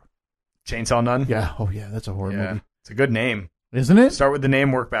movie ever. Chainsaw Nun? Yeah. Oh, yeah. That's a horror movie. It's a good name. Isn't it? Start with the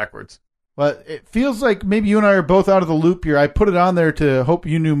name, work backwards. But it feels like maybe you and I are both out of the loop here. I put it on there to hope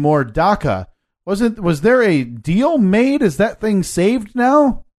you knew more. DACA. Was there a deal made? Is that thing saved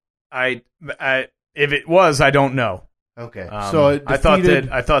now? I if it was, I don't know. Okay. So I thought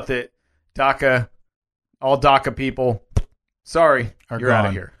that DACA, all DACA people, sorry, you're out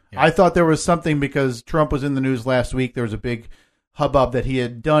of here. Yeah. I thought there was something because Trump was in the news last week. There was a big hubbub that he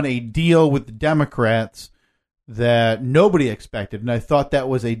had done a deal with the Democrats that nobody expected, and I thought that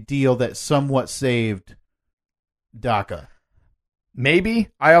was a deal that somewhat saved DACA. Maybe.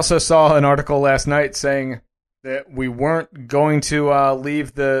 I also saw an article last night saying that we weren't going to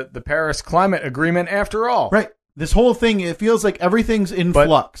leave the Paris Climate Agreement after all. Right. This whole thing, it feels like everything's in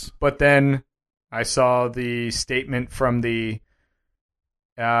flux. But then I saw the statement from the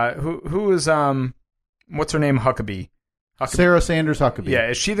who is what's her name? Huckabee. Sarah Sanders Huckabee. Yeah,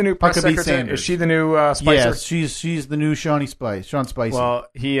 is she the new press secretary? Sanders. Is she the new Spicer? Yes, she's the new Sean Spicer. Well,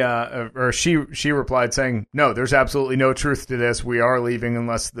 she replied saying, "No, there's absolutely no truth to this. We are leaving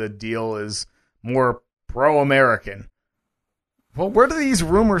unless the deal is more pro-American." Well, where do these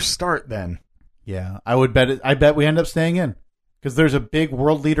rumors start then? Yeah, I bet we end up staying in because there's a big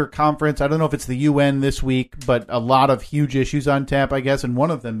world leader conference. I don't know if it's the UN this week, but a lot of huge issues on tap, I guess, and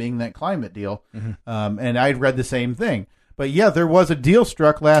one of them being that climate deal. Mm-hmm. And I'd read the same thing. But yeah, there was a deal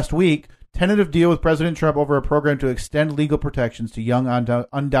struck last week, tentative deal with President Trump over a program to extend legal protections to young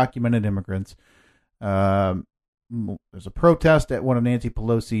undocumented immigrants. There's a protest at one of Nancy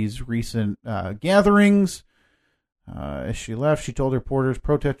Pelosi's recent gatherings. As she left, she told reporters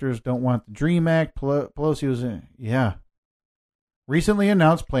protesters don't want the DREAM Act. Pelosi was recently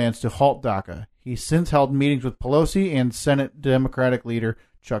announced plans to halt DACA. He's since held meetings with Pelosi and Senate Democratic leader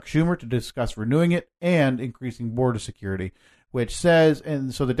Chuck Schumer to discuss renewing it and increasing border security, which says,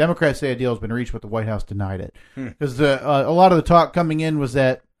 and so the Democrats say a deal has been reached, but the White House denied it. Because a lot of the talk coming in was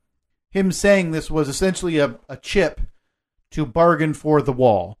that him saying this was essentially a chip to bargain for the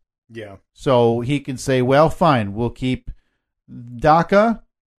wall. Yeah. So he can say, well, fine, we'll keep DACA,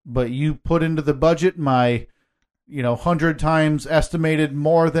 but you put into the budget my 100 times estimated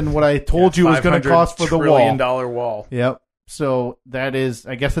more than what I told you was going to cost for the wall. $500 trillion wall. Yep. So that is,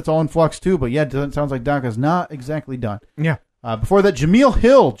 I guess it's all in flux too, but yeah, it sounds like DACA's not exactly done. Yeah. Before that,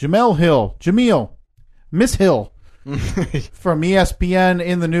 Miss Hill from ESPN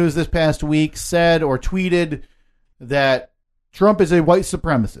in the news this past week said or tweeted that Trump is a white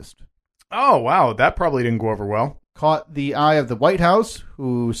supremacist. Oh, wow. That probably didn't go over well. Caught the eye of the White House,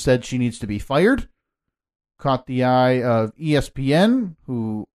 who said she needs to be fired. Caught the eye of ESPN,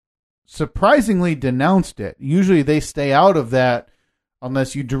 who surprisingly denounced it. Usually they stay out of that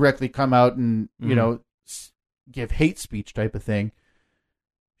unless you directly come out and, give hate speech type of thing.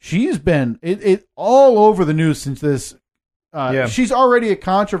 She's been it all over the news since this. She's already a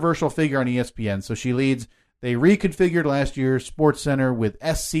controversial figure on ESPN. So she leads. They reconfigured last year's SportsCenter with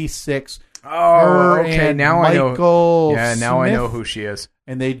SC6. Oh, okay. Now I know. Yeah, now Smith, I know who she is.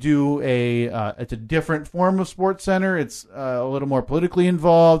 And they do it's a different form of SportsCenter. It's a little more politically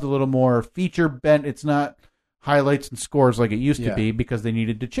involved, a little more feature bent. It's not highlights and scores like it used to be because they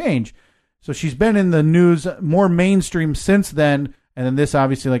needed to change. So she's been in the news more mainstream since then. And then this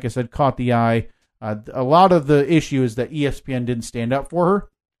obviously, like I said, caught the eye. A lot of the issue is that ESPN didn't stand up for her.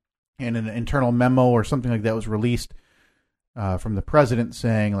 And an internal memo or something like that was released from the president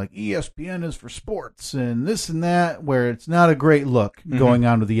saying, like, ESPN is for sports and this and that, where it's not a great look going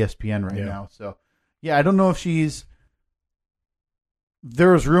on with ESPN right now. So, yeah, I don't know if she's...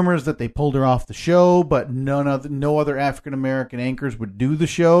 There was rumors that they pulled her off the show, but no other African-American anchors would do the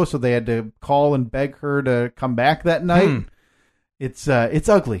show, so they had to call and beg her to come back that night. It's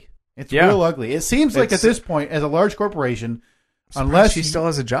ugly. It's real ugly. It seems like at this point, as a large corporation, unless she still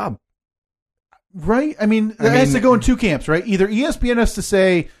has a job. Right? I mean, it has to go in two camps, right? Either ESPN has to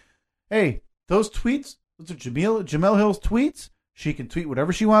say, hey, those tweets, those are Jemele Hill's tweets. She can tweet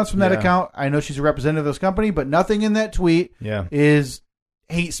whatever she wants from that account. I know she's a representative of this company, but nothing in that tweet is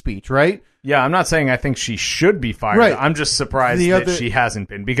hate speech, right? Yeah, I'm not saying I think she should be fired. Right. I'm just surprised that she hasn't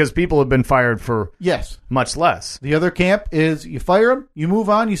been, because people have been fired for much less. The other camp is you fire them, you move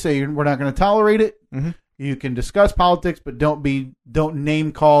on, you say we're not going to tolerate it. Mm-hmm. You can discuss politics, but don't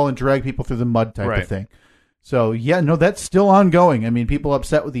name call and drag people through the mud type of thing. So, that's still ongoing. I mean, people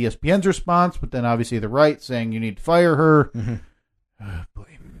upset with ESPN's response, but then obviously the right saying you need to fire her. Mm-hmm.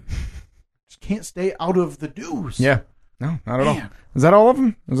 Boy. Just can't stay out of the news. Yeah. No, not at all. Is that all of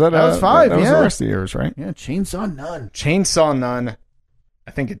them? That was 5, that was the rest of yours, right? Yeah, Chainsaw Nun. Chainsaw Nun.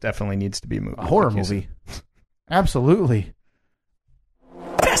 I think it definitely needs to be a movie. A horror movie. Absolutely.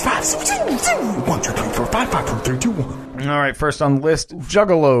 Fast 5, 1, 2, 3, 4, 5, 5, 4, 3, 2, 1. All right, first on the list,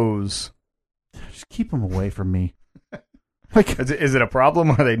 Juggalos. Just keep them away from me. Like, is it a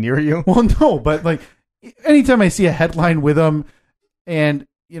problem? Are they near you? Well, no, but like anytime I see a headline with them, and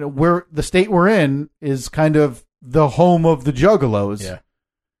where the state we're in is kind of the home of the Juggalos. Yeah,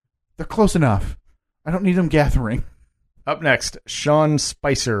 they're close enough. I don't need them gathering. Up next, Sean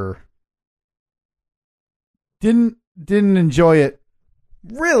Spicer. Didn't enjoy it.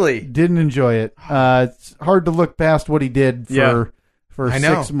 Really? Didn't enjoy it. It's hard to look past what he did for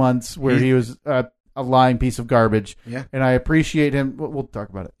 6 months where he was a lying piece of garbage. Yeah. And I appreciate him. We'll talk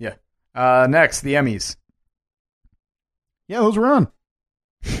about it. Yeah. Next, the Emmys. Yeah, those were on.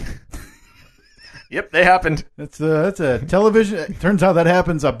 Yep, they happened. That's a television. It turns out that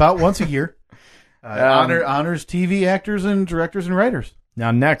happens about once a year. Honors TV actors and directors and writers.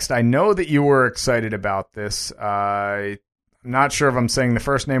 Now, next, I know that you were excited about this. I'm not sure if I'm saying the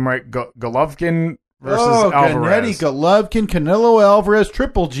first name right. Golovkin versus Alvarez. Golovkin, Canelo Alvarez,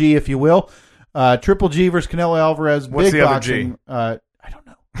 Triple G, if you will. Triple G versus Canelo Alvarez. What's big the boxing. other G? I don't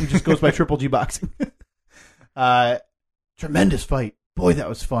know. He just goes by Triple G Boxing. Tremendous fight. Boy, that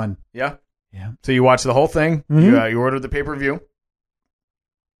was fun. Yeah? Yeah. So you watched the whole thing? Mm-hmm. You ordered the pay-per-view?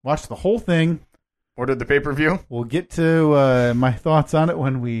 Watched the whole thing. Ordered the pay-per-view? We'll get to my thoughts on it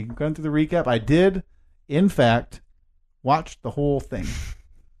when we go into the recap. I did, in fact, watch the whole thing.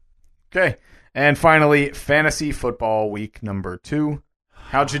 Okay. And finally, Fantasy Football Week number 2.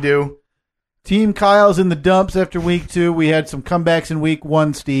 How'd you do? Team Kyle's in the dumps after week 2. We had some comebacks in week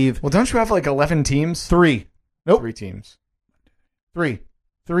 1, Steve. Well, don't you have like 11 teams? 3. Nope. 3 teams.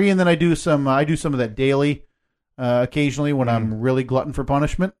 3, and then I do some of that daily occasionally when I'm really glutton for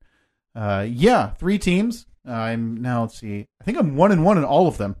punishment. 3 teams. I'm now, let's see. I think I'm 1-1 in all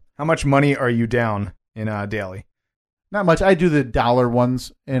of them. How much money are you down in daily? Not much. I do the dollar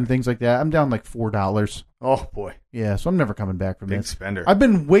ones and things like that. I'm down like $4. Oh boy. Yeah, so I'm never coming back from Big this. spender. I've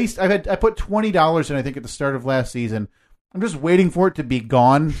been I put $20 in, I think, at the start of last season. I'm just waiting for it to be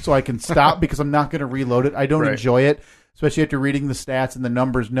gone so I can stop because I'm not going to reload it. I don't enjoy it, especially after reading the stats and the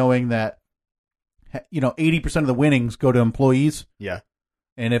numbers, knowing that 80% of the winnings go to employees. Yeah.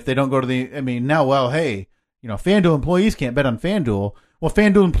 And if they don't go to FanDuel employees can't bet on FanDuel. Well,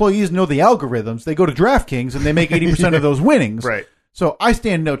 FanDuel employees know the algorithms. They go to DraftKings and they make 80% of those winnings. Right. So I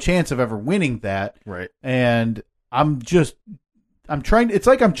stand no chance of ever winning that. Right. And I'm trying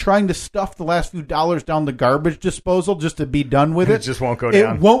to stuff the last few dollars down the garbage disposal just to be done with it. It just won't go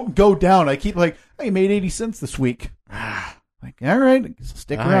down. It won't go down. I keep like, I made 80 cents this week. Like, all right,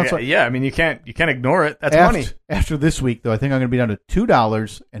 stick around. I mean, you can't ignore it. That's money. After this week, though, I think I'm going to be down to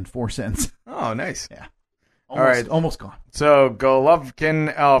 $2.04. Oh, nice. Yeah. Almost gone. So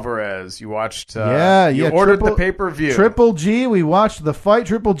Golovkin Alvarez, you watched. You ordered the pay-per-view. Triple G. We watched the fight.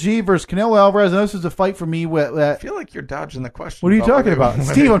 Triple G versus Canelo Alvarez. And this is a fight for me. I feel like you're dodging the question. What are you talking about,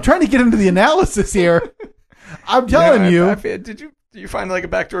 Steve? I'm trying to get into the analysis here. I'm telling you. Did you find like a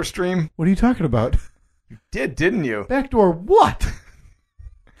backdoor stream? What are you talking about? You did, didn't you? Backdoor what?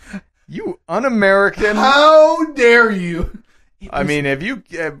 You un-American. How dare you? I mean,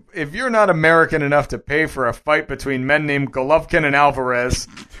 if you're not American enough to pay for a fight between men named Golovkin and Alvarez,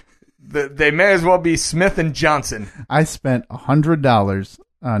 they may as well be Smith and Johnson. I spent $100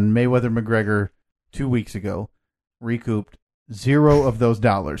 on Mayweather McGregor 2 weeks ago, recouped 0 of those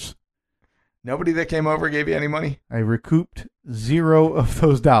dollars. Nobody that came over gave you any money? I recouped 0 of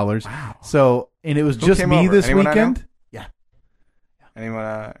those dollars. Wow. So, and it was Who just came me over? this Anyone weekend. Yeah.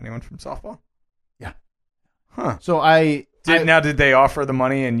 Anyone from softball? Yeah. Huh. So did they offer the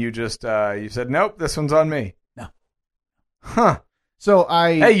money and you just you said nope, this one's on me? No. Huh. So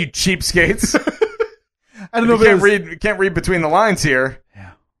hey, you cheapskates! I don't know. You can't read between the lines here.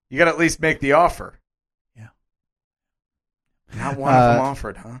 Yeah. You got to at least make the offer. Yeah. Not one of them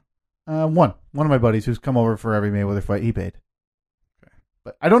offered, huh? One of my buddies who's come over for every Mayweather fight, he paid. Okay.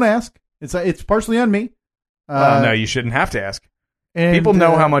 But I don't ask. It's partially on me. No, you shouldn't have to ask. And, people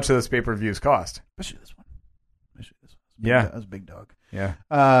know how much of those pay-per-views cost. Especially this one. Yeah. That was a big dog. Yeah.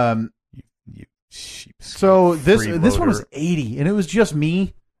 You So this one was freeloader. 80, and it was just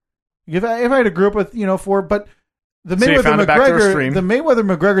me. If I had a group with 4, but the So you found it back to a stream. Mayweather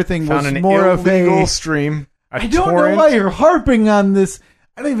McGregor thing Found was an more of illegal a stream. I don't know why you're harping on this.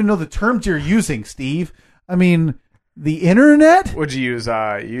 I don't even know the terms you're using, Steve. I mean, the internet? Would you use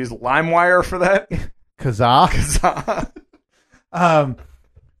LimeWire for that? Kazaa.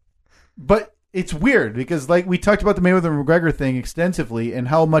 But it's weird because, like, we talked about the Mayweather McGregor thing extensively and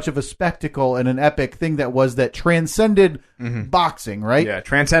how much of a spectacle and an epic thing that was that transcended boxing, right? Yeah,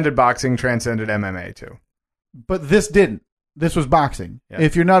 transcended boxing, transcended MMA too. But this didn't. This was boxing. Yeah.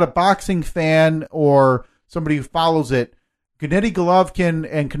 If you're not a boxing fan or somebody who follows it, Gennady Golovkin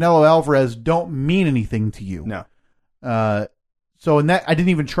and Canelo Alvarez don't mean anything to you. No. So in that, I didn't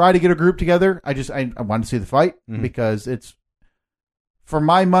even try to get a group together. I wanted to see the fight because it's, for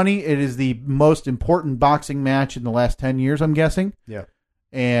my money, it is the most important boxing match in the last 10 years, I'm guessing. Yeah.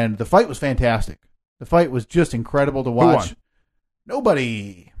 And the fight was fantastic. The fight was just incredible to watch. Won?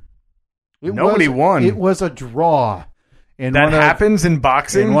 Nobody. Nobody won. It was a draw. And That happens in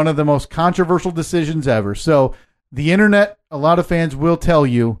boxing? in one of the most controversial decisions ever. So the internet, a lot of fans will tell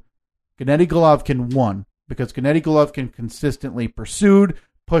you Gennady Golovkin won because Gennady Golovkin consistently pursued,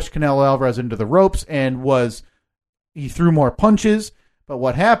 pushed Canelo Alvarez into the ropes, and he threw more punches. But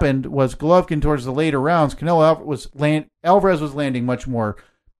what happened was Golovkin, towards the later rounds, Alvarez was landing much more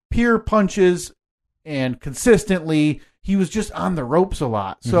pure punches, and consistently he was just on the ropes a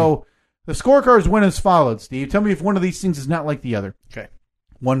lot. So the scorecards went as followed, Steve. Tell me if one of these things is not like the other. Okay.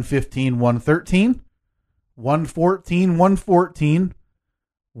 115, 113, 114, 114,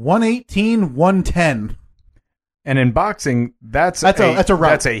 118, 110. And in boxing, that's a rout.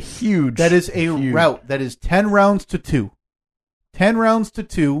 That's a huge. That is a rout. That is 10 rounds to 2. 10 rounds to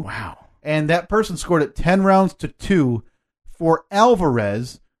 2. Wow. And that person scored it 10 rounds to 2 for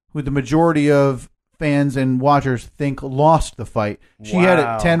Alvarez, who the majority of fans and watchers think lost the fight. She had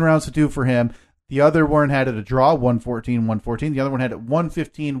it 10 rounds to 2 for him. The other one had it a draw, 114, 114. The other one had it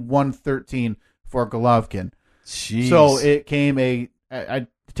 115, 113 for Golovkin. Jeez. So it came a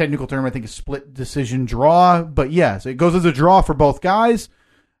technical term, I think, a split decision draw. But yes, it goes as a draw for both guys.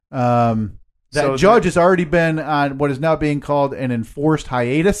 That judge has already been on what is now being called an enforced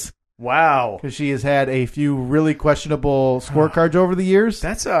hiatus. Wow. Because she has had a few really questionable scorecards over the years.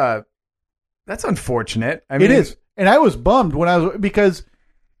 That's unfortunate. I mean, it is. And I was bummed because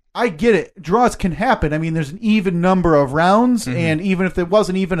I get it. Draws can happen. I mean, there's an even number of rounds, and even if there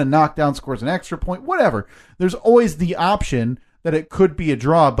wasn't even a knockdown, scores an extra point, whatever. There's always the option that it could be a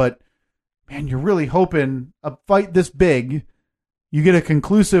draw, but man, you're really hoping a fight this big, you get a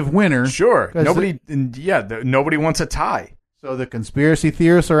conclusive winner. Sure. Nobody wants a tie. So the conspiracy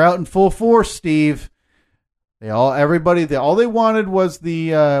theorists are out in full force, Steve. All they wanted was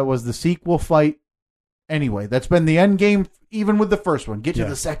the sequel fight. Anyway, that's been the end game, even with the first one. Get to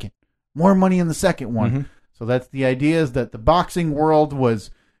the second. More money in the second one. So that's the idea, is that the boxing world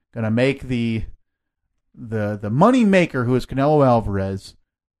was going to make the money maker, who is Canelo Alvarez.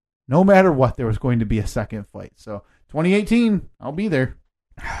 No matter what, there was going to be a second fight. So 2018, I'll be there.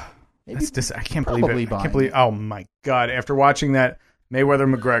 I can't believe it. I can't believe. Oh my God! After watching that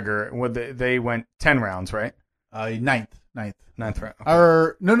Mayweather McGregor, they went 10 rounds, right? Ninth round. Okay.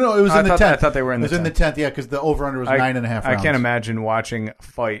 Or no, it was in the 10th. I thought they were in the 10th. It was in the 10th, yeah, because the over-under was 9.5 rounds. I can't imagine watching a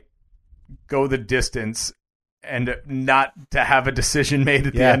fight go the distance and not to have a decision made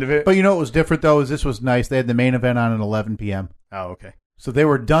at the end of it. But you know what was different, though, is this was nice. They had the main event on at 11 p.m. Oh, okay. So they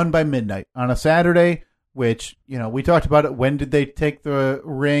were done by midnight on a Saturday, which, we talked about it. When did they take the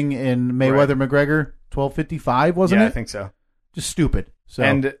ring in Mayweather-McGregor? 12:55, wasn't it? Yeah, I think so. Just stupid. So,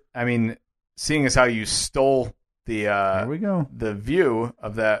 and, I mean, seeing as how you stole there we go. The view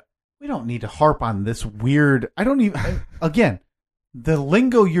of that. We don't need to harp on this weird. I don't even. Again, the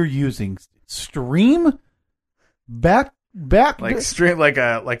lingo you're using, stream, back, like stream, like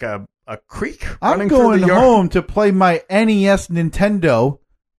a creek. I'm going home to play my NES Nintendo.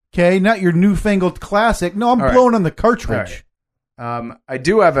 Okay, not your newfangled classic. No, I'm blowing on the cartridge. Right. I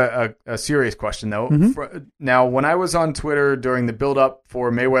do have a serious question though. Now, when I was on Twitter during the build up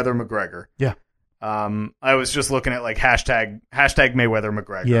for Mayweather McGregor, I was just looking at like hashtag Mayweather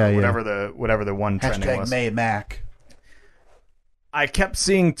McGregor, whatever the one trending was. May Mac. I kept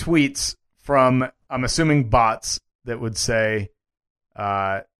seeing tweets from, I'm assuming, bots that would say,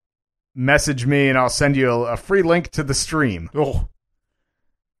 "Message me and I'll send you a free link to the stream." Oh.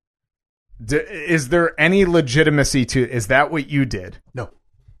 Is there any legitimacy to? Is that what you did? No.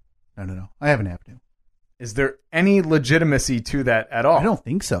 I have an avenue. Is there any legitimacy to that at all? I don't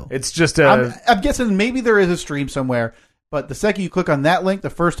think so. It's just I'm guessing maybe there is a stream somewhere. But the second you click on that link, the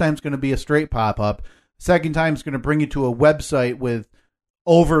first time it's going to be a straight pop-up. Second time it's going to bring you to a website with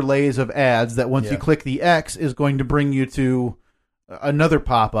overlays of ads that once you click the X is going to bring you to another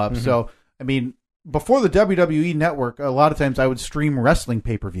pop-up. Mm-hmm. So, I mean, before the WWE Network, a lot of times I would stream wrestling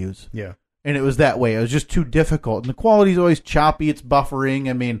pay-per-views. Yeah. And it was that way. It was just too difficult. And the quality is always choppy. It's buffering.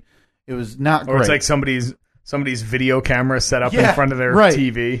 I mean, it was not great. Or it's like somebody's video camera set up in front of their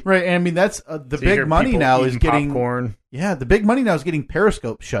TV. Right. And I mean, that's the big money now is getting popcorn. Yeah, the big money now is getting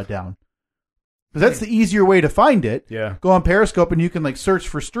Periscope shut down. Because that's the easier way to find it. Yeah. Go on Periscope and you can like search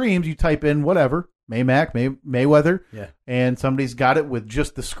for streams. You type in whatever, Mayweather. Yeah. And somebody's got it with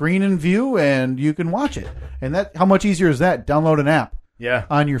just the screen in view and you can watch it. And that, how much easier is that? Download an app. Yeah.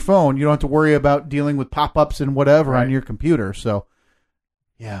 On your phone. You don't have to worry about dealing with pop-ups and whatever on your computer. So,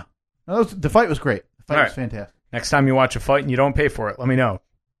 yeah. No, the fight was great. The fight was fantastic. Next time you watch a fight and you don't pay for it, let me know.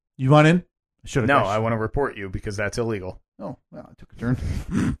 You want in? I want to report you because that's illegal. Oh, well, I took a turn.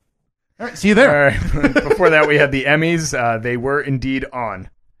 All right, see you there. All right. Before that, we had the Emmys. They were indeed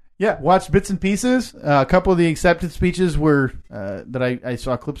on. Yeah, watched bits and pieces. A couple of the acceptance speeches were that I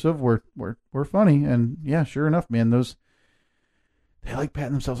saw clips of were funny, and yeah, sure enough, man, those they like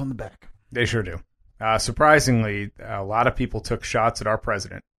patting themselves on the back. They sure do. Surprisingly, a lot of people took shots at our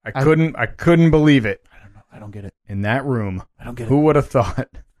president. I couldn't believe it. I don't know. I don't get it. In that room, I don't get it. Who would have thought?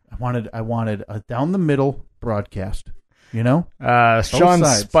 I wanted a down the middle broadcast. You know, Sean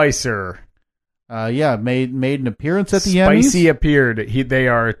Spicer. Made an appearance at the Emmys. Spicy Emmys. appeared. They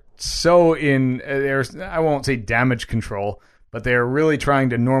are so in. I won't say damage control, but they are really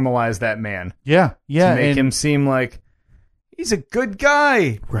trying to normalize that man. Yeah, to make him seem like he's a good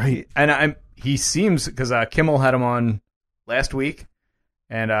guy, right? And he seems, because Kimmel had him on last week,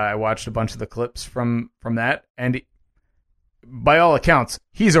 and I watched a bunch of the clips from that, and by all accounts,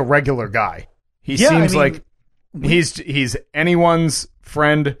 he's a regular guy. He seems like he's anyone's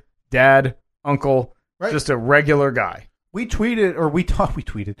friend, dad, uncle, just a regular guy. We talked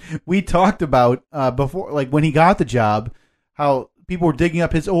about before, like when he got the job, how people were digging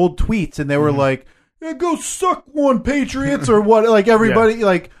up his old tweets and they were like, yeah, go suck one, Patriots, or what, like everybody,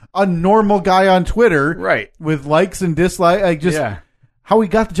 like a normal guy on Twitter, right, with likes and dislikes, like how he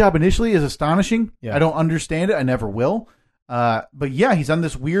got the job initially is astonishing. Yeah. I don't understand it. I never will. But yeah, he's on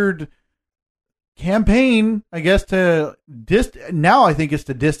this weird campaign, I guess, now I think it's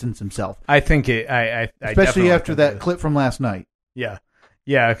to distance himself. I think it. I especially after that clip from last night. Yeah.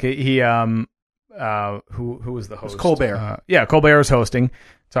 Okay. He who was the host? It was Colbert. Colbert was hosting,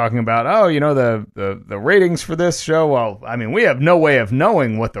 talking about the ratings for this show. Well, I mean, we have no way of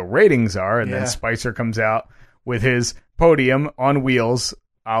knowing what the ratings are, and then Spicer comes out with his podium on wheels,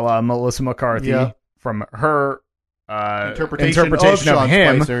 a la Melissa McCarthy, from her interpretation of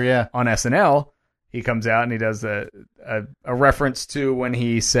him Spicer, on SNL. He comes out and he does a reference to when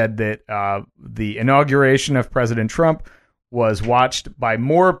he said that the inauguration of President Trump was watched by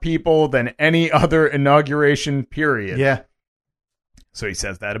more people than any other inauguration period. Yeah. So he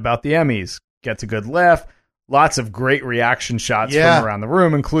says that about the Emmys. Gets a good laugh. Lots of great reaction shots from around the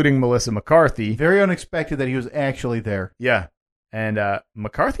room, including Melissa McCarthy. Very unexpected that he was actually there. Yeah. And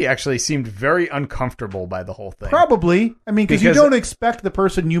McCarthy actually seemed very uncomfortable by the whole thing. Probably. I mean, because you don't expect the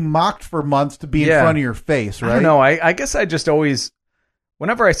person you mocked for months to be in front of your face, right? I don't know. I guess I just always,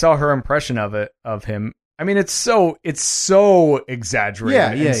 whenever I saw her impression of him, I mean, it's so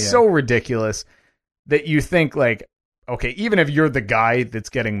exaggerated and so ridiculous that you think like, okay, even if you're the guy that's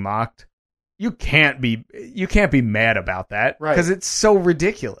getting mocked, you can't be mad about that, right? Because it's so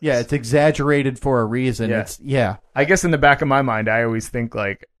ridiculous. Yeah, it's exaggerated for a reason. I guess in the back of my mind, I always think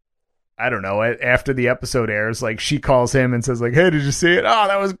like, I don't know, after the episode airs, like she calls him and says like, "Hey, did you see it? Oh,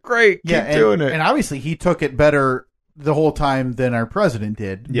 that was great. Keep doing it." And obviously, he took it better the whole time than our president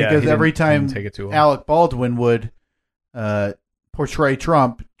did. Yeah, because every time Alec Baldwin would portray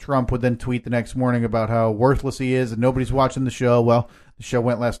Trump would then tweet the next morning about how worthless he is and nobody's watching the show. Well, the show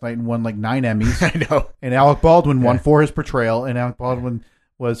went last night and won like 9 Emmys. I know. And Alec Baldwin won for his portrayal. And Alec Baldwin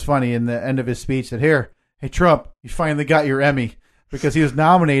was funny in the end of his speech that, hey, Trump, you finally got your Emmy. Because he was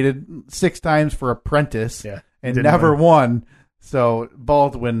nominated 6 times for Apprentice and never won. So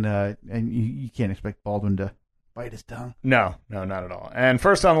Baldwin, and you can't expect Baldwin to bite his tongue. No, not at all. And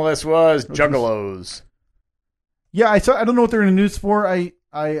first on the list was Juggalos. Yeah, I don't know what they're in the news for. I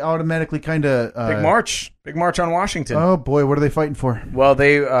automatically kind of big march on Washington. Oh boy, what are they fighting for? Well,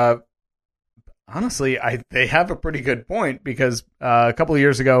 they honestly, they have a pretty good point because a couple of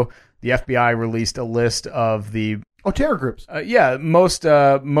years ago, the FBI released a list of the terror groups. Most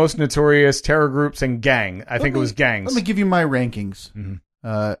notorious terror groups and gang. I think it was gangs. Let me give you my rankings.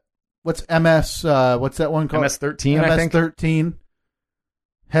 Mm-hmm. what's MS? What's that one called? MS-13, I think. MS-13.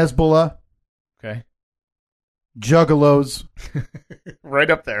 Hezbollah. Okay. Juggalos. Right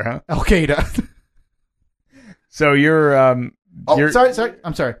up there, huh? Al Qaeda. So you're sorry.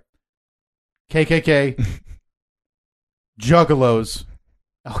 I'm sorry. KKK. Juggalos.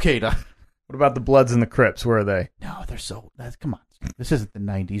 Al Qaeda. What about the Bloods and the Crips? Where are they? No, come on. This isn't the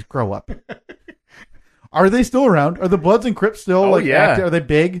 90s. Grow up. Are they still around? Are the Bloods and Crips still active? Are they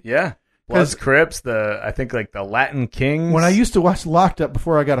big? Yeah. Bloods, Crips, I think like the Latin Kings. When I used to watch Locked Up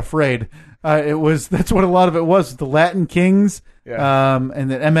before I got afraid, that's what a lot of it was. The Latin Kings,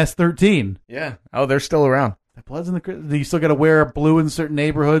 and then MS-13. Yeah. Oh, they're still around. The Bloods and the Crips. You still got to wear blue in certain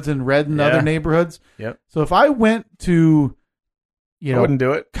neighborhoods and red in other neighborhoods. Yep. So if I went to, I wouldn't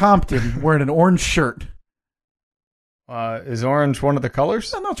do it. Compton wearing an orange shirt. Is orange one of the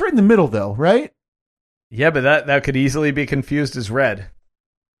colors? No, it's right in the middle though, right? Yeah, but that could easily be confused as red.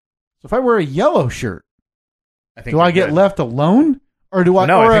 So if I wear a yellow shirt, I get left alone, or do I?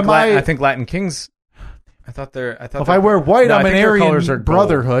 No, or I think Latin Kings. I thought if I wear white, I'm an Aryan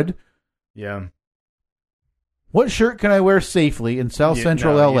Brotherhood. Yeah. What shirt can I wear safely in South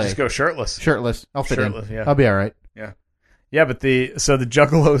Central LA? You just go shirtless. Shirtless. I'll fit in. Yeah. I'll be all right. Yeah. Yeah, but the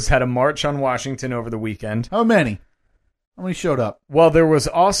Juggalos had a march on Washington over the weekend. How many? How many showed up? Well, there was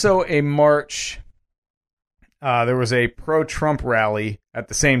also a march. There was a pro-Trump rally at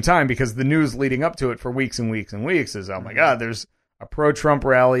the same time because the news leading up to it for weeks and weeks and weeks is, oh my God, there's a pro-Trump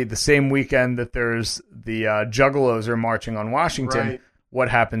rally the same weekend that there's the Juggalos are marching on Washington. Right. What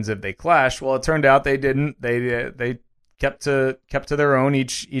happens if they clash? Well, it turned out they didn't. They kept to their own.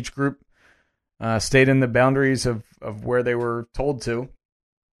 Each group stayed in the boundaries of where they were told to.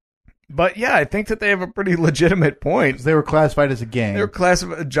 But yeah, I think that they have a pretty legitimate point. They were classified as a gang. They were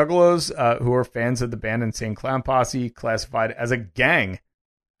classified Juggalos, who are fans of the band Insane Clown Posse, classified as a gang,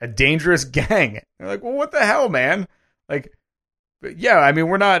 a dangerous gang. They're like, well, what the hell, man? Like, yeah, I mean,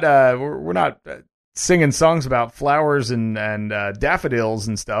 we're not singing songs about flowers and daffodils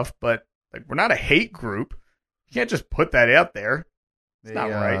and stuff, but like, we're not a hate group. You can't just put that out there. It's not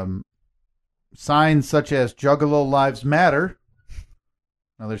right. Signs such as Juggalo Lives Matter.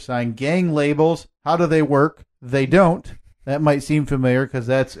 Another sign, gang labels. How do they work? They don't. That might seem familiar because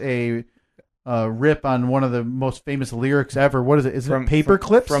that's a rip on one of the most famous lyrics ever. What is it? Is it Paper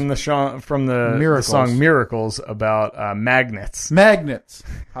Clips? From the song Miracles about magnets. Magnets.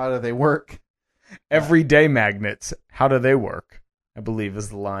 How do they work? Everyday magnets. How do they work? I believe is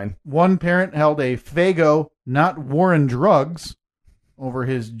the line. One parent held a Faygo, not Warren drugs, over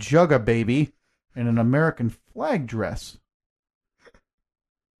his Jugga baby in an American flag dress.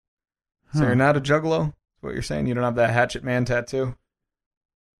 So you're not a Juggalo? Is what you're saying? You don't have that Hatchet Man tattoo?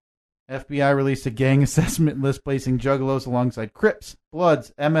 FBI released a gang assessment list placing Juggalos alongside Crips,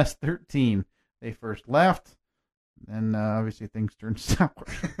 Bloods, MS-13. They first laughed, and obviously things turned sour.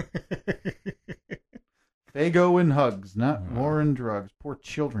 Faygo and hugs, not Warren drugs. Poor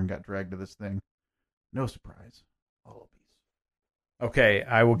children got dragged to this thing. No surprise. All obese. Okay,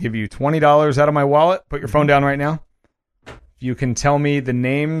 I will give you $20 out of my wallet. Put your phone down right now. You can tell me the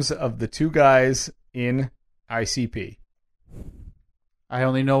names of the two guys in ICP. I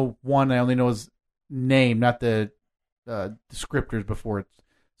only know one. I only know his name, not the descriptors before it.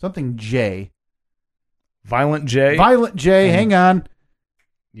 Something J. Violent J? Violent J. Hang on.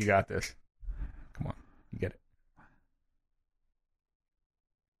 You got this. Come on. You get it.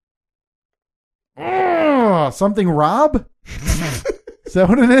 Oh, something Rob? Is that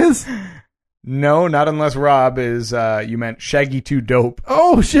what it is? No, not unless Rob is, you meant Shaggy 2 Dope.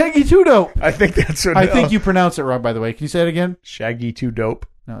 Oh, Shaggy 2 Dope. I think that's what I think you pronounce it wrong, by the way. Can you say it again? Shaggy 2 Dope.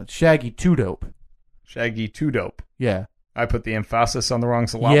 No, it's Shaggy 2 Dope. Shaggy 2 Dope. Yeah. I put the emphasis on the wrong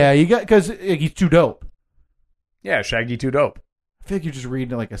syllable. Yeah, you got, because he's too dope. Yeah, Shaggy 2 Dope. I feel like you're just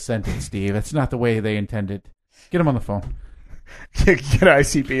reading it like a sentence, Steve. That's not the way they intended. Get him on the phone. Get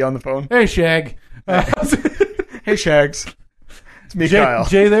ICP on the phone. Hey, Shag. Hey, Shags. It's me, Kyle.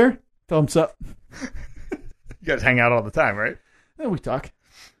 Jay there? Thumbs up. You guys hang out all the time, right? Yeah, we talk.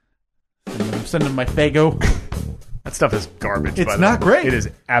 I'm sending my Faygo. That stuff is garbage. It's not great. It is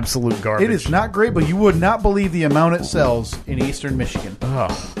absolute garbage. It is not great, but you would not believe the amount it sells in Eastern Michigan. Oh,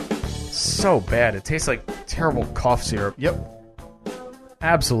 so bad. It tastes like terrible cough syrup. Yep.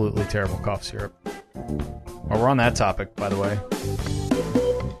 Absolutely terrible cough syrup. Well, we're on that topic, by the way.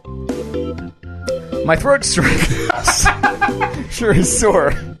 My throat sure is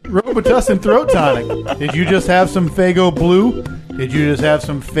sore. Robitussin Throat Tonic. Did you just have some Faygo Blue? Did you just have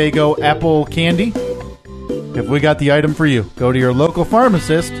some Faygo Apple Candy? If we got the item for you, go to your local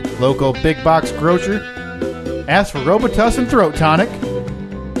pharmacist, local big box grocer, ask for Robitussin Throat Tonic.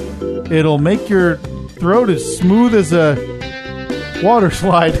 It'll make your throat as smooth as a water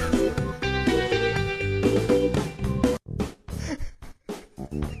slide.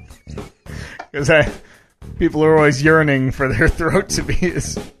 Because people are always yearning for their throat to be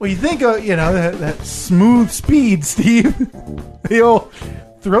as... Well, you think of, that smooth speed, Steve. The old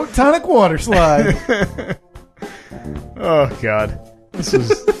throat tonic water slide. Oh, God. This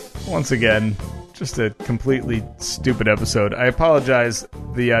is, once again, just a completely stupid episode. I apologize.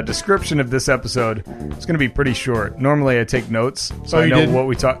 The description of this episode is going to be pretty short. Normally, I take notes, so I know what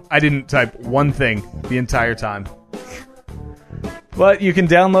we talk. I didn't type one thing the entire time. But you can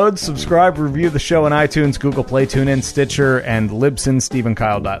download, subscribe, review the show on iTunes, Google Play, TuneIn, Stitcher, and Libsyn,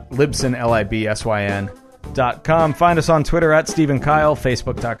 StephenKyle.Libsyn, LIBSYN.com. Find us on Twitter at Stephen Kyle,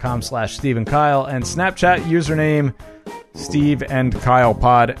 Facebook.com/Stephen Kyle, and Snapchat username Steve and Kyle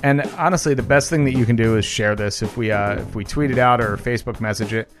Pod. And honestly, the best thing that you can do is share this. If we tweet it out or Facebook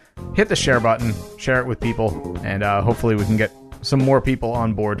message it, hit the share button, share it with people, and hopefully we can get some more people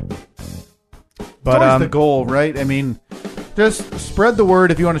on board. But it's always the goal, right? I mean, just spread the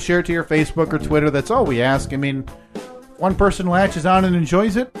word. If you want to share it to your Facebook or Twitter, that's all we ask. I mean, one person latches on and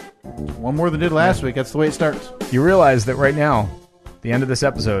enjoys it, one more than did last week. That's the way it starts. You realize that right now, the end of this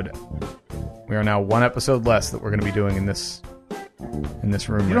episode, we are now one episode less that we're going to be doing in this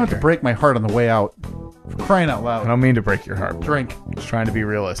room. You don't have to break my heart on the way out. For crying out loud. I don't mean to break your heart. Drink. Just trying to be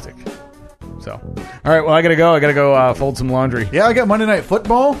realistic. So, all right. Well, I gotta go. I gotta go fold some laundry. Yeah, I got Monday Night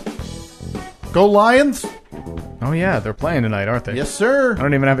Football. Go Lions. Oh yeah, they're playing tonight, aren't they? Yes, sir. I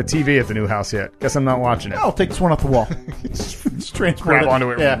don't even have a TV at the new house yet. Guess I'm not watching it. I'll take this one off the wall. Just transport Grab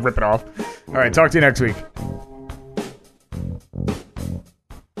onto it and rip it off. All right. Talk to you next week.